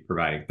going to be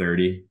providing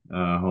 30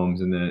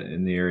 homes in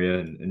the area,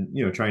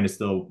 and trying to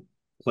still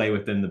play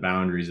within the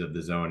boundaries of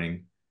the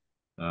zoning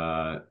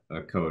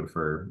code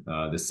for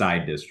the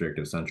side district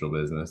of central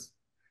business.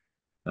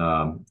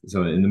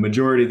 So in the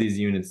majority of these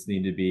units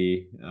need to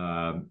be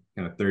kind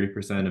of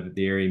 30% of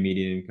the area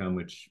median income,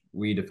 which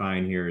we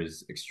define here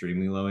as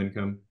extremely low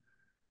income.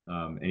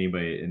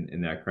 Anybody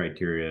in that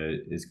criteria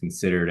is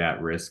considered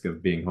at risk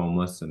of being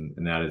homeless,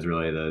 and that is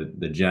really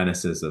the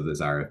genesis of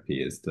this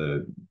RFP, is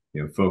to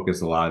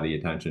focus a lot of the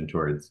attention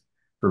towards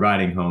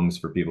providing homes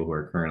for people who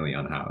are currently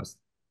unhoused.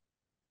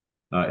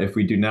 If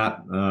we do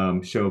not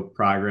show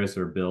progress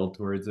or build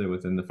towards it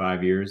within the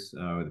 5 years,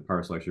 the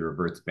parcel actually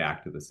reverts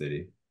back to the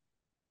city.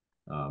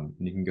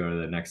 You can go to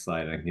the next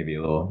slide and I can give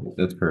you a little,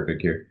 that's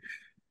perfect here.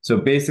 So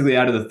basically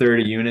out of the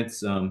 30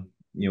 units,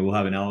 we'll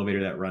have an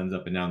elevator that runs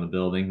up and down the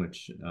building,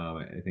 which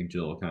I think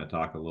Jill will kind of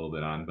talk a little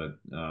bit on, but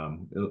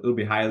it'll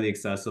be highly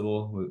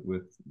accessible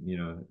with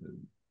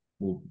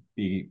we'll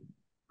be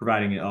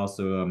providing it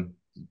also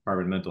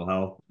Department of Mental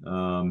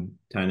Health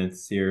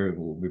tenants here.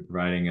 We'll be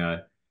providing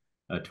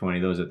 20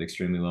 of those at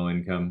extremely low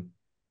income.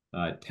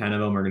 10 of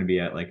them are going to be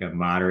at like a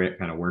moderate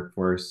kind of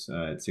workforce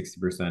at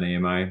 60%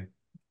 AMI.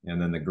 And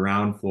then the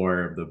ground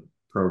floor of the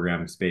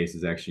program space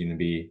is actually going to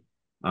be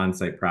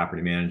on-site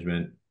property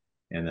management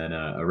and then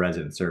a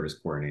resident service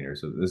coordinator.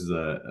 So this is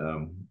a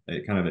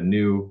kind of a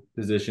new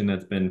position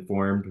that's been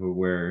formed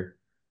where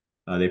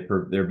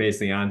they're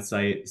basically on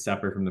site,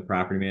 separate from the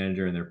property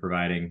manager, and they're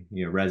providing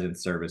resident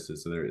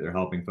services. So they're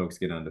helping folks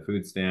get onto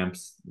food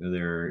stamps.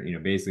 They're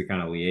basically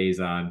kind of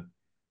liaison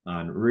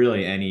on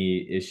really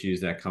any issues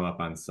that come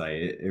up on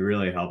site. It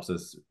really helps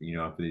us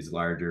for these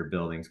larger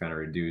buildings kind of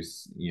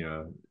reduce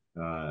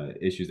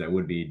issues that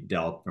would be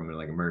dealt from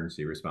like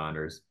emergency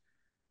responders.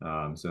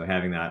 So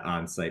having that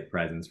on-site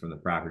presence from the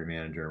property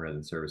manager and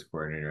resident service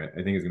coordinator,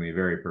 I think is going to be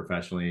very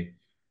professionally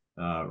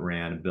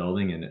ran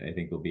building, and I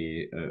think will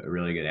be a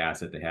really good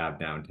asset to have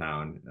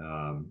downtown,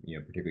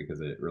 particularly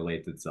because it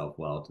relates itself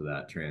well to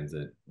that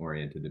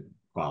transit-oriented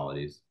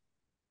qualities.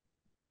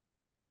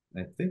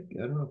 I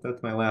don't know if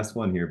that's my last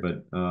one here,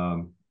 but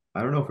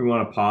I don't know if we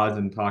want to pause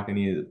and talk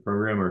any of the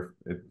program or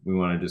if we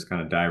want to just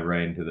kind of dive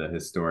right into the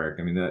historic.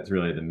 I mean, that's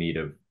really the meat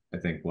of, I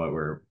think, what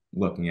we're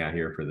looking at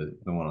here for the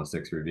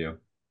 106 review.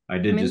 I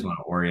did just want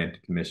to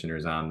orient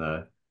commissioners on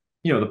the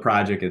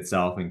project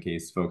itself in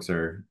case folks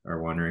are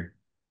wondering.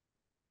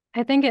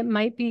 I think it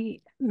might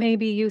be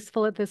maybe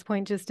useful at this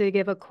point just to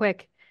give a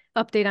quick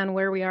update on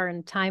where we are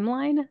in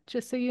timeline,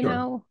 just so you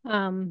know.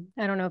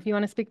 I don't know if you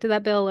want to speak to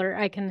that, Bill, or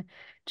I can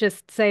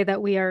just say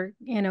that we are,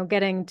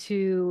 getting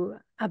to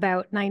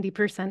about 90%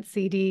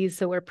 CDs,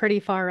 so we're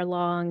pretty far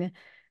along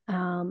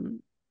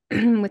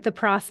with the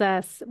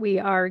process. We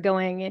are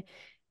going,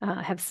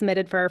 have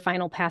submitted for our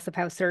final passive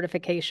house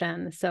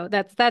certification. So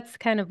that's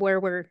kind of where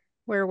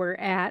we're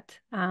at,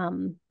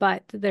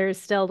 but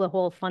there's still the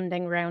whole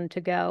funding round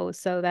to go.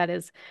 So that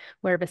is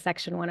where the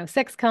Section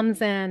 106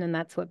 comes in, and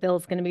that's what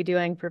Bill's going to be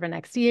doing for the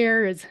next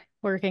year, is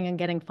working and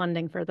getting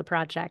funding for the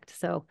project.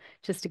 So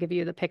just to give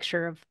you the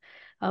picture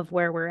of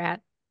where we're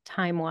at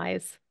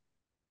time-wise.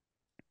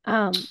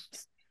 Does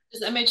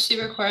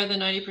MHC require the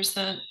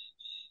 90%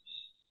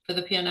 for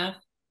the PNF?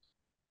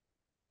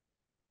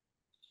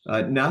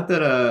 Not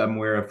that I'm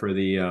aware of for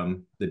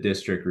the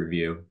district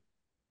review.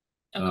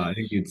 Okay. I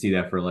think you'd see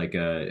that for like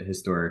a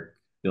historic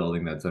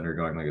building that's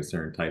undergoing like a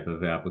certain type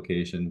of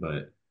application,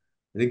 but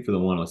I think for the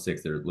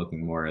 106, they're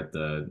looking more at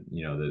the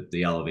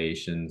the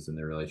elevations, and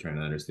they're really trying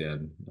to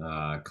understand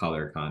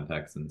color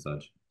context and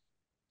such.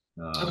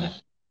 Okay.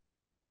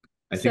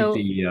 I think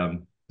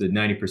the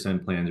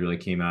 90% plans really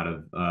came out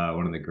of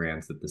one of the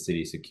grants that the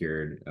city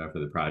secured for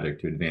the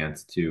project to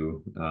advance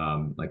to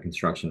like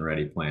construction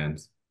ready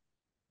plans.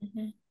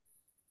 Mm-hmm.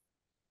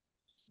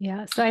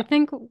 Yeah, so I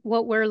think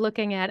what we're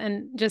looking at,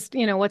 and just,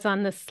 what's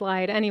on this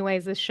slide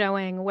anyways, is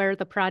showing where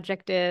the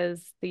project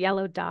is, the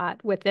yellow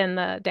dot within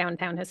the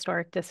downtown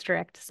historic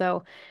district.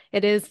 So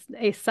it is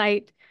a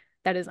site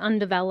that is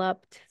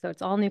undeveloped. So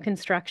it's all new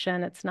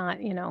construction. It's not,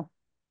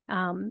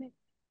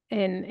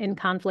 in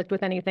conflict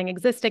with anything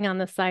existing on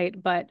the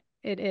site, but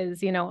it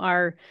is,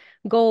 our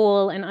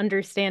goal and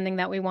understanding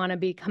that we want to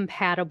be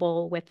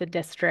compatible with the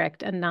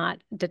district and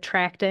not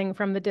detracting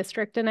from the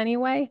district in any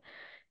way.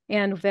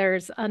 And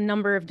there's a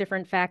number of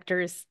different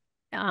factors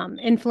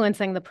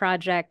influencing the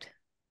project,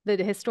 the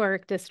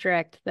historic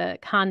district, the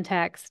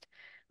context.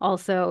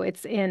 Also,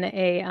 it's in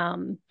a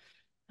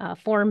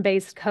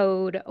form-based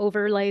code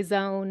overlay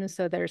zone.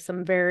 So there's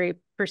some very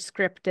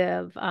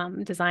prescriptive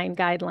design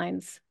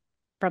guidelines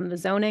from the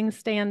zoning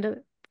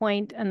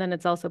standpoint. And then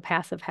it's also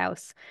passive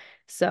house.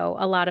 So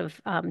a lot of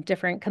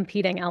different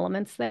competing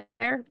elements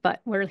there.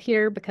 But we're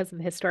here because of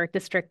the historic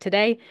district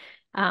today.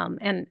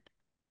 And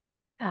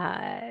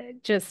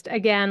just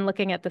again,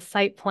 looking at the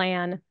site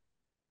plan.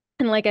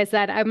 And like I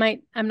said, I'm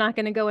not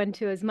going to go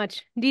into as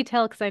much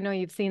detail because I know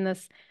you've seen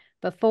this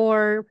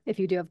before. If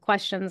you do have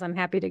questions, I'm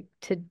happy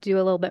to do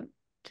a little bit,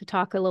 to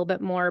talk a little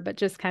bit more, but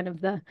just kind of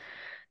the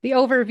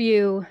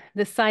overview,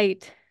 the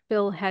site.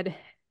 Bill had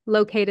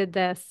located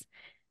this.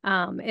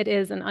 It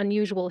is an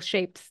unusual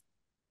shaped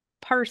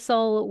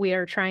parcel. We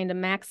are trying to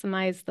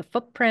maximize the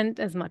footprint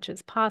as much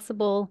as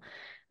possible,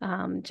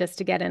 just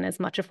to get in as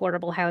much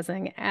affordable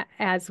housing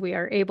as we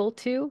are able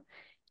to.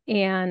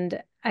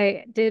 And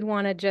I did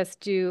want to just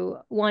do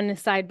one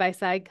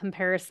side-by-side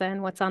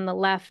comparison. What's on the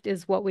left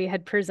is what we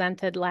had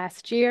presented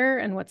last year,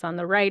 and what's on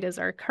the right is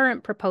our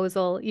current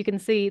proposal. You can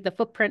see the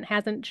footprint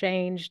hasn't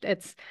changed.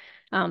 It's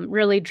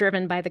really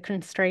driven by the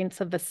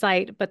constraints of the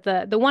site. But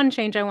the one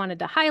change I wanted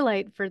to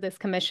highlight for this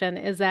commission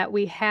is that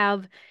we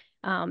have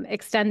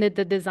extended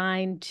the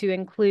design to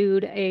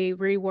include a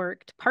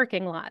reworked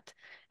parking lot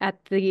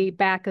at the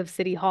back of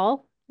City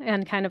Hall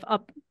and kind of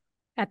up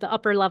at the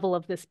upper level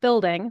of this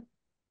building.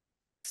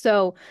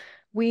 So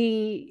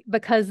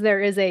because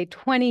there is a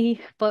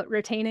 20-foot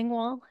retaining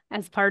wall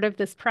as part of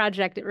this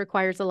project, it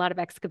requires a lot of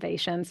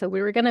excavation. So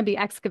we were going to be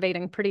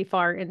excavating pretty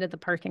far into the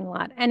parking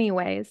lot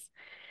anyways.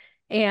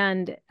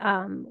 And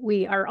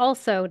we are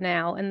also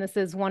now, and this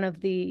is one of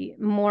the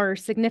more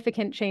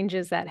significant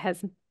changes that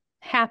has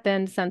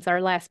happened since our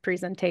last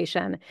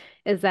presentation,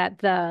 is that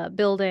the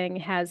building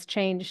has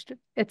changed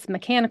its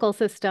mechanical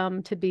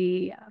system to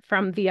be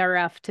from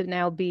VRF to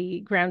now be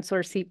ground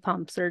source heat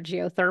pumps or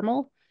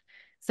geothermal.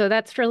 So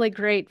that's really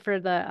great for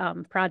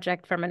the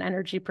project from an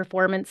energy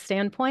performance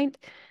standpoint.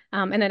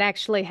 And it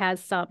actually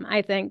has some,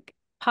 I think,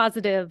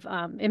 positive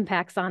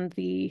impacts on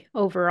the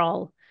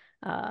overall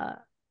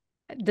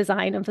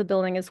design of the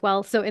building as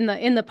well. So in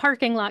the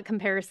parking lot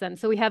comparison,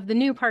 so we have the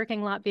new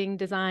parking lot being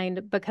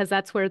designed because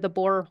that's where the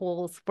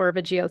boreholes for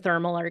the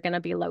geothermal are going to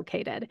be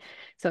located.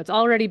 So it's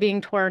already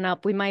being torn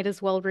up. We might as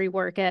well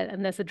rework it.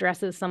 And this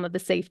addresses some of the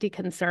safety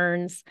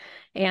concerns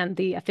and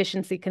the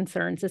efficiency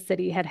concerns the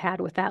city had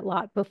with that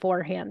lot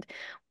beforehand.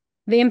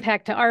 The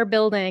impact to our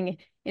building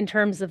in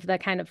terms of the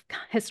kind of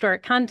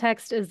historic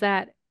context is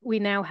that we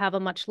now have a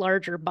much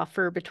larger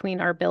buffer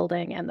between our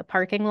building and the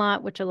parking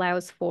lot, which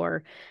allows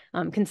for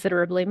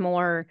considerably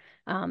more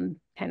kind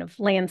of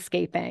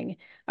landscaping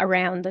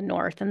around the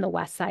north and the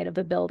west side of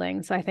the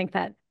building. So I think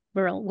that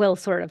will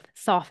sort of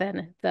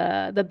soften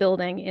the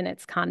building in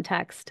its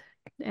context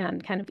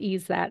and kind of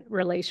ease that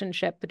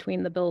relationship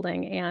between the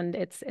building and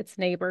its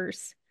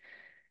neighbors.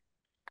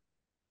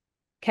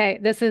 Okay,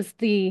 this is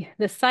the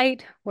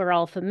site. We're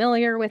all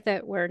familiar with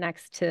it. We're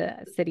next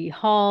to City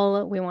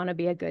Hall. We want to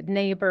be a good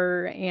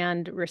neighbor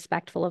and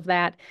respectful of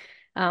that.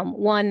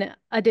 One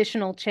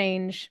additional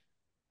change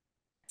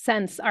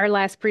since our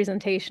last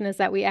presentation is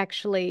that we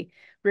actually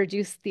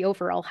reduced the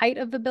overall height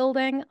of the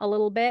building a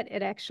little bit.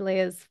 It actually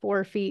is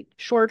 4 feet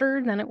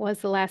shorter than it was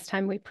the last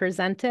time we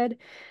presented.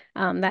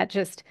 That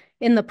just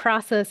in the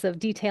process of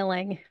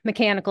detailing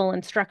mechanical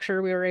and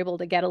structure, we were able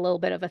to get a little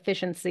bit of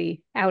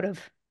efficiency out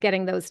of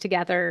getting those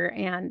together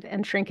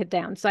and shrink it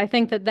down. So I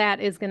think that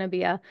is going to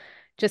be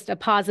just a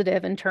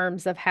positive in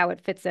terms of how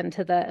it fits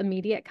into the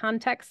immediate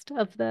context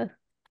of the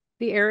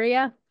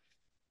area.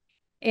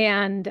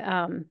 And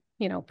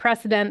you know,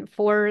 precedent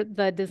for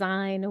the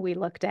design, we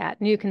looked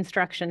at new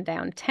construction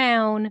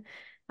downtown,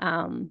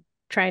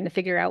 trying to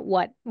figure out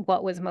what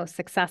was most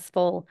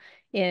successful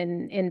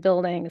in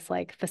buildings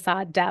like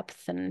facade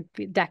depth and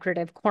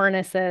decorative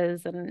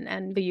cornices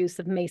and the use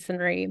of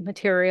masonry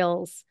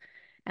materials.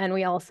 And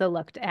we also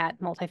looked at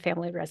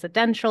multifamily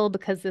residential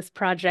because this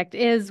project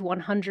is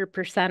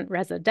 100%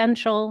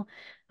 residential.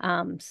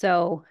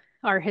 So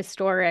our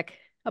historic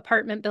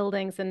apartment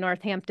buildings in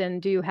Northampton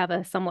do have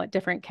a somewhat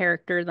different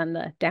character than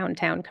the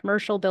downtown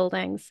commercial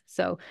buildings.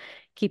 So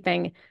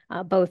keeping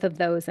both of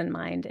those in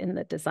mind in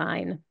the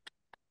design.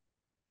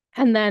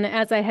 And then,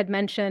 as I had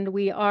mentioned,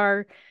 we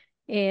are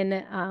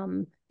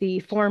in the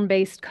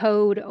form-based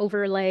code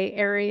overlay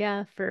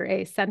area for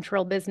a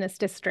central business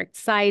district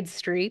side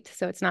street.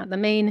 So it's not the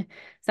main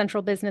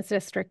central business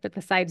district, but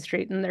the side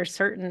street. And there's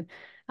certain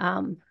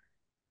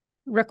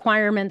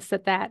requirements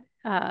that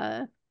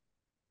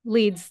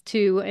leads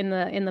to in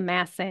the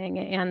massing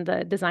and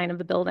the design of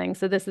the building.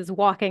 So this is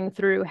walking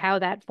through how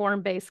that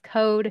form-based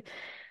code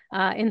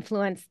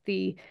influenced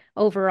the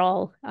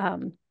overall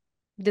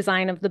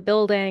design of the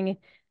building.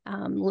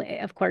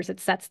 Of course, it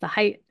sets the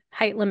height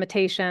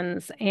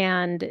limitations,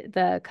 and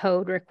the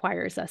code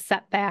requires a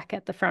setback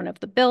at the front of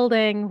the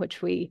building,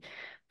 which we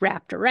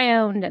wrapped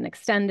around and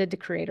extended to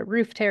create a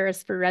roof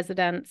terrace for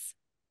residents.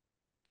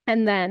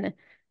 And then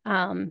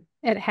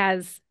it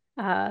has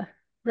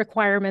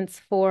requirements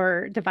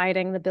for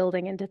dividing the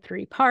building into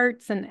 3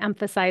 parts and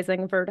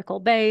emphasizing vertical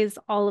bays,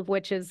 all of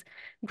which is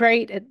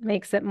great. It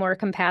makes it more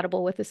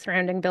compatible with the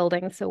surrounding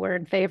buildings, so we're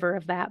in favor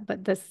of that.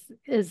 But this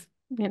is,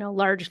 you know,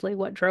 largely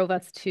what drove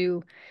us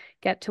to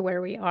get to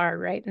where we are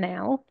right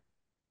now.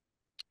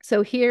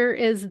 So here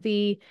is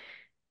the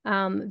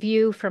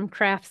view from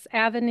Crafts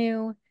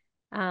Avenue.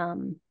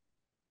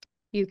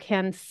 You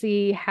can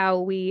see how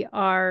we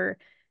are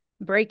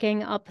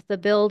breaking up the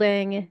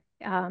building.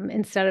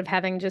 Instead of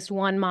having just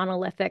one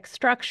monolithic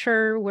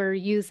structure, we're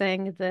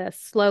using the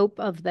slope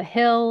of the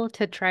hill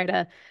to try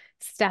to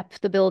step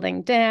the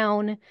building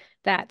down.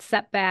 That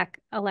setback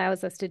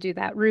allows us to do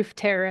that roof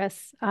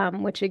terrace,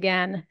 which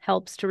again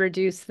helps to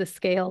reduce the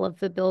scale of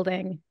the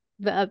building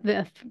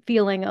the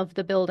feeling of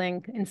the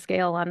building in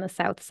scale on the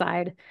south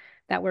side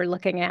that we're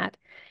looking at.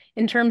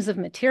 In terms of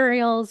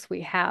materials,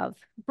 we have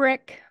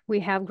brick,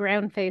 we have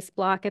ground face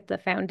block at the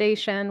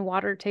foundation,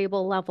 water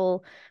table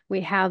level.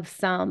 We have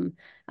some,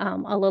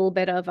 a little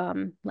bit of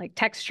like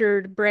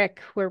textured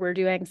brick where we're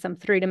doing some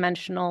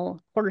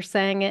three-dimensional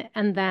horsing.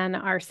 And then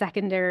our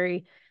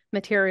secondary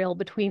material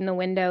between the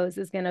windows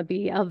is going to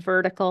be a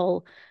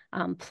vertical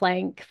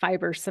plank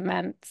fiber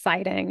cement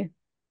siding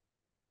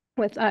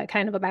with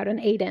kind of about an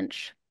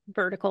 8-inch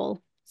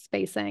vertical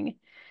spacing.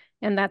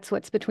 And that's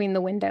what's between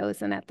the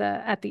windows and at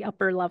the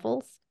upper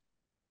levels.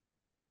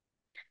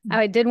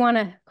 I did want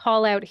to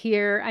call out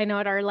here, I know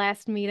at our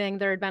last meeting,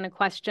 there had been a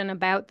question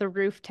about the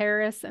roof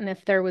terrace and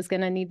if there was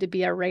going to need to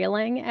be a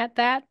railing at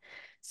that.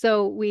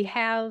 So we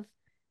have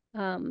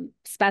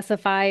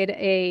specified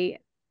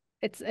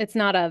it's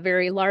not a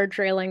very large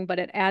railing, but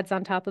it adds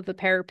on top of the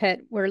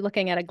parapet. We're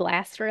looking at a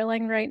glass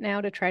railing right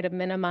now to try to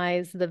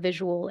minimize the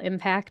visual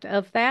impact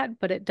of that,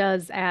 but it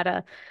does add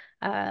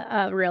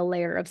a real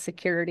layer of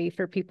security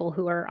for people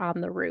who are on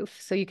the roof.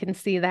 So you can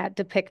see that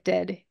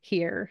depicted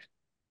here.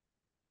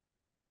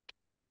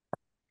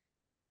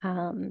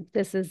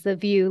 This is the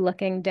view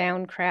looking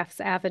down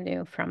Crafts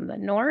Avenue from the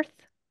north.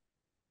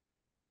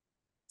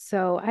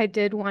 So I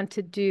did want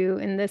to do,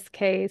 in this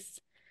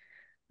case,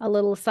 a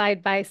little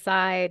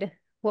side-by-side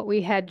what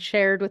we had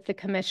shared with the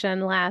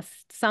commission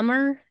last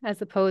summer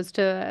as opposed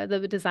to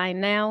the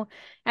design now.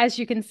 As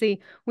you can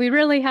see, we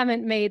really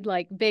haven't made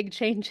like big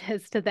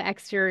changes to the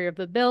exterior of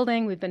the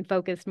building. We've been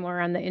focused more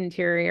on the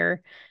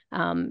interior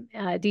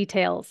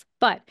details,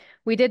 but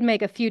we did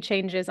make a few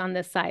changes on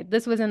this side.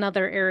 This was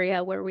another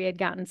area where we had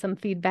gotten some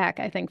feedback,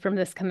 I think, from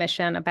this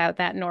commission about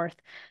that north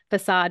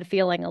facade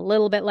feeling a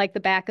little bit like the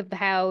back of the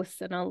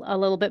house and a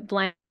little bit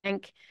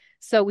blank.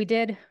 So we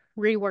did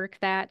rework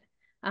that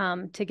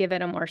to give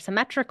it a more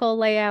symmetrical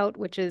layout,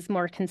 which is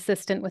more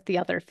consistent with the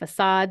other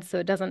facades. So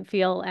it doesn't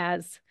feel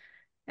as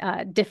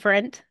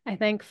different, I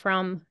think,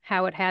 from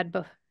how it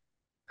had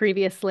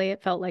previously.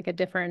 It felt like a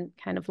different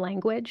kind of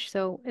language.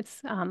 So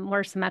it's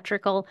more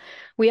symmetrical.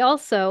 We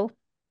also,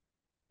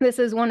 this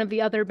is one of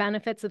the other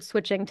benefits of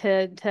switching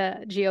to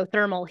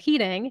geothermal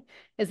heating,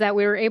 is that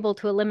we were able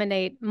to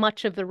eliminate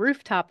much of the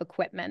rooftop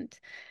equipment.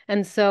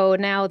 And so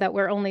now that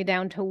we're only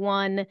down to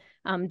one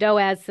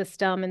DOAS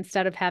system,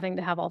 instead of having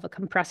to have all the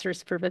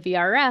compressors for the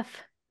VRF,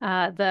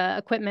 the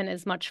equipment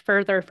is much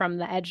further from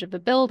the edge of the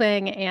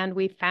building. And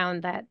we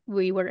found that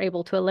we were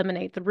able to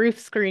eliminate the roof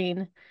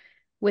screen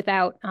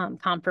without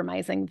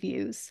compromising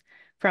views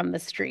from the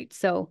street.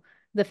 So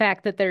the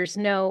fact that there's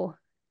no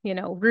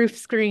roof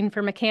screen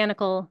for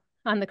mechanical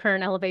on the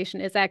current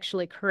elevation is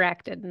actually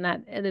corrected, and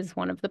that it is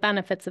one of the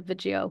benefits of the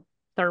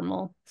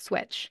geothermal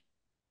switch.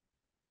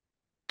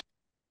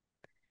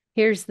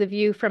 Here's the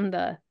view from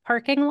the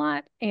parking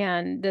lot,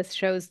 and this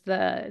shows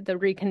the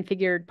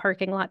reconfigured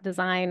parking lot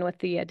design with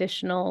the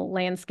additional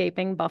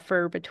landscaping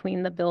buffer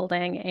between the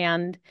building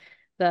and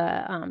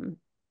the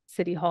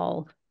City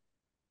Hall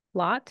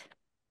lot.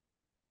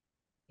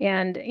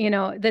 And,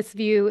 this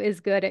view is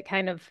good at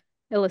kind of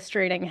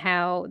illustrating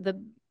how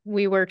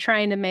we were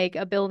trying to make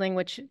a building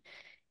which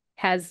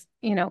has,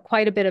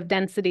 quite a bit of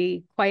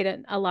density, quite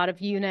a lot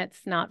of units,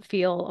 not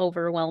feel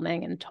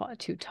overwhelming and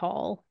too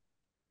tall.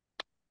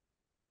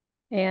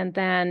 And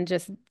then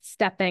just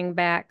stepping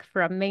back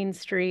from Main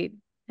Street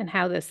and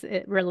how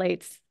it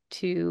relates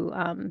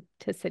to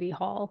City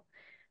Hall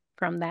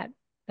from that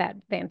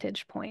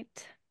vantage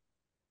point.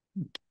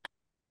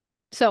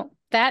 So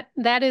that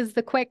is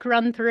the quick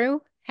run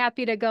through.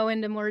 Happy to go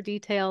into more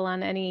detail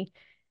on any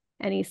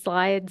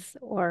slides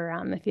or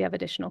if you have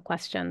additional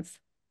questions.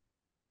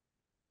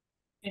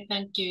 Okay,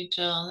 thank you,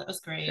 Jill. That was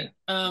great.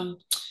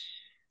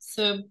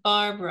 So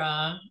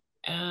Barbara,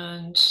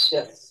 and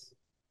Yes.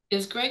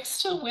 is Greg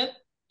still with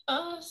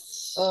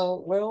us?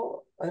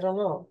 Well, I don't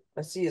know.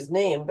 I see his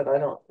name, but I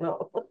don't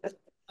know.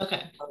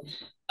 Okay.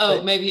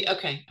 Oh, maybe.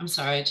 Okay. I'm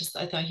sorry.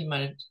 I thought he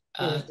might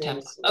have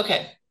tapped.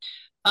 Okay.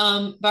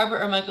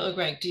 Barbara or Michael or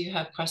Greg, do you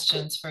have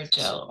questions for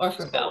Jill or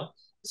for Bill?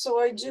 So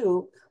I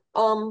do.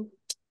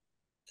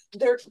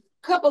 There are a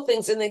couple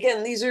things, and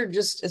again, these are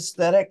just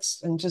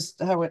aesthetics and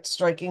just how it's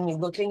striking me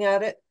looking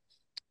at it.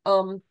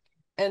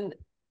 And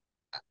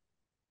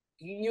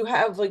you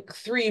have like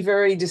three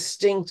very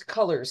distinct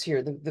colors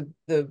here.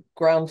 The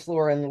ground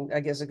floor, and I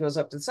guess it goes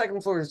up to the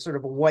second floor, is sort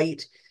of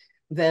white.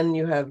 Then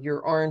you have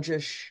your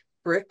orangish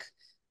brick,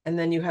 and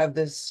then you have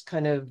this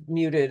kind of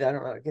muted, I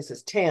don't know, I guess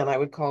it's tan, I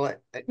would call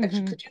it.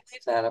 Actually, could you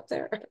leave that up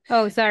there?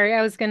 Oh, sorry,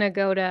 I was gonna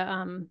go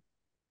to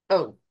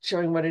oh,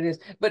 showing what it is.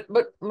 But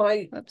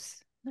my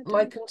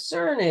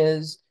concern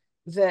is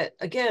that,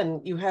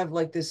 again, you have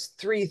like this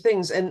three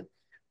things, and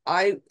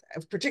I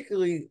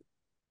aesthetically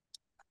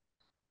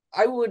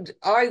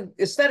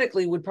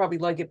would probably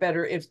like it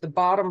better if the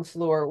bottom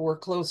floor were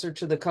closer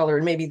to the color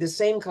and maybe the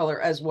same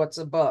color as what's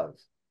above,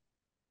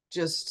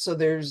 just so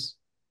there's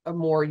a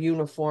more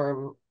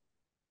uniform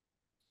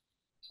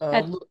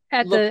At,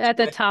 at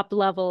the top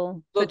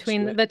level,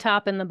 between good. the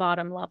top and the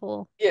bottom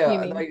level. Yeah, you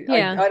mean?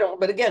 I don't,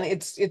 but again,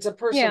 it's a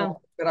personal, Yeah.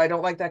 but I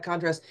don't like that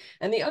contrast.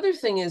 And the other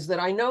thing is that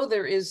I know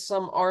there is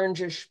some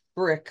orangish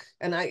brick,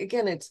 and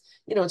again, it's,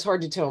 it's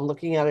hard to tell. I'm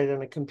looking at it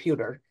on a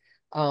computer.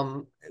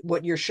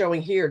 What you're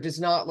showing here does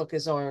not look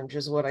as orange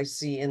as what I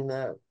see in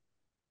the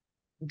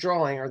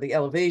drawing or the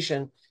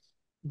elevation,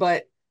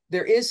 but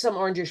there is some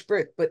orangish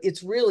brick, but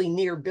it's really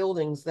near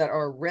buildings that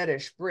are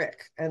reddish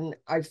brick. And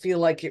I feel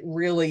like it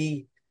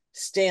really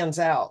stands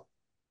out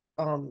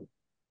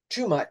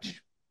too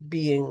much,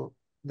 being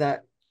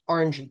that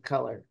orangey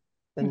color.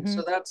 And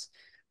so that's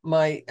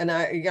and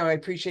I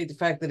appreciate the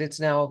fact that it's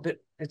now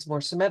it's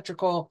more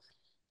symmetrical.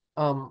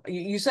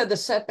 You said the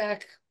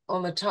setback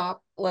on the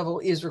top level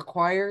is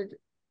required.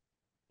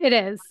 It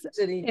is.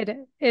 City.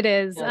 It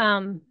is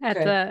Okay.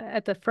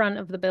 at the front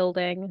of the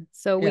building.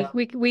 So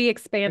we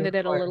expanded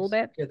it a little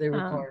bit. Yeah, they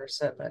require a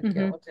setback.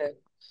 Yeah, okay.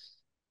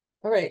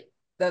 All right.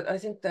 I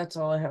think that's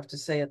all I have to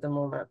say at the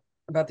moment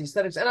about the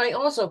aesthetics. And I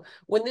also,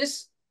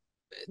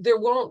 there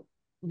won't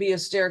be a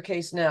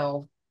staircase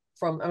now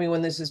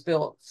when this is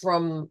built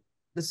from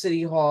the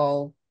city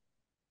hall.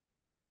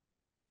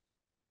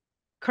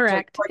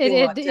 Correct.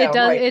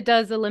 It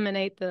does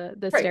eliminate the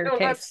right.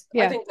 staircase.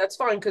 I think that's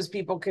fine, because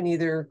people can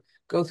either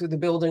go through the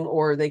building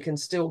or they can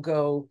still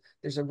go.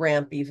 There's a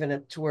ramp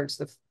even towards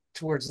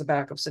the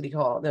back of City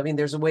Hall. I mean,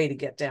 there's a way to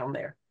get down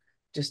there,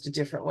 just a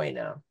different way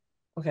now.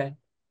 Okay,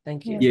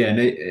 thank you. Yeah,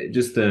 and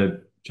just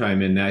to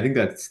chime in, I think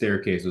that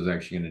staircase was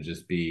actually going to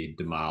just be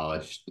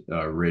demolished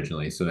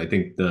originally. So I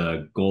think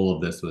the goal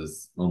of this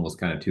was almost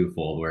kind of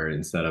twofold, where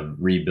instead of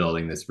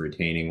rebuilding this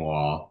retaining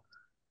wall,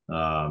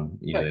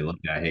 they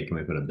looked at, hey, can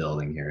we put a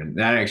building here? And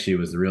that actually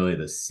was really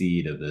the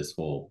seed of this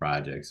whole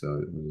project.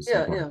 So it was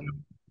important.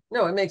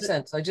 No, it makes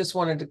sense. I just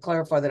wanted to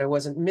clarify that I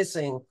wasn't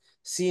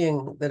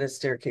seeing that a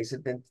staircase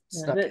had been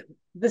snuck in.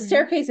 The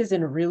staircase is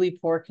in really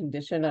poor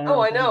condition.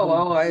 I know.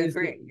 I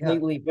agree.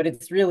 Lately, but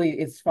it's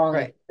falling,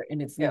 right,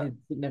 and it's needed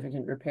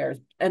significant repairs.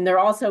 And there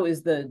also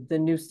is the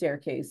new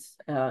staircase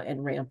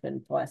and ramp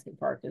in Pulaski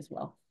Park as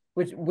well,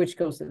 which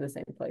goes to the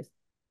same place.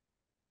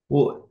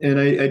 Well, and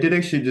I did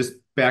actually, just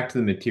back to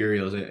the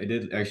materials, I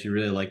did actually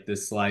really like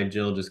this slide,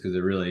 Jill, just because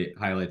it really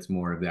highlights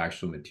more of the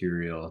actual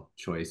material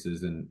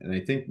choices. And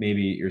I think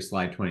maybe your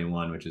slide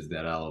 21, which is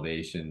that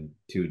elevation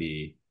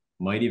 2D,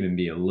 might even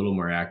be a little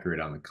more accurate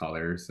on the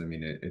colors. I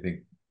mean, I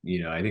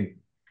think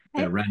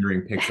the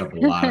rendering picks up a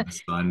lot of the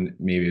sun.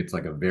 Maybe it's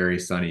like a very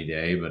sunny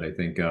day, but I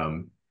think,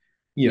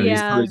 these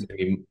colors are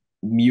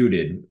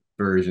muted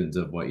versions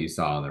of what you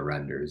saw in the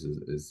renders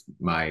is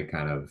my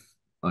kind of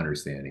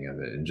understanding of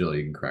it. And Jill,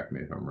 you can correct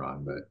me if I'm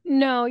wrong, but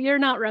no, you're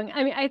not wrong.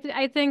 I mean,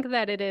 I think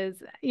that it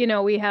is,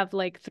 we have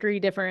like 3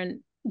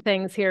 different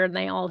things here and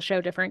they all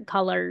show different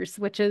colors,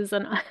 which is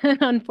an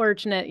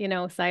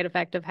unfortunate, side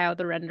effect of how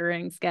the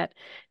renderings get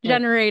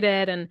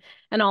generated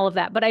and all of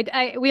that. But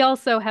we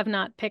also have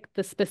not picked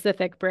the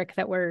specific brick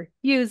that we're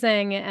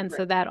using. And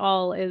so that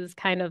all is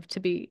kind of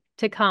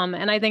to come.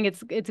 And I think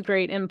it's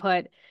great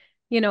input.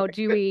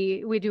 Do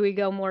we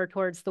go more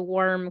towards the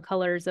warm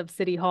colors of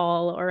City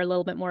Hall or a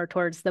little bit more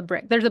towards the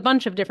brick? There's a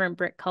bunch of different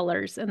brick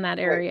colors in that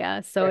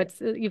area. So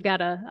you've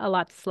got a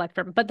lot to select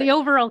from. But the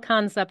overall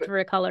concept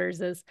for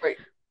colors is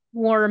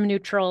warm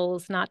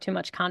neutrals, not too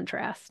much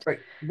contrast. Right.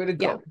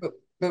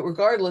 But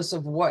regardless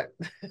of what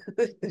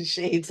the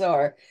shades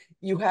are,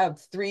 you have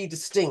 3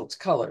 distinct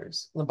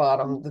colors: the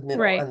bottom, the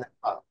middle, and the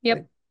top.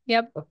 Yep.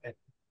 Yep. Okay.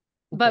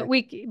 But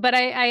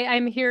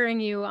I'm hearing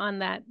you on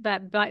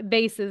that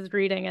base is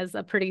reading as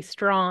a pretty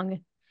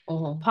strong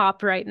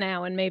pop right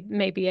now, and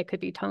maybe it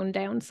could be toned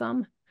down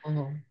some.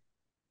 All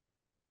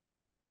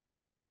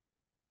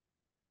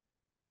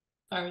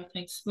right,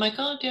 thanks.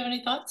 Michael, do you have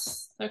any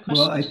thoughts or questions?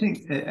 Well,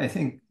 I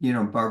think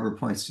Barbara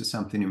points to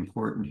something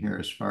important here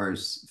as far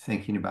as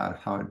thinking about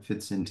how it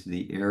fits into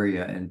the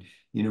area. And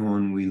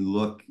when we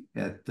look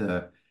at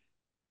the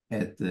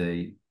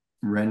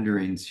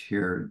renderings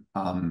here,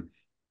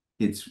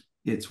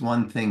 it's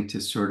one thing to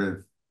sort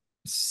of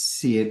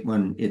see it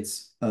when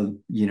it's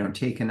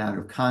taken out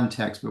of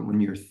context, but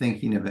when you're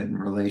thinking of it in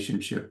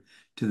relationship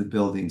to the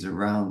buildings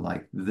around,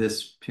 like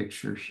this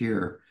picture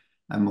here,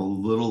 I'm a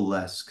little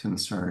less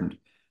concerned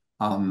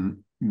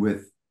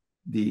with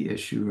the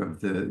issue of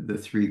the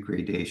 3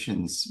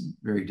 gradations,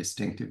 very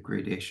distinctive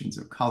gradations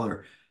of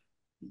color.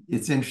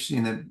 It's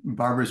interesting that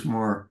Barbara's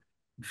more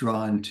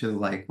drawn to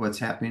like what's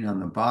happening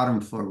on the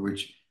bottom floor,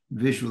 which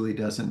visually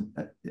doesn't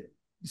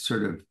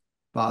sort of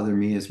bother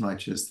me as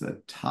much as the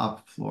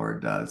top floor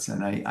does.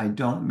 And I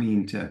don't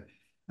mean to,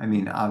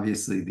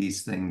 obviously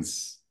these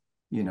things,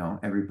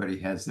 everybody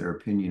has their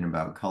opinion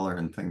about color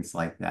and things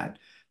like that.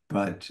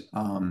 But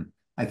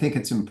I think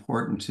it's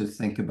important to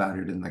think about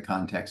it in the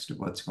context of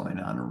what's going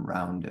on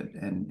around it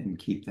and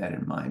keep that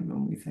in mind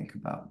when we think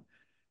about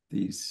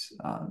these,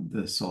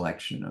 the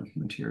selection of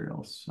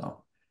materials.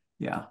 So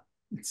yeah,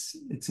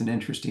 it's an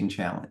interesting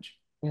challenge.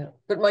 Yeah.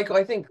 But Michael,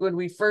 I think when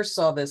we first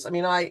saw this, I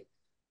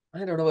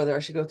don't know whether I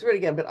should go through it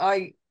again, but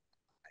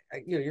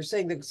you're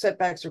saying the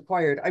setbacks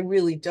required. I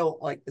really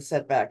don't like the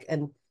setback.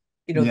 And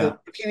You know, Yeah.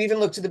 if you even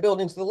look to the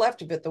building to the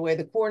left of it, the way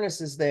the cornice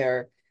is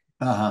there,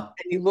 Uh-huh.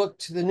 and you look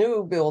to the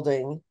new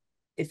building,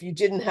 if you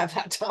didn't have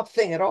that top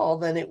thing at all,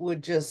 then it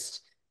would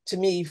just, to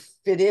me,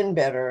 fit in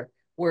better.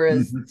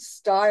 Whereas Mhm. the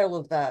style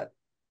of that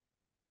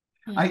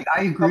I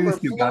agree upper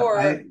with you about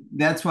floor,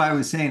 that's why I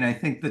was saying I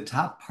think the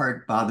top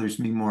part bothers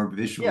me more yeah.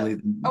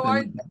 visually Oh,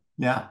 than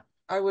yeah.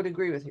 I would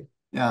agree with you.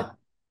 Yeah.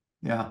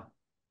 Yeah.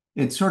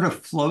 It sort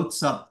of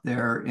floats up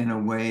there in a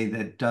way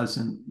that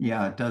doesn't,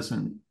 yeah, it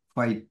doesn't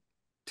quite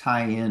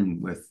tie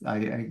in with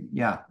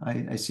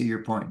I see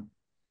your point.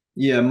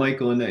 Yeah,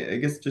 Michael, and I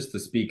guess just to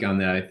speak on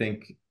that, I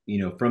think,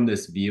 from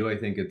this view, I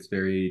think it's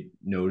very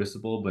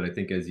noticeable, but I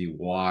think as you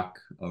walk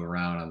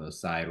around on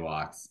those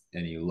sidewalks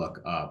and you look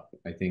up,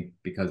 I think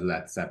because of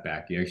that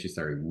setback, you actually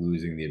start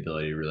losing the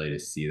ability really to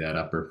see that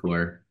upper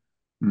floor.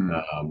 Hmm.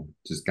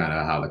 Just kind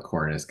of how the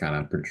cornice kind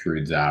of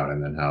protrudes out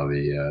and then how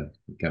the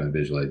kind of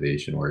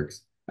visualization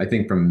works. I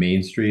think from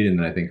Main Street and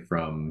then I think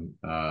from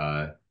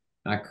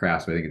not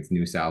Crafts, but I think it's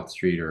New South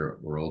Street or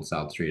Old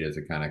South Street as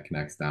it kind of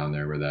connects down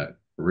there where that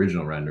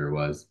original render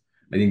was.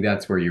 I think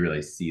that's where you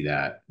really see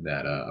that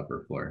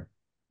upper floor.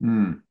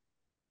 Hmm.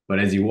 But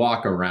as you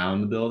walk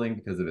around the building,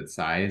 because of its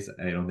size,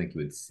 I don't think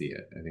you would see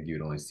it. I think you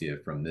would only see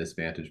it from this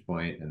vantage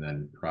point and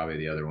then probably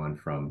the other one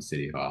from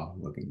City Hall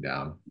looking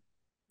down.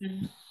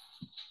 Mhm.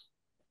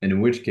 And in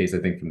which case, I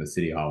think from the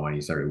City Hall one, you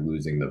started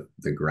losing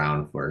the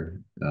ground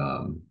floor.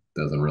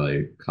 Doesn't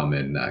really come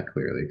in that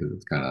clearly because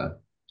it's kind of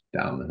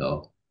down the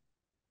hill.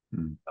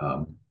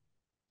 Hmm.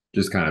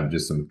 Just kind of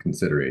just some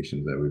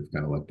considerations that we've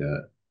kind of looked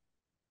at.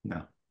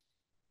 Yeah.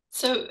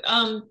 So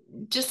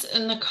just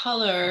in the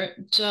color,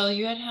 Jill,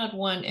 you had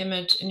one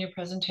image in your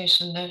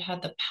presentation that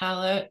had the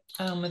palette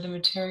with the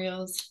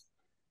materials.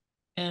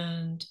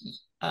 And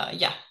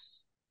yeah.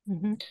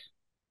 Mm-hmm.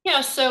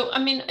 Yeah, so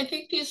I mean, I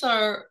think this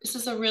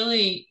is a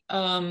really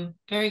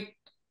very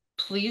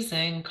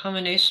pleasing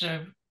combination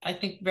of, I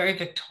think, very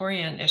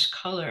Victorian-ish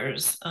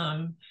colors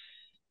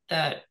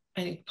that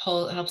I think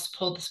helps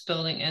pull this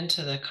building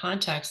into the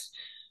context.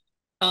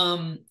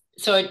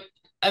 So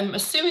I'm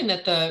assuming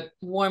that the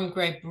warm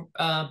gray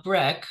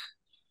brick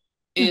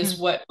Mm-hmm. is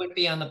what would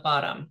be on the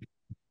bottom. Am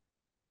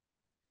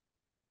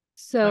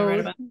I right So,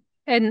 about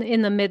and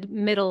in the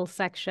middle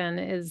section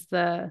is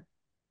sorry,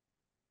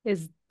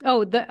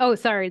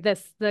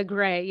 the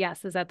gray,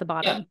 yes, is at the Yeah,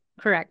 bottom.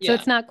 Correct. So yeah.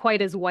 it's not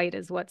quite as white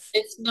as what's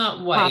It's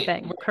not white.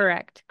 popping. Right.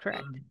 Correct.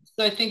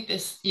 So I think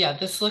this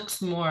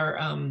looks more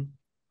I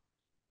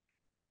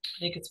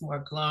think it's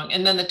more glowing.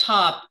 And then the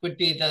top would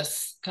be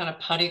this kind of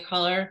putty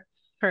color,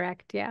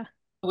 Correct. Yeah.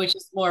 which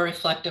is more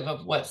reflective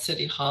of what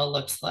City Hall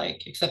looks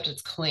like, except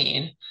it's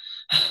clean.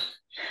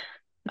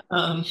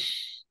 um,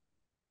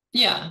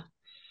 yeah,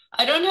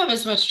 I don't have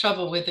as much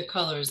trouble with the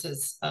colors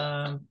as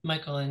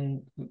Michael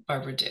and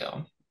Barbara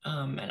do.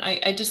 And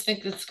I just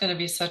think it's going to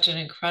be such an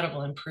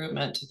incredible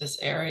improvement to this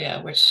area,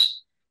 which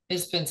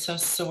has been so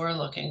sore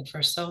looking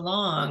for so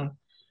long.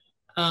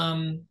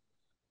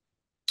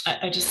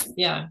 I just,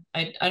 yeah,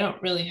 I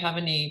don't really have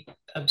any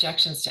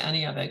objections to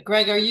any of it.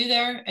 Greg, are you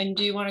there? And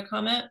do you want to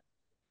comment?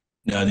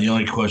 Yeah, the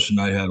only question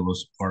I had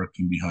was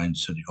parking behind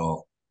City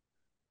Hall.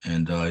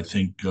 And I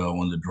think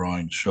when the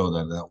drawings show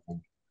that that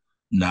will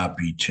not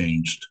be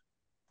changed.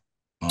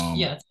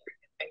 Yeah, it's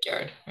a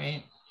backyard,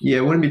 right? Yeah,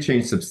 it wouldn't be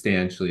changed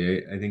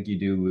substantially. I think you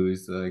do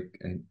lose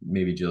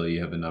maybe Jill,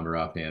 you have a number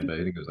offhand, but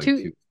I think it was like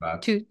two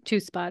spots. Two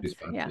spots. Two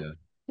spots, Yeah. yeah.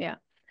 Yeah.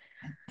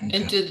 And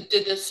Okay.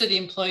 did the city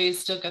employees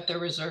still get their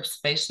reserved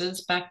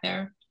spaces back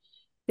there? Or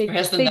They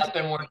hasn't that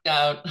been worked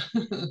out?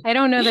 I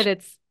don't know that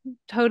it's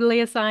totally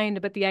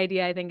assigned, but the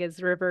idea I think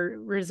is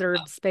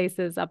reserved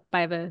spaces up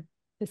by the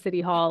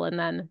city hall and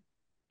then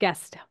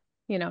guest,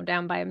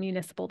 down by a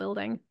municipal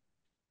building,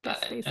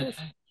 guest Got it. spaces.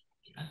 Okay.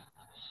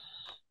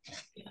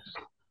 Yeah.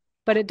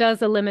 But it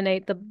does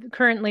eliminate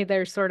currently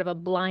there's sort of a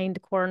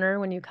blind corner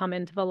when you come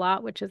into the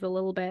lot, which is a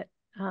little bit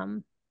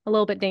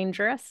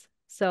dangerous.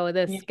 So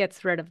this Yeah.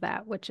 gets rid of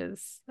that, which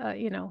is, a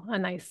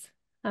nice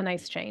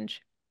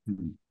change.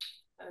 Hmm.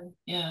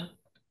 Yeah.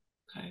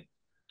 Okay.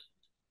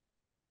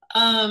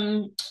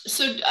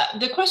 So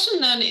the question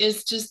then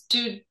is just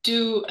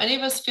do any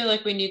of us feel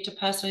like we need to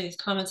pass any of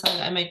these comments on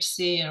to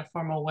MHC in a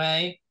formal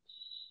way?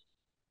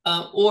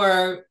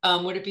 Or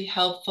would it be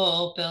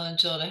helpful, Bill and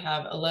Jill, to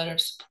have a letter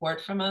of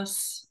support from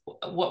us?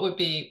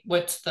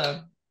 What's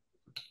the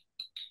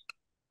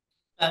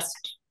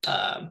best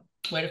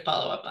way to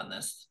follow up on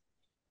this?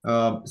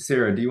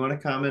 Sarah, do you want to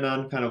comment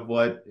on kind of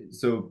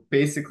so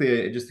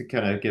basically, just to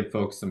kind of give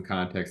folks some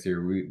context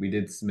here, we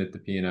did submit the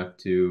PNF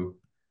to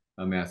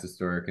Mass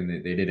Historic, and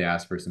they did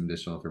ask for some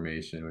additional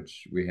information,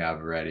 which we have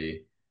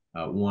already.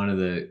 One of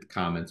the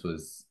comments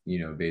was,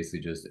 basically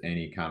just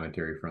any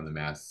commentary from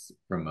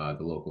the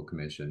local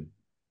commission.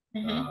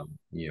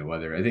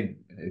 Whether I think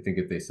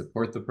if they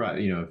support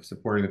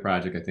supporting the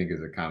project, I think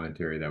is a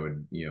commentary that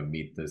would,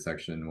 meet the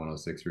Section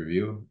 106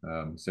 review.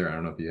 Sarah, I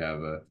don't know if you have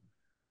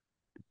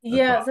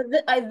Yeah, so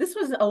this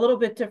was a little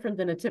bit different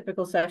than a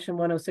typical Section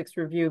 106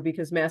 review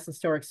because Mass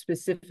Historic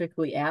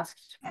specifically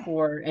asked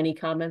for any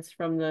comments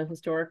from the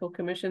Historical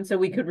Commission. So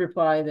we could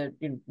reply that,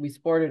 you know, we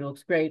support it, it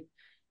looks great.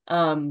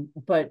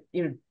 But,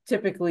 you know,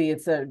 typically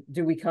it's a,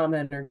 do we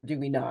comment or do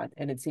we not?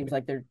 And it seems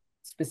like they're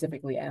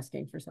specifically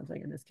asking for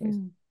something in this case.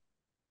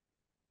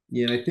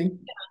 Yeah, and I think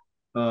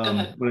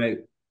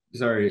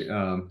sorry,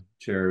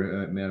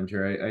 Chair, Madam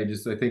Chair, I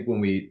think when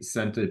we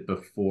sent it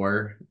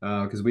before,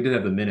 because we did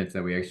have the minutes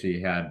that we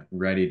actually had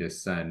ready to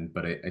send,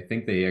 but I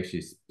think they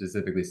actually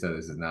specifically said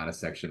this is not a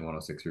Section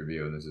 106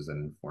 review, and this is an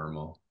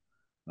informal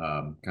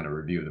kind of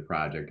review of the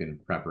project in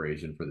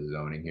preparation for the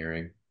zoning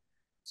hearing.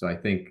 So I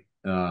think,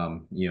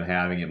 you know,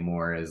 having it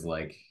more as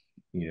like,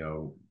 you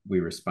know, we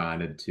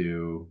responded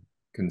to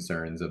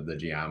concerns of the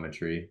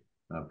geometry,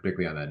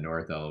 particularly on that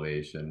north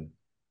elevation,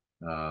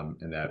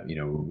 and that, you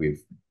know,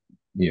 we've,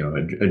 you know,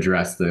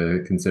 address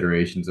the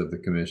considerations of the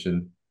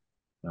commission,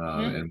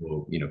 and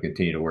we'll, you know,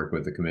 continue to work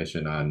with the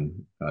commission on,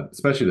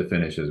 especially the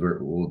finishes.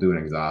 We'll do an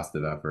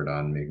exhaustive effort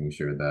on making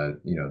sure that,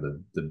 you know,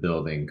 the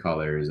building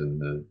colors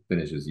and the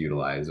finishes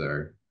utilized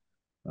are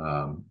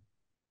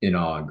in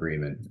all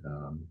agreement.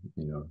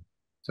 You know,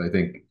 so I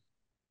think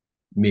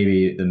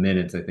maybe the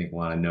minutes, I think,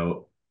 want to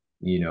note,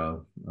 you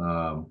know,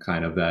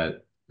 kind of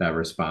that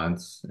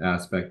response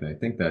aspect, and I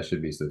think that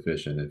should be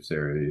sufficient. If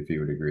Sarah, if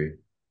you would agree.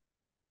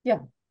 Yeah,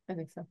 I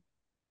think so.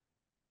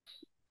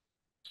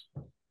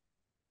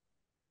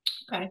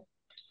 Okay.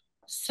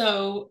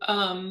 So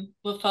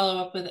we'll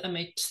follow up with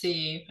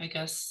MHC, I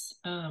guess.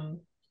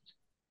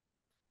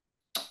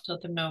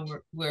 Let them know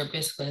we're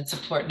basically in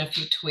support in a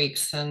few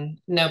tweaks, and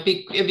it'd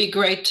be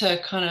great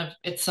to kind of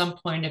at some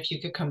point if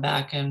you could come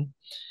back and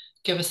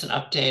give us an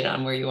update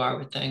on where you are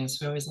with things.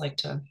 We always like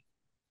to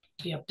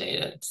be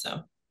updated,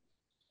 so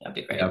that'd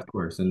be great. Yeah, of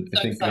course, and so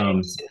I think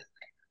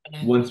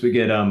once we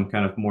get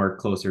kind of more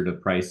closer to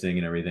pricing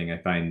and everything, I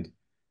find,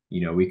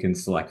 you know, we can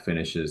select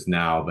finishes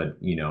now, but,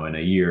 you know, in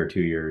a year or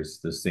 2 years,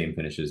 the same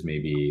finishes may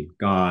be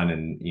gone.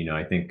 And, you know,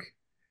 I think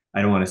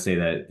I don't want to say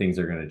that things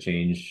are going to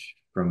change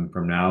from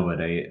now, but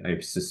I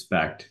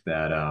suspect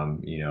that,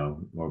 you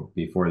know, or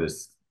before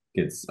this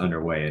gets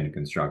underway in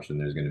construction,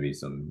 there's going to be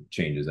some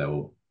changes that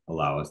will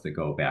allow us to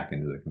go back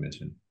into the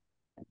commission.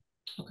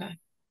 Okay,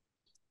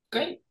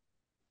 great,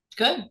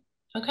 good.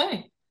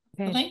 Okay,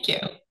 well, thank you.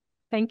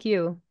 Thank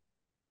you.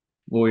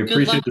 Well, we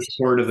appreciate the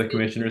support of the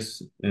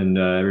commissioners and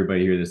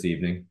everybody here this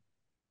evening.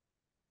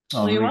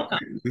 Well, you're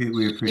welcome.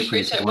 We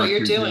appreciate what you're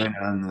doing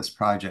on this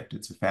project.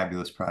 It's a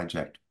fabulous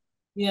project.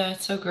 Yeah,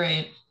 it's so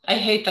great. I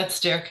hate that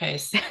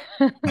staircase.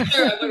 I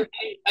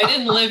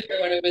didn't live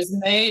here when it was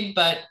made,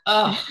 but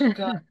oh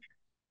God.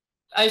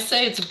 I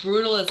say it's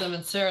brutalism,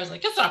 and Sarah's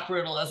like, it's not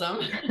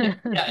brutalism.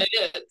 Yeah,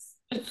 it is.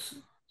 It's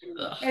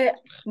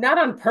not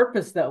on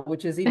purpose though,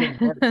 which is even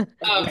worse.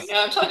 Oh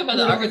yeah, I'm talking about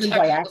the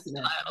architectural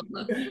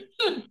style.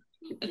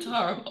 It's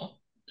horrible.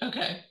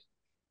 Okay.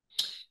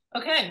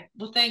 Okay.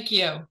 Well, thank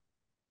you.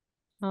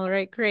 All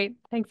right, great.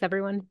 Thanks,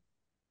 everyone.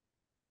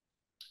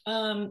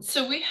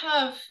 So we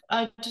have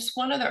just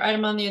one other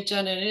item on the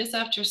agenda. It is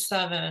after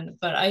 7,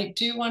 but I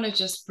do want to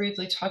just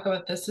briefly talk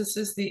about this. This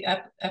is the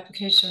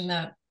application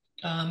that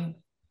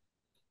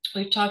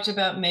we've talked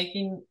about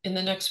making in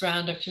the next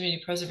round of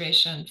community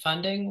preservation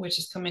funding, which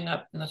is coming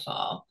up in the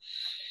fall.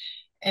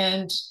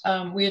 And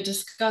we had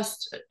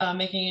discussed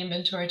making an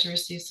inventory to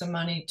receive some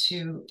money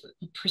to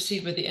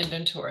proceed with the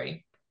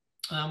inventory,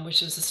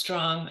 which is a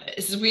strong,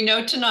 as we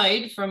know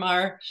tonight from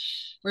our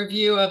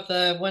review of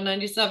the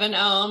 197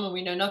 Elm, and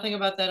we know nothing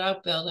about that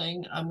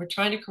outbuilding. We're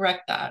trying to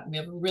correct that. We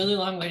have a really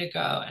long way to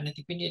go, and I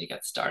think we need to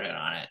get started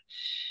on it.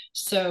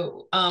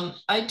 So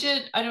I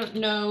don't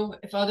know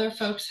if other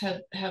folks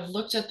have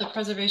looked at the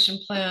preservation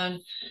plan.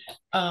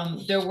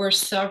 There were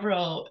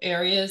several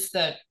areas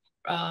that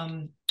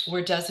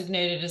were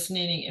designated as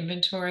needing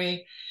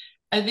inventory.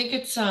 I think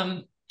it's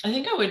I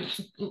think I would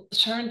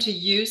turn to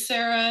you,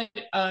 Sarah,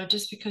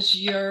 just because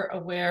you're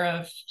aware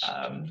of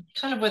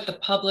kind of what the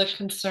public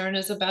concern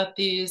is about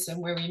these and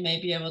where we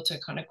may be able to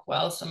kind of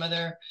quell some of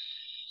their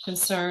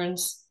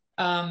concerns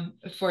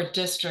for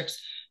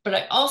districts. But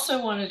I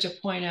also wanted to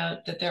point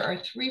out that there are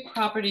 3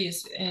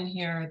 properties in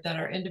here that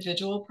are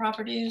individual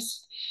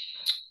properties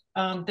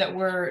that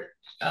were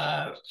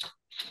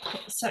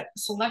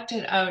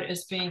selected out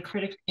as being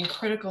in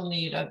critical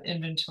need of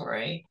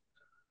inventory.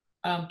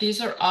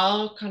 These are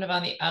all kind of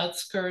on the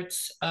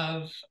outskirts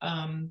of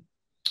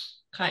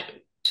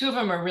 2 of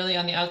them are really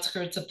on the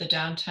outskirts of the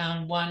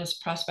downtown. One is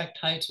Prospect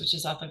Heights, which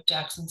is off of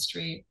Jackson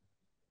Street.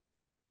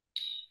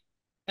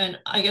 And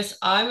I guess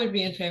I would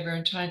be in favor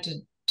of trying to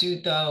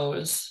do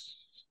those.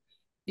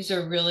 These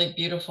are really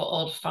beautiful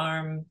old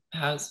farm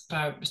house,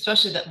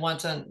 especially the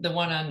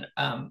one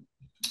on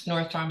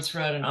North Farms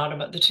Road and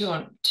Audubon. The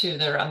two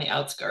that are on the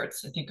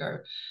outskirts, I think,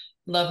 are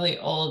lovely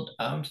old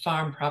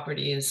farm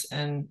properties,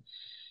 and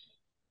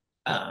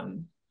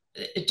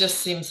it just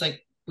seems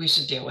like we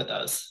should deal with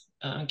those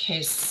in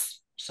case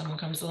someone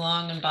comes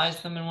along and buys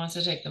them and wants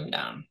to take them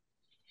down.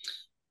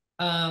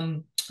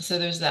 So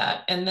there's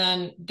that, and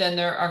then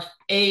there are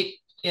 8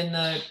 in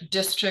the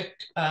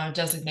district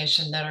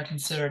designation that are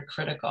considered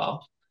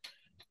critical.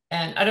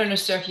 And I don't know,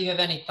 Sarah, if you have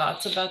any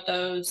thoughts about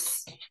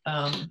those.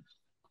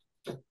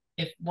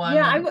 If one,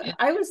 yeah,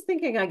 I was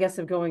thinking, I guess,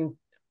 of going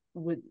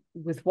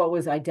with what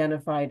was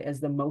identified as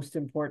the most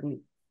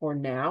important for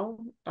now,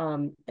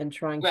 and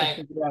trying to right.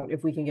 figure out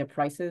if we can get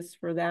prices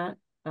for that.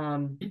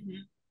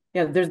 Mhm.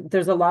 Yeah,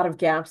 there's a lot of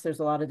gaps. There's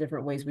a lot of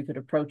different ways we could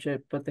approach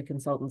it, but the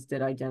consultants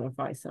did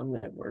identify some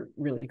that were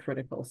really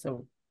critical.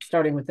 So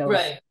starting with those,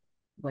 Right.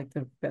 like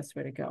the best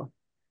way to go.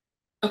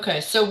 Okay,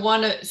 so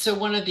one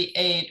of the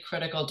 8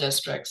 critical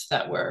districts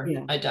that were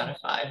Yeah.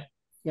 identified.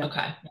 Yeah.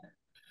 Okay.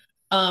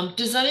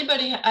 Does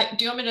anybody,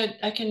 do you want me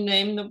to, I can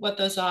name what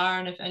those are,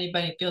 and if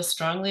anybody feels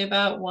strongly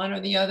about one or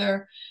the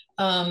other.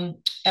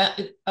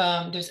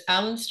 There's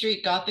Allen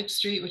Street, Gothic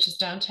Street, which is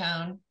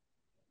downtown,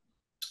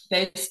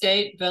 Bay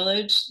State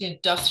Village, the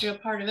industrial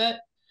part of it,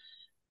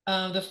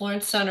 the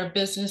Florence Center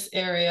business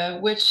area,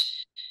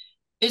 which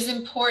is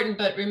important,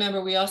 but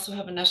remember, we also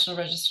have a National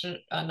Register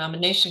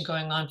nomination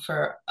going on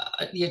for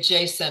the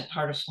adjacent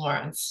part of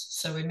Florence.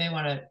 So we may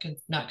want to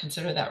not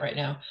consider that right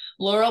now.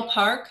 Laurel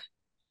Park,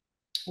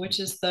 which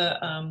is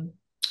the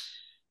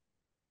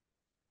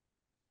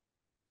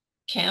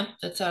camp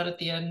that's out at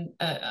the end,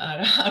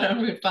 out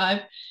on Route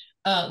 5.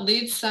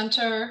 Leeds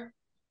Center,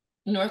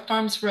 North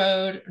Farms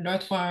Road,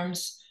 North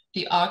Farms,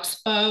 the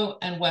Oxbow,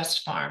 and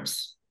West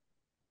Farms.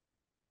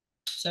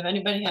 So if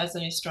anybody has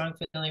any strong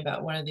feeling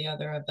about one or the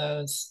other of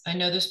those, I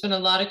know there's been a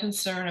lot of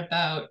concern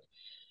about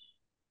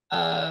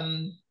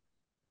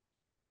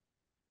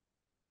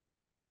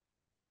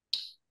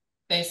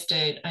Bay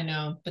State, I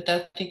know, but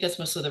I think that's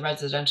mostly the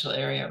residential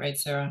area, right,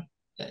 Sarah?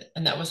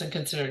 And that wasn't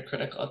considered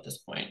critical at this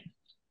point.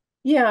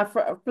 Yeah,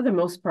 for the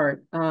most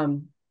part.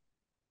 And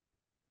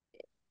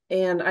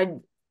I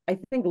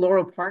think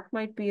Laurel Park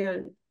might be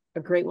a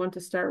great one to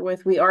start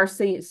with. We are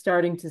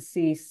starting to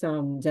see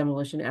some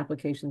demolition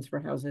applications for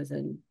houses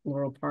in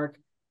Laurel Park.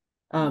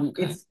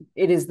 Okay.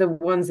 It is the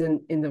ones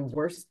in the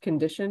worst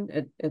condition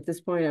at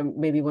this point,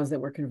 maybe ones that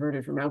were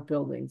converted from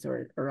outbuildings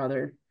or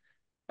other.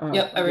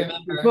 Yep, I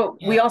remember. But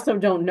Yeah. we also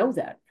don't know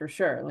that for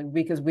sure, like,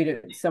 because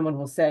someone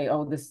will say,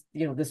 oh, this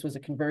was a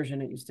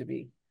conversion. It used to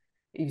be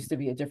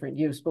a different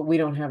use, but we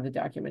don't have the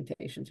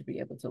documentation to be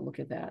able to look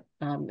at that.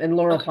 And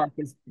Laurel Okay. Park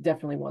is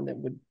definitely one that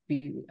would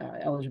be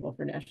eligible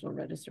for National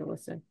Register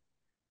listing.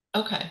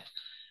 Okay.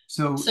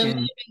 So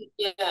maybe,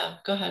 yeah,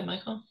 go ahead,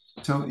 Michael.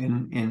 So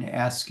in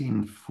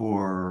asking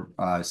for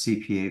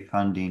CPA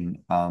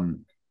funding, I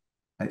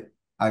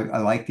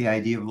like the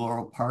idea of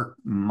Laurel Park.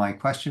 My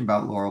question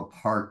about Laurel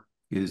Park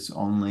is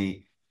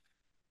only,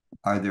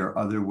 are there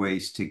other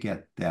ways to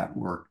get that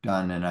work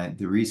done? And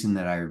the reason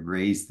that I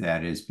raise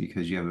that is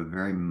because you have a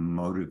very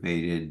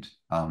motivated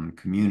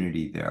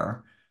community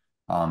there.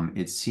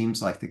 It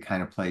seems like the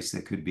kind of place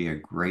that could be a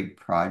great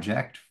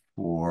project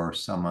for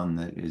someone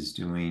that is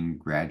doing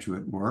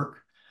graduate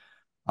work.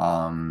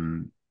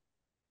 I'm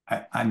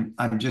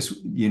just,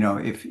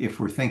 if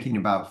we're thinking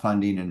about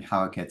funding and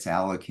how it gets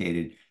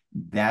allocated,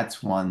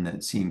 that's one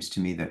that seems to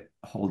me that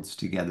holds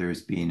together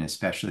as being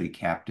especially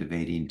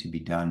captivating to be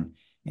done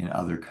in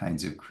other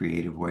kinds of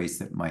creative ways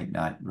that might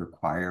not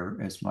require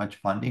as much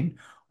funding,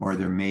 or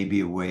there may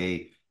be a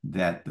way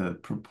that the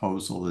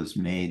proposal is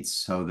made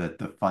so that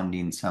the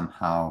funding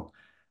somehow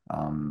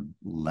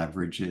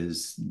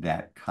leverages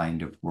that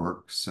kind of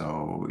work.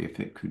 So if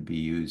it could be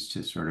used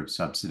to sort of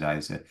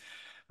subsidize a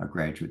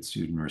graduate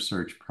student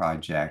research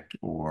project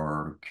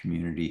or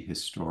community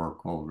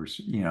historical,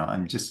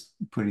 I'm just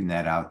putting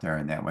that out there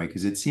in that way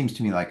because it seems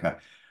to me like a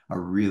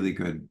really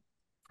good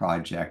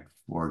project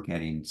for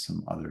getting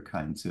some other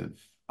kinds of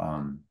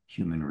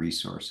human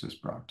resources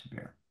brought to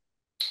bear.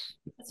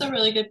 That's a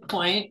really good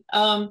point.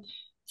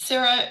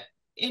 Sarah,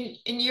 in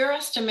your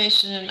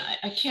estimation, and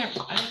I can't,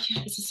 as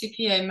a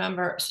CPC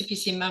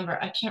member,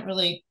 I can't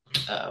really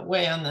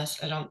weigh on this,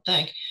 I don't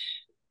think.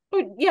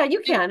 Oh, yeah,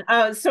 you can.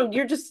 So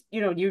you're just,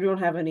 you don't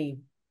have any,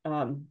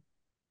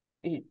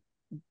 you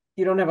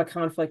don't have a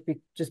conflict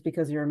just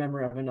because you're a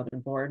member of another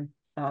board.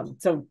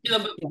 So no,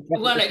 but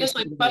yeah, I guess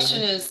my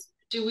question is,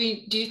 do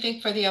you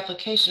think for the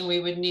application we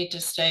would need to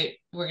state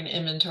we're going to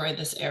inventory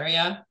this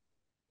area,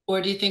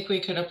 or do you think we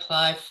could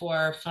apply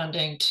for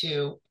funding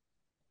to?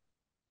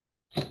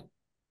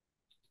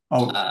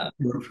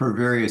 For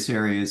various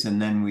areas,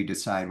 and then we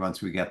decide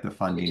once we get the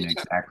funding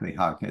exactly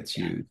how it gets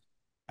used.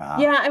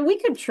 Yeah, and we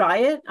could try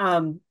it. I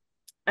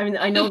mean,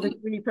 I know the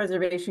Community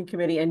Preservation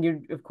Committee, and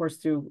you, of course,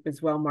 do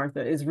as well,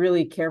 Martha, is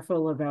really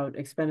careful about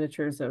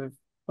expenditures of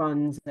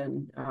funds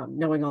and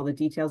knowing all the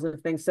details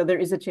of things. So there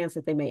is a chance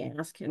that they may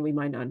ask, and we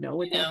might not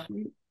know at that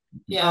point.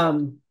 Yeah.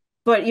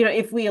 But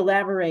if we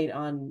elaborate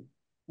on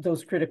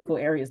those critical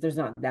areas, there's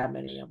not that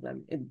many of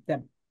them.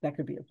 That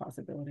could be a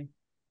possibility.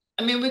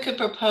 I mean, we could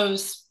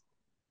propose,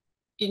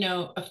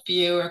 a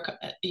few or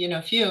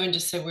a few, and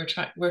just say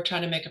we're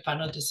trying to make a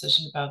final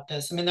decision about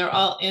this. I mean, they're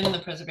all in the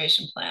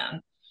preservation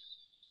plan.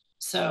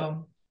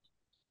 So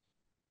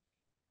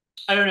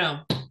I don't know.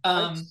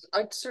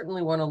 I'd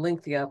certainly want to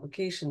link the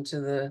application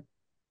to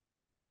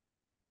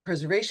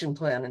preservation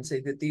plan and say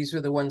that these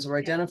are the ones that are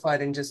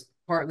identified, and just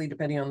partly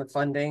depending on the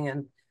funding,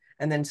 and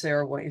then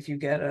Sarah, if you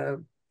get a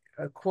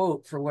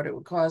quote for what it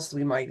would cost,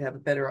 we might have a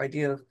better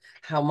idea of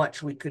how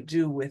much we could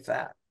do with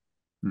that.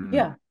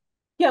 Yeah.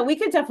 Yeah, we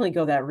could definitely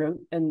go that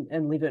route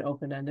and leave it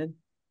open-ended.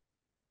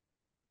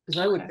 Because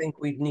I would think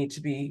we'd need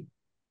to be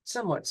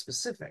somewhat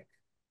specific.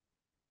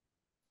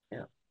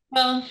 Yeah.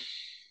 Well,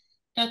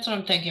 that's what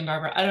I'm thinking,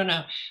 Barbara. I don't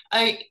know.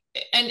 And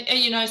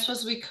you know, I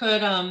suppose we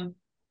could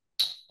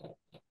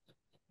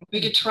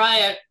try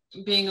it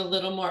being a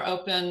little more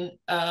open.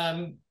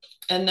 And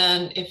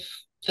then if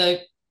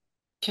the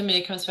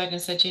committee comes back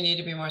and said you need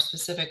to be more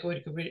specific,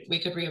 we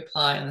could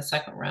reapply in the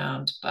second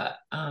round. But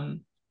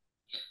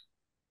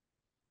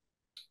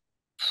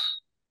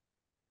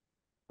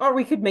or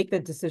we could make the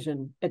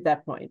decision at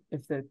that point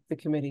if the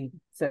committee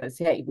says,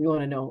 hey, we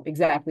want to know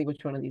exactly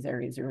which one of these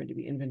areas are going to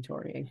be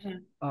inventorying.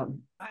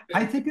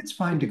 I think it's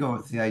fine to go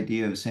with the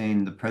idea of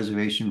saying the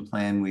preservation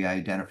plan, we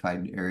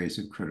identified areas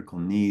of critical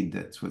need.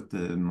 That's what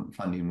the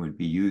funding would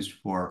be used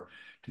for.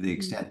 To the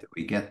extent that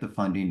we get the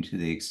funding, to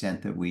the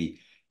extent that we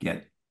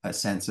get a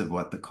sense of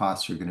what the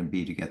costs are going to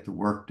be to get the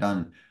work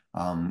done,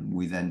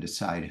 we then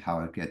decide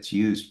how it gets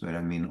used. But I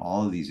mean,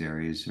 all of these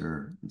areas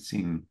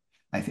seem,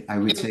 I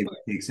would say, with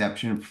the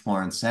exception of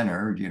Florence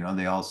Center, you know,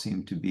 they all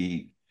seem to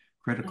be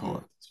critical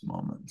at this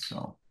moment.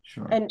 So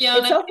sure. And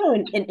it's also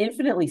an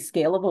infinitely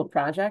scalable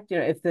project. You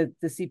know, if the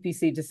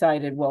CPC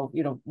decided, well,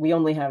 you know, we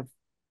only have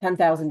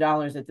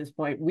 $10,000 at this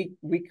point,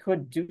 we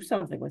could do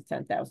something with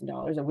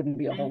 $10,000. It wouldn't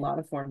be a whole lot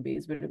of Form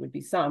Bs, but it would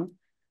be some.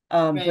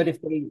 But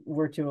if they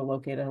were to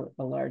allocate a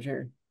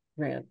larger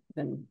grant,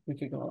 then we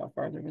could go a lot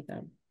farther with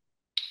them.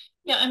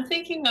 Yeah, I'm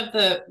thinking of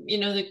the, you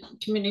know, the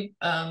community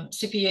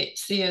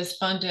CPC has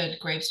funded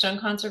gravestone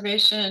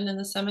conservation in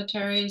the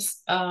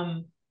cemeteries,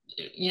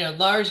 you know,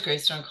 large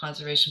gravestone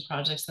conservation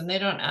projects, and they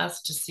don't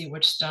ask to see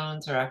which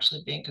stones are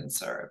actually being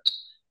conserved.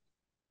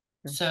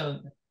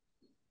 So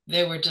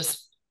they were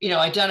just, you know,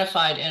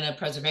 identified in a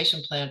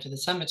preservation plan for the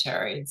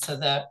cemetery. So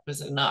that was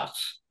enough.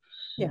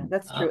 Yeah,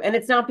 that's true. And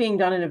it's not being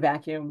done in a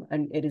vacuum,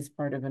 and it is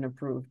part of an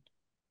approved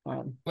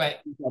plan.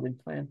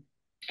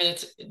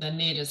 And the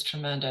need is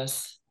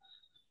tremendous.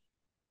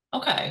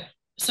 Okay,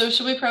 so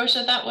should we approach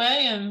it that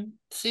way and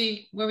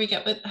see where we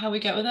get with how we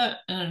get with it,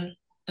 and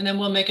then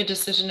we'll make a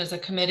decision as a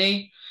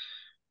committee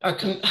or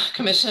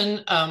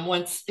commission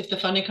once, if the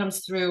funding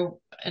comes through,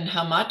 and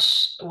how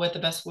much, what the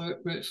best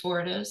route for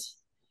it is.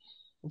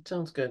 It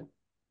sounds good.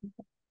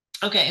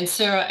 Okay, and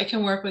Sarah, I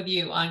can work with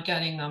you on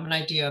getting an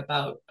idea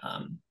about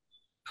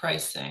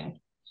pricing.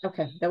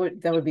 Okay, that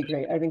would be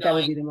great. I think that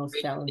would be the most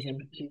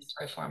challenging piece.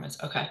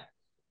 Performance. Okay,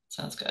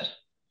 sounds good.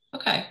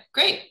 Okay,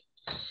 great.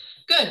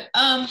 Good.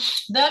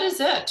 That is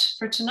it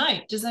for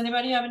tonight. Does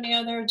anybody have any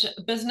other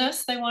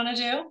business they want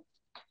to do?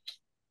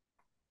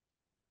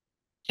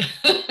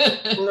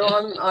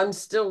 No, I'm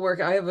still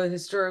working. I have a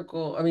historic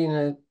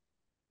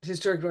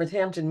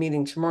Northampton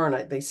meeting tomorrow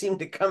night. They seem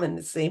to come in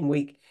the same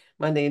week,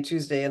 Monday and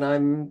Tuesday, and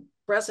I'm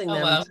pressing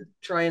them to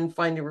try and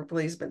find a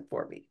replacement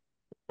for me.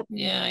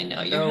 Yeah, I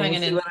know you're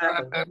hanging in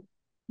there.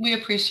 We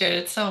appreciate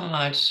it so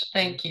much.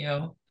 Thank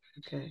you.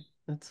 Okay,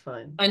 that's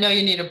fine. I know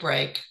you need a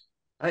break.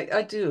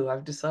 I do.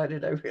 I've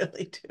decided I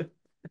really do.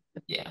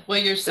 Yeah. Well,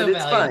 you're so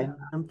valuable. It's fine.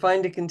 I'm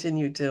fine to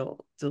continue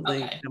till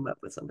they come up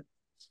with something.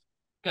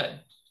 Good.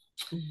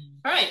 All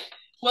right.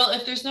 Well,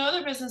 if there's no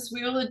other business,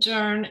 we will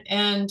adjourn,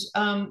 and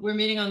we're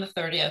meeting on the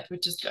 30th,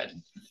 which is good.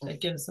 That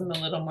gives them a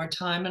little more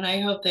time, and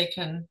I hope they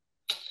can,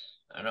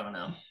 I don't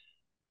know.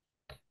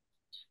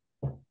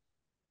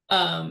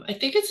 I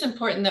think it's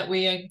important that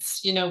we,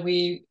 you know,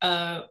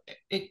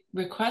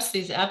 request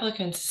these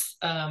applicants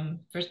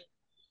for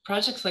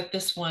projects like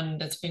this one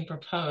that's being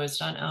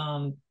proposed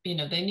on, you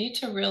know, they need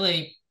to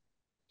really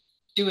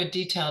do a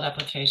detailed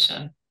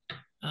application.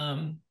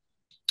 I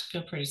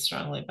feel pretty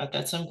strongly about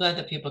that. So I'm glad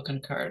that people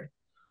concurred.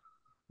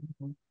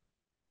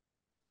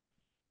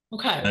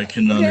 Okay. I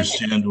can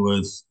understand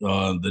with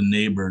the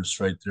neighbors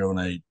right there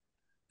when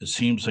it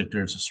seems like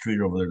there's a street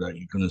over there that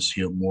you're going to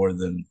see it more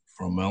than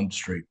from Elm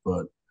Street,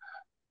 but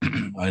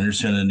I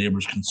understand the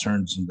neighbors'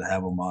 concerns, and to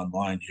have them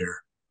online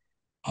here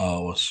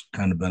was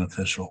kind of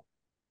beneficial.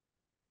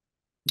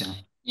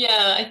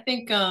 Yeah, I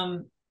think,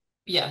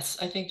 yes,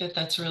 I think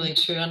that's really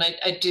true. And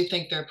I do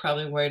think they're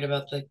probably worried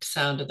about the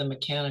sound of the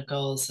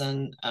mechanicals.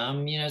 And,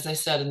 you know, as I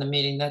said in the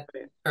meeting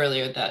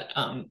earlier, that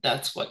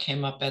that's what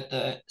came up at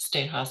the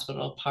State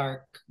Hospital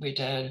Park we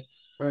did.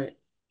 Right.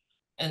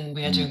 And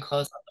we had to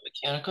enclose all the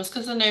mechanicals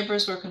because the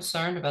neighbors were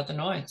concerned about the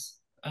noise.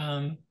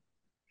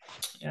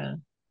 Yeah.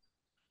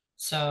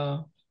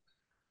 So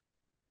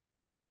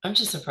I'm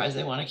just surprised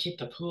they want to keep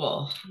the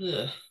pool.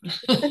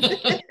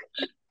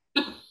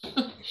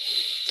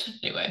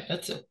 Anyway,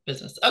 that's a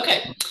business.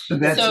 Okay. So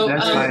that's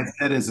why I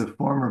said, as a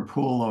former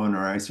pool owner,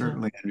 I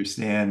certainly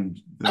understand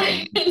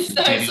the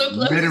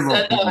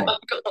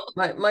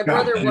my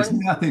brother once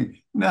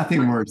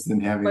nothing worse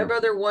than having my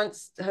brother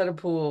once had a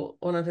pool,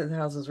 one of his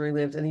houses where he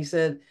lived, and he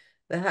said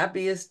the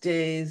happiest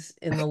days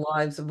in the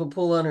lives of a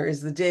pool owner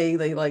is the day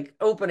they like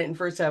open it and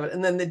first have it,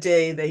 and then the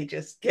day they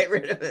just get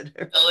rid of it.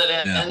 Fill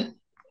it in.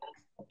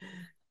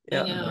 Yeah.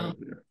 Yeah. I know.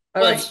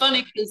 All Well, right. it's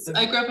funny because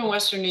I grew up in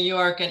Western New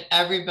York, and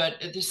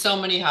there's so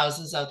many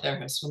houses out there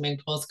have swimming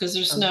pools because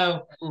there's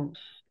no,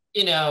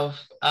 you know,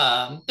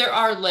 there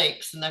are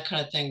lakes and that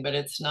kind of thing, but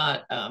it's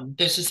not,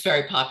 there's just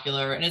very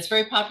popular, and it's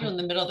very popular in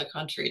the middle of the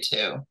country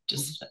too.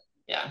 Just,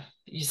 yeah,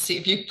 you see,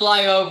 if you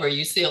fly over,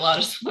 you see a lot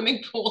of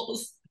swimming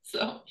pools.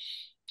 So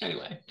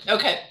anyway,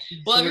 okay.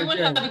 Well, So we're everyone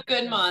have done. a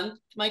good month.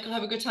 Michael,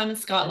 have a good time in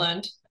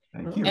Scotland.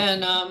 Thank you.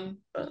 And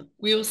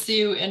we will see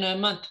you in a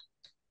month.